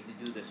of money to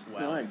do this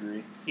well. No, I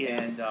agree.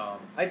 Yeah. And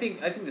I think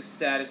the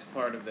saddest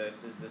part of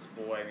this is this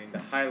boy. I mean, the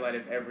highlight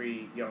of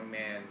every young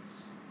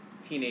man's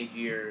teenage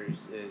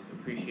years is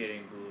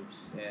appreciating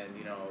boobs, and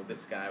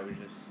this guy was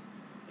just,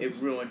 it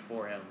ruined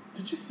for him.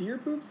 Did you see her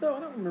boobs though? I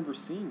don't remember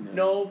seeing them.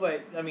 No,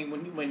 but I mean,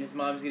 when his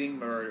mom's getting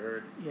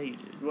murdered. Yeah, you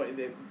did. When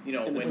he he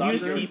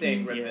was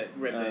saying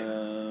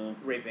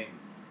raping.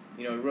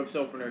 He rips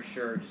open her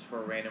shirt just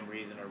for a random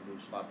reason, her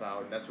boobs flop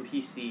out, and that's what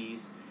he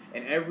sees.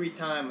 And every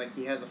time,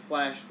 he has a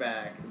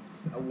flashback,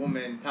 it's a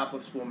woman,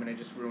 topless woman, it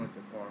just ruins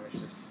it for him.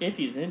 It's just... If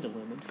he's into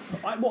women.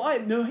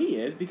 No, he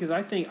is, because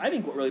I think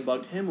what really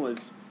bugged him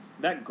was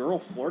that girl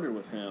flirted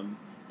with him,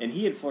 and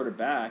he had flirted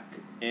back,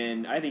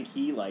 and I think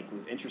he, was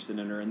interested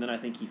in her, and then I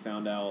think he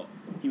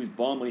was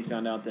bummed when he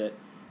found out that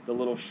the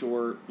little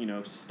short,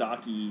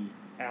 stocky...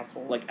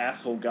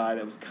 asshole guy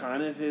that was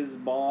kind of his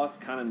boss,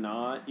 kind of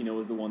not,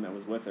 was the one that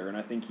was with her, and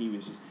I think he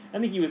was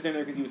in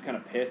there because he was kind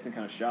of pissed and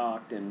kind of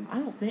shocked, and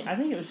I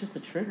think it was just a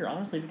trigger,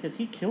 honestly, because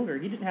he killed her.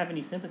 He didn't have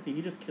any sympathy.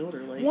 He just killed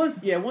her. Once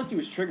he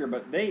was triggered,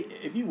 but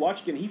if you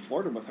watch again, he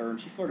flirted with her and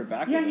she flirted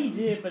back with him. Yeah, he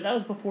did, but that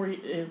was before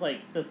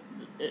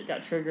it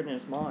got triggered in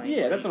his mind.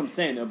 Yeah, that's what I'm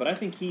saying though. But I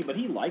think he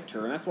liked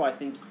her, and that's why I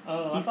think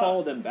he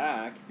followed them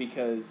back,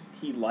 because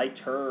he liked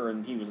her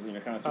and he was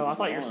kind of. Oh, I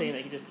thought you were saying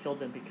that he just killed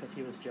them because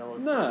he was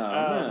jealous. No,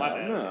 my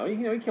bad. No.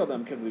 He killed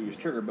them because he was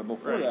triggered, but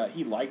before that,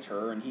 he liked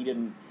her, and he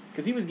didn't,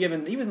 because he was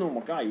a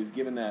normal guy. He was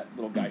giving that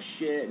little guy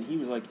shit, and he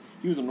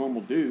was a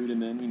normal dude,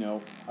 and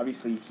then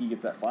obviously he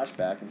gets that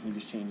flashback, and he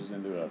just changes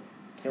into a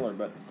killer.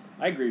 But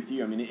I agree with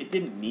you. I mean, it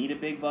didn't need a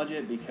big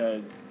budget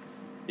because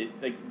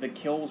the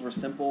kills were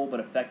simple but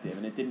effective,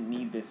 and it didn't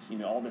need this,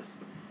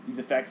 these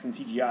effects and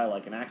CGI.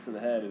 Like an axe to the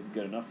head is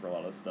good enough for a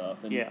lot of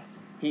stuff. And yeah.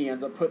 He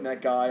ends up putting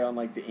that guy on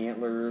the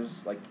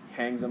antlers,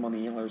 hangs him on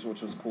the antlers,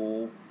 which was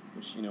cool.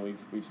 Which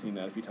we've seen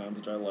that a few times,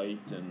 which I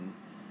liked, and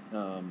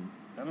I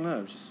don't know,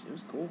 it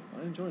was cool.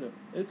 I enjoyed it.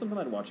 It's something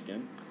I'd watch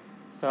again.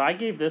 So I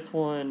gave this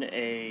one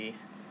a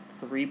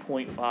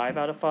 3.5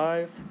 out of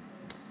 5.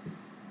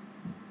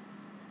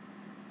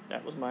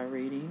 That was my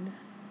rating.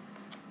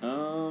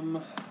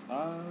 So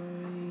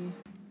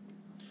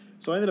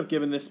I ended up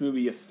giving this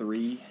movie a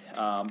 3.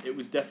 It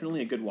was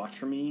definitely a good watch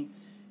for me,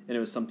 and it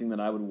was something that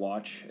I would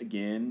watch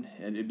again,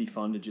 and it'd be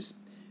fun to just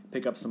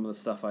pick up some of the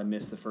stuff I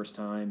missed the first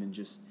time and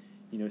just,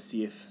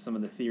 see if some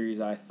of the theories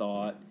I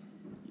thought,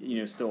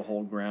 still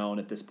hold ground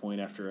at this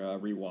point after a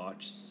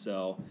rewatch.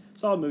 So,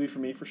 solid movie for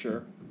me for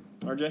sure.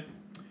 RJ?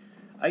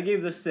 I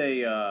gave this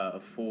a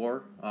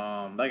 4.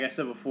 Like I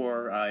said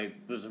before, I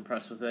was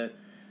impressed with it.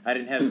 I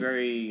didn't have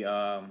very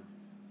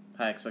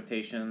high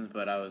expectations,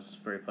 but I was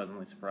very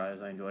pleasantly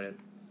surprised. I enjoyed it.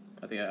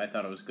 I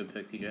thought it was a good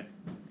pick, TJ.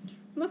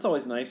 And that's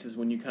always nice, is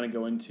when you kind of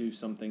go into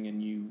something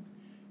and you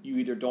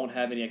either don't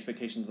have any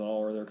expectations at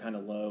all, or they're kind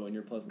of low and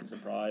you're pleasantly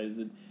surprised.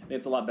 And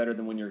it's a lot better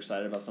than when you're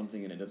excited about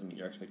something and it doesn't meet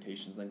your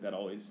expectations. I think that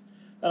always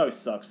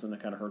sucks, and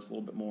it kind of hurts a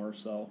little bit more.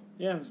 So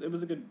yeah, it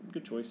was a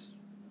good choice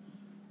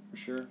for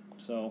sure.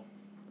 So.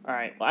 All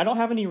right. Well, I don't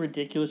have any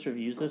ridiculous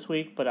reviews this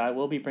week, but I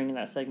will be bringing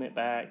that segment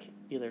back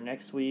either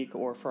next week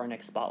or for our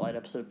next Spotlight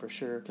episode for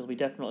sure, because we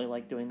definitely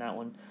like doing that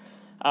one.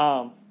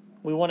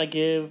 We want to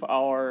give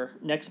our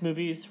next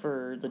movies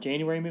for the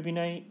January movie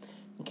night,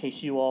 in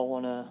case you all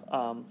want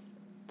to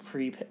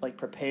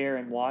prepare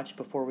and watch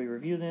before we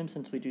review them,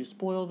 since we do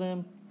spoil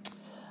them.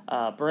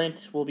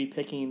 Brent will be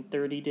picking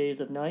 30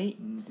 Days of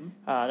Night. Mm-hmm.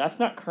 That's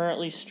not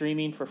currently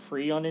streaming for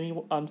free on any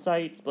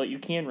sites, but you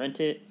can rent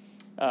it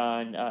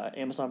on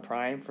Amazon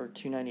Prime for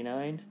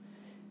 $2.99.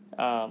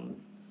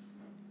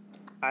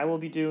 I will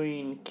be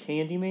doing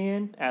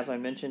Candyman, as I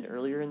mentioned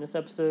earlier in this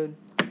episode,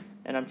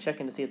 and I'm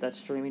checking to see if that's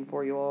streaming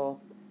for you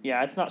all.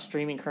 Yeah, it's not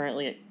streaming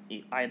currently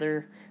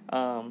either.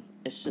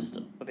 It's just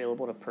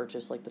available to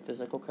purchase, the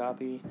physical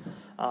copy.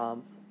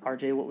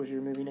 RJ, what was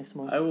your movie next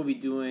month? I will be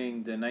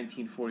doing the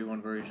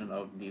 1941 version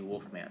of The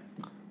Wolfman.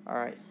 All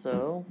right,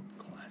 so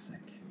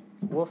classic.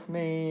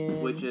 Wolfman,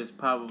 which is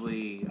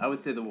probably, I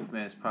would say The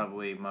Wolfman is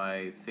probably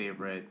my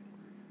favorite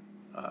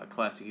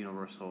classic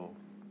Universal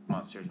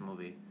Monsters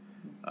movie.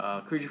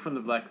 Creature from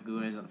the Black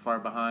Lagoon isn't far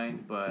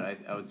behind, but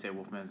I would say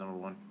Wolfman's number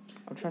 1.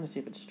 I'm trying to see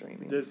if it's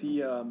streaming. Does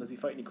he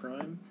fight any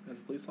crime as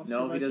a police officer?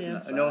 No, by he does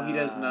chance? not. No, he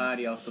does not.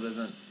 He also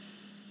doesn't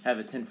have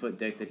a 10-foot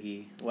dick that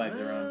he wags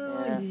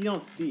around. Yeah. You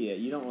don't see it.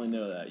 You don't really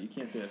know that. You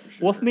can't say that for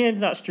sure. Wolfman's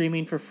not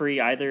streaming for free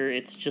either.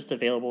 It's just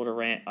available to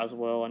rent as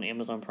well on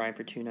Amazon Prime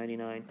for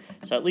 $2.99.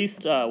 So at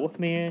least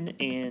Wolfman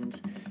and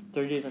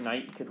 30 Days a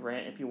Night you could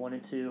rent if you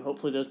wanted to.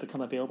 Hopefully those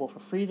become available for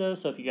free though.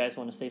 So if you guys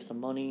want to save some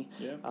money,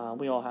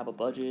 we all have a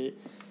budget.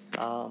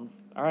 All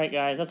right,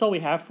 guys, that's all we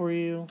have for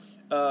you.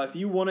 If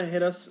you want to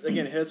hit us with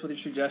your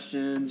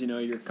suggestions.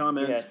 Your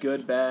comments, Yes.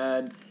 good,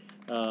 bad.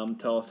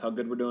 Tell us how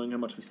good we're doing, how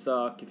much we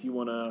suck. If you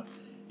want to,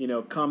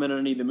 comment on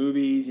any of the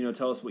movies,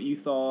 tell us what you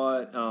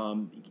thought.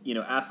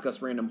 Ask us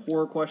random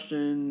horror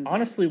questions.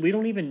 Honestly, we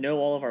don't even know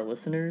all of our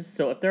listeners.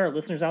 So if there are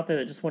listeners out there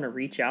that just want to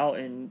reach out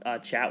and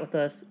chat with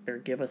us or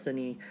give us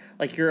any,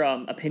 your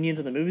opinions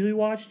on the movies we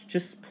watched,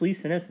 just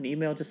please send us an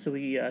email just so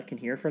we can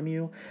hear from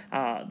you.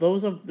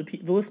 Those of the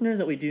listeners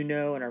that we do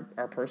know in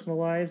our personal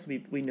lives,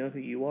 we know who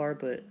you are,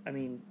 but I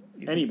mean,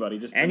 anybody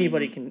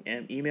can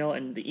email,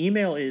 and the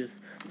email is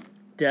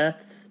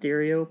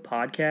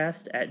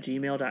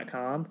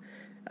deathstereopodcast@gmail.com.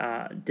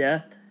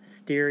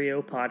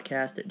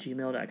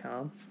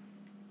 deathstereopodcast@gmail.com.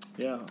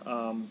 Yeah,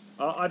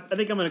 I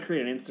think I'm going to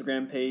create an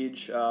Instagram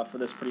page for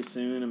this pretty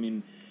soon. I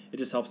mean, it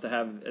just helps to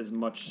have as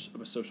much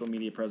of a social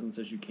media presence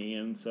as you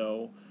can.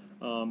 So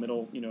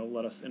it'll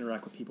let us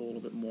interact with people a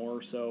little bit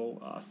more. So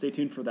stay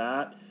tuned for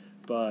that.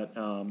 But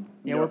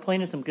we're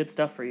planning some good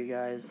stuff for you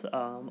guys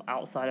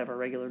outside of our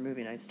regular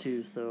movie nights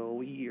too. So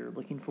we are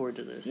looking forward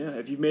to this. Yeah,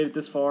 if you've made it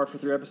this far for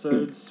 3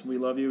 episodes, we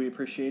love you. We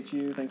appreciate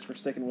you. Thanks for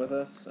sticking with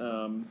us.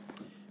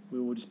 We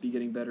will just be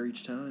getting better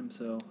each time.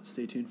 So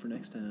stay tuned for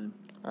next time.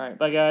 All right,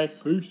 bye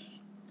guys. Peace.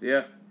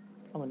 Yeah.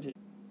 I'm gonna do